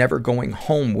never going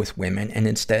home with women and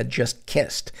instead just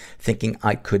kissed, thinking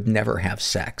I could never have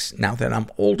sex. Now that I'm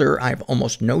older, I have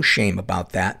almost no shame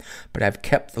about that, but I've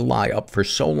kept the lie up for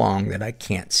so long that I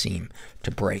can't seem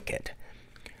to break it.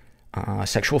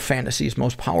 Sexual fantasies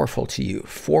most powerful to you.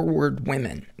 Forward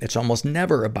women. It's almost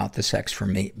never about the sex for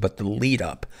me, but the lead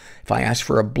up. If I ask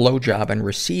for a blowjob and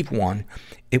receive one,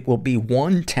 it will be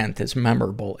 1/10 as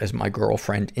memorable as my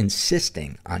girlfriend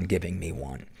insisting on giving me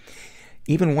one.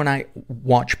 Even when I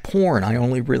watch porn, I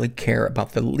only really care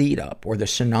about the lead up or the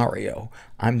scenario.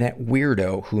 I'm that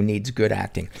weirdo who needs good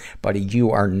acting. Buddy, you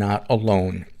are not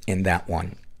alone in that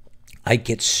one. I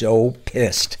get so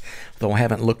pissed, though I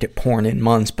haven't looked at porn in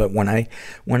months, but when I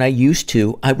used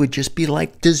to, I would just be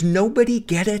like, does nobody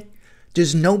get it?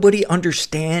 Does nobody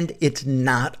understand? It's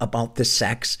not about the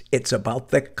sex. It's about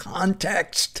the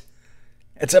context.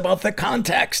 It's about the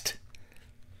context.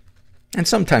 And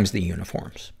sometimes the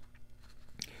uniforms.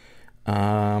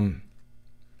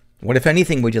 What, if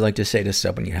anything, would you like to say to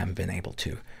someone you haven't been able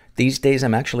to? These days,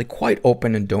 I'm actually quite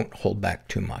open and don't hold back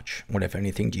too much. What, if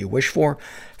anything, do you wish for?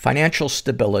 Financial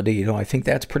stability. You know, I think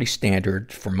that's pretty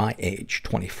standard for my age,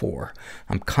 24.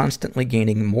 I'm constantly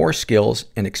gaining more skills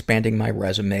and expanding my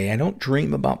resume. I don't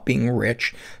dream about being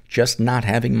rich, just not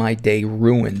having my day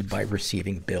ruined by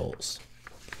receiving bills.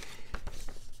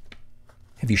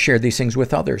 Have you shared these things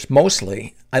with others?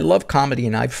 Mostly. I love comedy,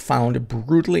 and I've found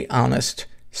brutally honest,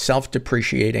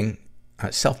 self-deprecating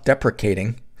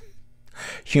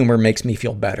humor makes me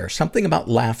feel better. Something about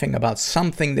laughing about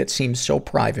something that seems so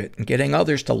private and getting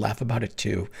others to laugh about it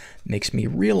too makes me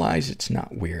realize it's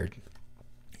not weird.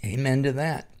 Amen to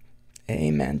that.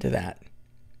 Amen to that.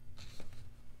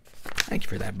 Thank you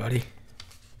for that, buddy.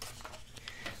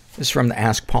 This is from the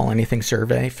Ask Paul Anything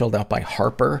survey, filled out by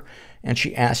Harper. And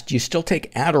she asked, do you still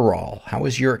take Adderall? How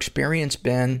has your experience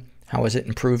been? How has it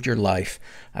improved your life?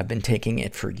 I've been taking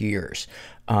it for years.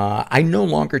 I no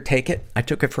longer take it. I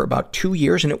took it for about 2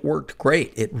 years and it worked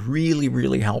great. It really,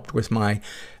 really helped with my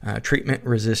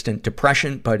treatment-resistant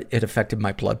depression, but it affected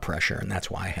my blood pressure, and that's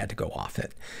why I had to go off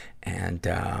it. And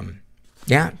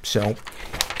so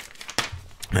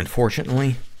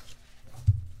unfortunately,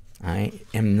 I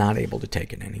am not able to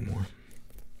take it anymore.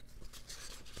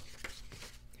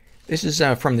 This is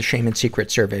from the Shame and Secret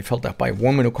survey, filled out by a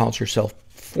woman who calls herself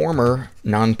former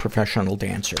non-professional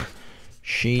dancer.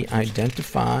 She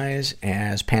identifies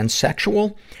as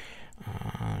pansexual.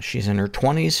 She's in her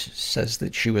 20s, says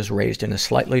that she was raised in a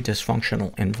slightly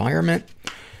dysfunctional environment.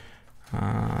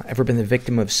 Ever been the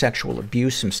victim of sexual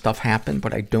abuse? Some stuff happened,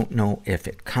 but I don't know if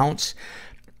it counts.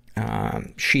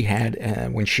 She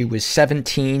had, when she was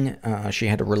 17, she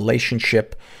had a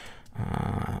relationship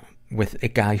with a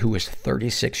guy who was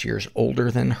 36 years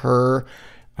older than her.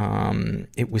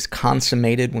 It was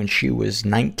consummated when she was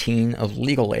 19 of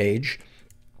legal age.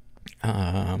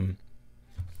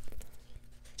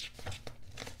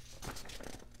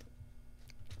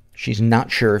 She's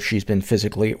not sure if she's been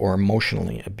physically or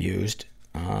emotionally abused.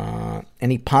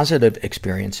 Any positive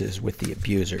experiences with the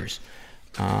abusers?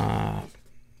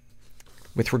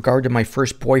 With regard to my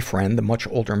first boyfriend, the much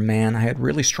older man, I had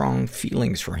really strong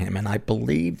feelings for him, and I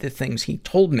believed the things he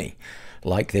told me.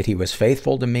 like that he was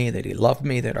faithful to me, that he loved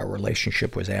me, that our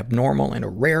relationship was abnormal in a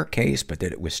rare case, but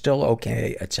that it was still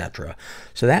okay, etc.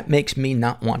 So that makes me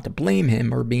not want to blame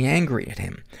him or be angry at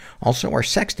him. Also, our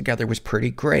sex together was pretty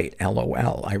great,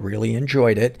 LOL. I really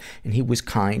enjoyed it, and he was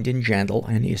kind and gentle,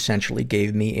 and he essentially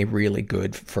gave me a really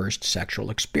good first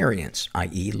sexual experience,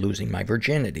 i.e. losing my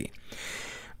virginity.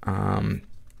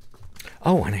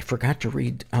 Oh, and I forgot to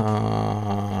read,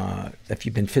 if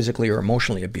you've been physically or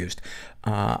emotionally abused.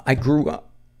 I grew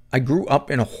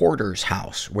up in a hoarder's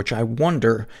house, which I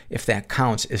wonder if that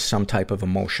counts as some type of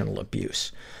emotional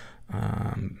abuse.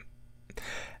 I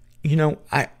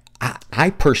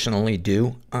personally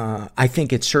do. I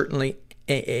think it's certainly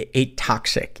a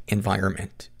toxic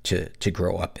environment to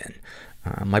grow up in.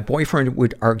 My boyfriend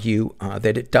would argue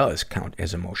that it does count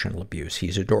as emotional abuse.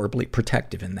 He's adorably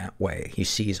protective in that way. He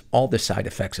sees all the side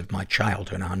effects of my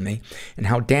childhood on me and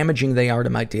how damaging they are to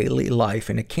my daily life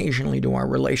and occasionally to our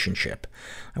relationship.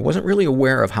 I wasn't really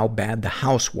aware of how bad the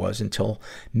house was until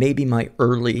maybe my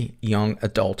early young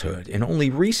adulthood, and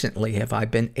only recently have I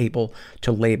been able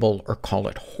to label or call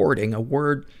it hoarding, a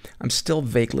word I'm still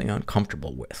vaguely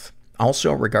uncomfortable with.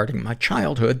 Also, regarding my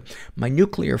childhood, my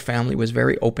nuclear family was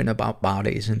very open about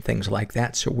bodies and things like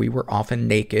that, so we were often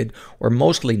naked or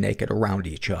mostly naked around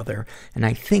each other, and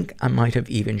I think I might have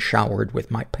even showered with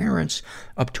my parents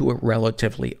up to a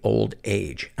relatively old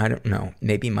age. I don't know,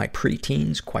 maybe my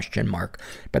preteens, ?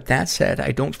 But that said,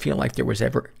 I don't feel like there was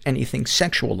ever anything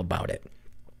sexual about it.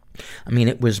 I mean,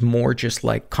 it was more just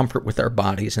like comfort with our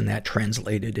bodies, and that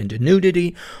translated into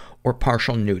nudity or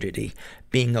partial nudity,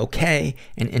 being okay,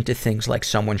 and into things like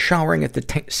someone showering at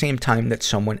the same time that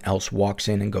someone else walks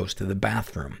in and goes to the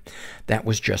bathroom. That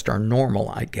was just our normal,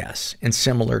 I guess. And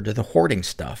similar to the hoarding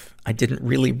stuff, I didn't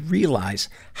really realize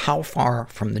how far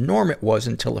from the norm it was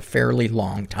until a fairly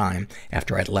long time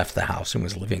after I'd left the house and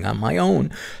was living on my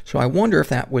own. So I wonder if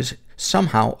that was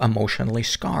somehow emotionally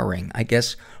scarring. I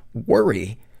guess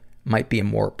worry might be a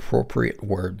more appropriate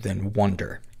word than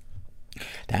wonder.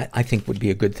 That, I think, would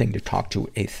be a good thing to talk to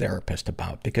a therapist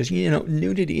about, because,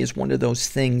 nudity is one of those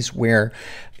things where,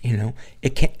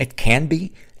 it can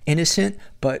be innocent,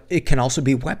 but it can also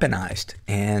be weaponized.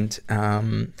 And,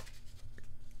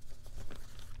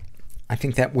 I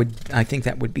think that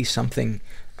would be something,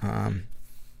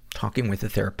 talking with a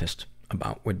therapist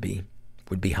about would be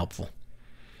helpful.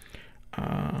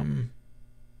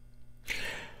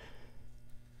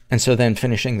 And so then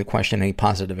finishing the question, any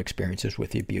positive experiences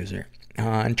with the abuser?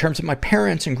 In terms of my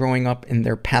parents and growing up in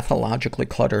their pathologically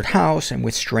cluttered house and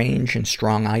with strange and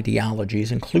strong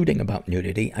ideologies, including about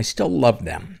nudity, I still love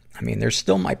them. I mean, they're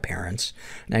still my parents,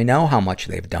 and I know how much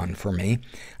they've done for me.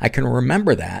 I can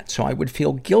remember that, so I would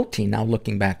feel guilty now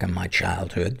looking back on my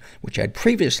childhood, which I'd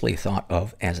previously thought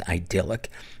of as idyllic,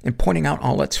 and pointing out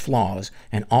all its flaws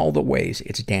and all the ways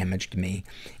it's damaged me,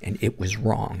 and it was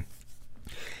wrong.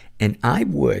 And I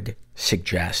would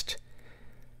suggest,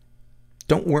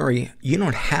 don't worry, you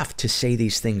don't have to say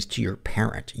these things to your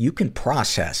parent. You can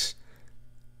process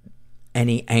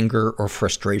any anger or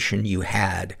frustration you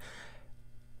had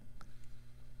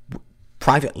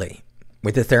privately,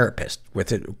 with a therapist,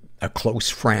 with a close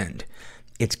friend.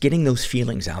 It's getting those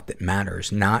feelings out that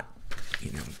matters, not,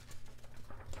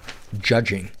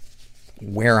 judging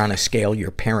where on a scale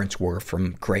your parents were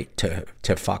from great to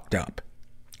fucked up.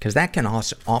 Because that can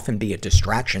also often be a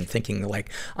distraction, thinking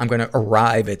like, I'm going to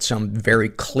arrive at some very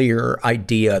clear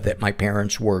idea that my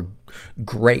parents were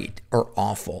great or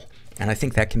awful. And I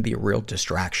think that can be a real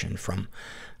distraction from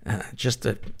just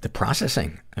the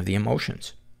processing of the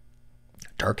emotions.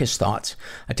 Darkest thoughts.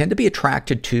 I tend to be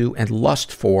attracted to and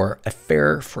lust for a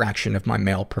fair fraction of my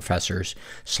male professors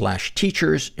 /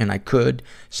 teachers, and I could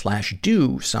 /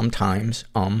 do sometimes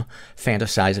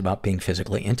fantasize about being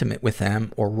physically intimate with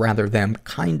them, or rather them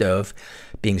kind of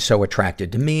being so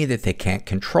attracted to me that they can't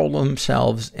control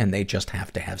themselves and they just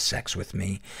have to have sex with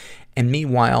me. And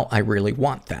meanwhile, I really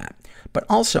want that. But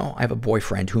also, I have a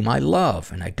boyfriend whom I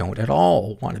love, and I don't at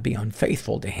all want to be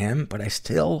unfaithful to him, but I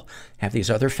still have these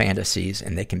other fantasies,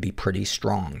 and they can be pretty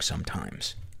strong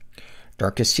sometimes.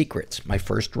 Darkest secrets. My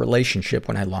first relationship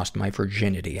when I lost my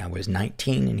virginity. I was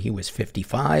 19 and he was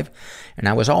 55, and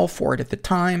I was all for it at the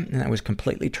time, and I was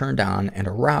completely turned on and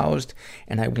aroused,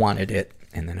 and I wanted it,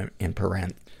 and then in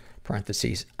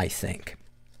parentheses, I think.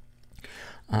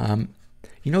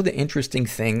 The interesting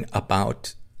thing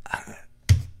about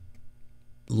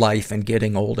life and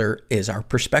getting older is our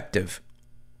perspective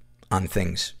on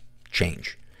things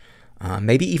change.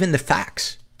 Maybe even the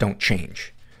facts don't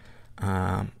change.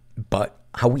 But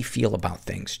how we feel about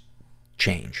things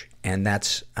change. And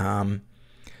that's,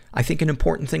 I think, an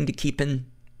important thing to keep in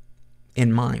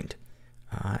mind.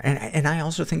 And I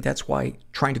also think that's why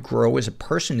trying to grow as a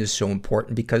person is so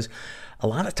important, because a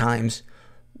lot of times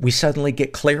we suddenly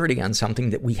get clarity on something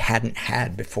that we hadn't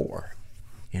had before.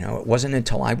 You know, it wasn't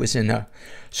until I was in a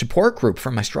support group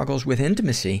for my struggles with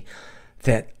intimacy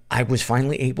that I was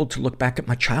finally able to look back at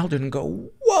my childhood and go,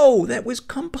 whoa, that was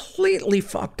completely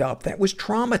fucked up. That was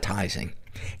traumatizing.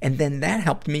 And then that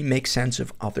helped me make sense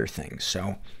of other things.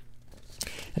 So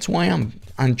that's why I'm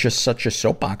on just such a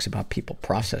soapbox about people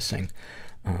processing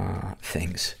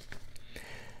things.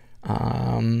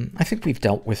 I think we've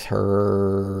dealt with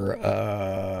her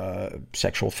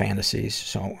sexual fantasies,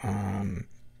 so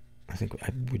I think I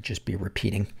would just be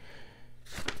repeating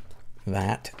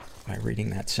that by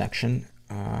reading that section.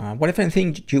 What, if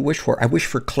anything, do you wish for? I wish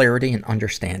for clarity and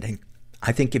understanding.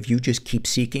 I think if you just keep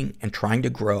seeking and trying to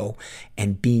grow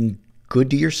and being good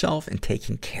to yourself and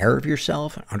taking care of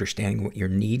yourself and understanding what your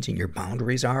needs and your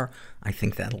boundaries are, I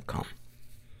think that'll come.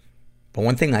 But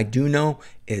one thing I do know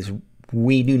is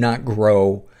we do not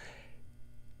grow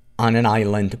on an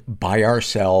island by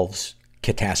ourselves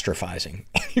catastrophizing.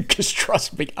 Because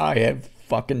trust me, I have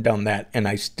fucking done that, and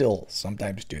I still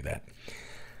sometimes do that.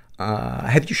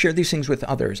 Have you shared these things with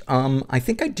others? I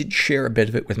think I did share a bit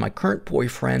of it with my current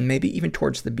boyfriend, maybe even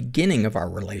towards the beginning of our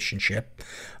relationship,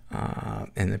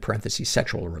 in the parentheses,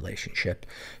 sexual relationship,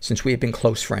 since we had been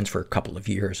close friends for a couple of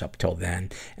years up till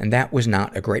then. And that was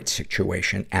not a great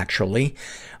situation, actually.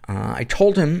 I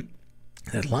told him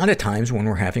that a lot of times when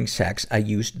we're having sex, I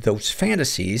used those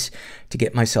fantasies to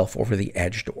get myself over the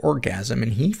edge to orgasm,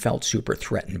 and he felt super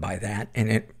threatened by that,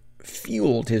 and it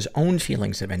fueled his own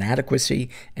feelings of inadequacy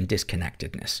and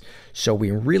disconnectedness. So we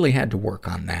really had to work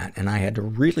on that, and I had to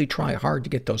really try hard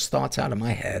to get those thoughts out of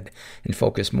my head and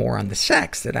focus more on the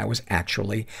sex that was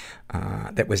actually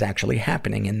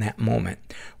happening in that moment,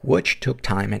 which took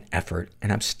time and effort,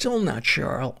 and I'm still not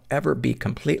sure I'll ever be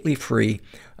completely free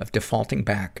of defaulting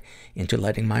back into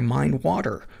letting my mind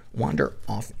wander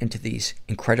off into these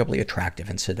incredibly attractive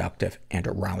and seductive and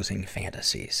arousing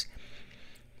fantasies.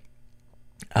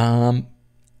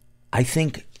 I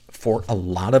think for a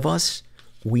lot of us,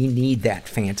 we need that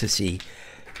fantasy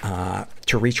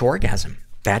to reach orgasm.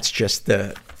 That's just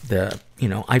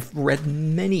I've read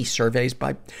many surveys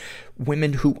by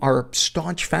women who are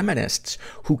staunch feminists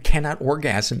who cannot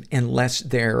orgasm unless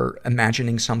they're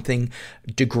imagining something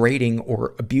degrading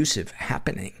or abusive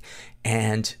happening.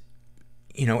 And,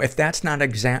 if that's not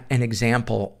an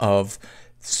example of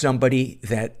somebody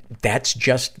that's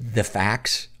just the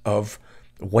facts of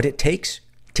what it takes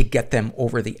to get them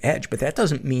over the edge. But that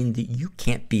doesn't mean that you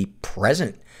can't be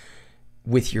present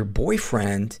with your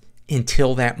boyfriend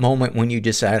until that moment when you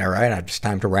decide, all right, it's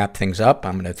time to wrap things up.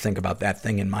 I'm going to think about that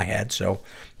thing in my head so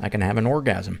I can have an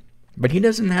orgasm. But he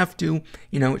doesn't have to,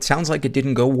 it sounds like it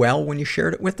didn't go well when you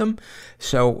shared it with him.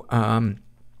 So I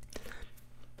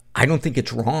don't think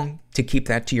it's wrong to keep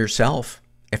that to yourself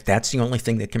if that's the only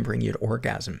thing that can bring you to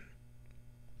orgasm.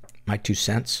 My 2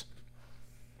 cents.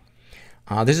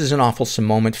 This is an awfulsome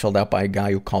moment filled out by a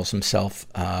guy who calls himself,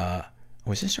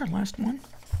 was this our last one?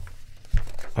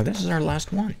 Oh, this is our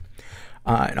last one.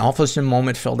 An awfulsome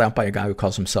moment filled out by a guy who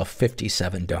calls himself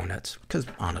 57 Donuts. Because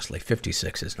honestly,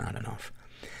 56 is not enough.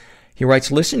 He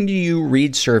writes, listening to you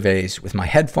read surveys with my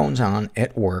headphones on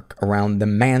at work around the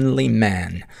manly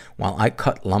men while I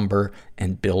cut lumber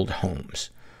and build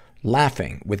homes.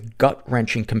 Laughing with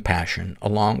gut-wrenching compassion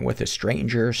along with a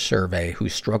stranger survey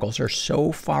whose struggles are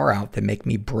so far out they make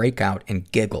me break out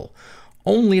and giggle,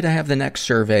 only to have the next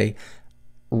survey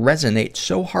resonate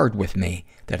so hard with me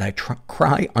that I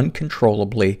cry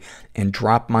uncontrollably and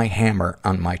drop my hammer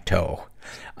on my toe.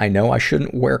 I know I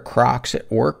shouldn't wear Crocs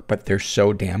at work, but they're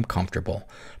so damn comfortable.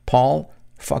 Paul,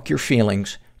 fuck your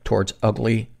feelings towards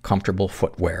ugly, comfortable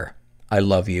footwear. I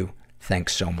love you.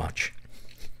 Thanks so much.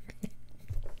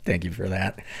 Thank you for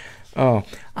that. Can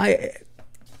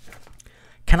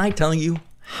I tell you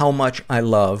how much I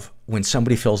love when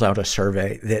somebody fills out a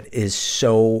survey that is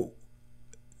so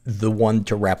the one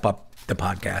to wrap up the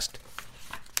podcast?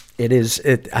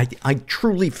 I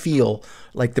truly feel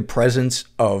like the presence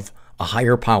of a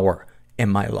higher power in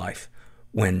my life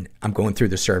when I'm going through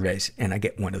the surveys and I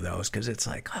get one of those, because it's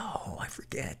like, oh, I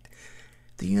forget.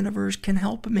 The universe can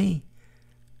help me.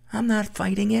 I'm not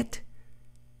fighting it.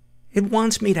 It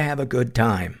wants me to have a good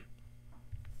time.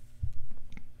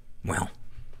 Well,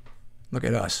 look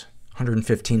at us.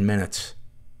 115 minutes.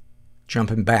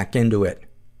 Jumping back into it.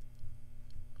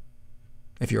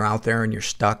 If you're out there and you're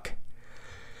stuck,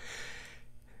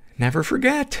 never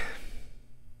forget.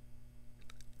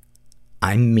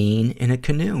 I'm mean in a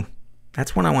canoe.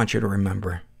 That's what I want you to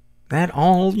remember. That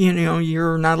all,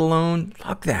 you're not alone.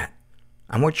 Fuck that.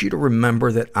 I want you to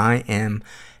remember that I am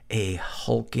a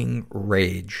hulking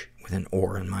rage with an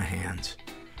oar in my hands.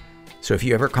 So if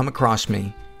you ever come across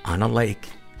me on a lake,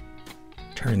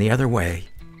 turn the other way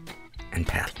and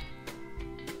paddle.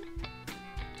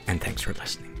 And thanks for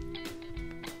listening.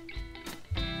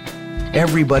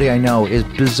 Everybody I know is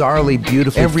bizarrely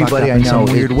beautifully fucked up in some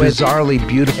weird way. Bizarrely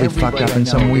beautifully fucked up in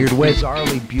some weird way.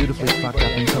 Bizarrely beautifully fucked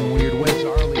up in some weird way.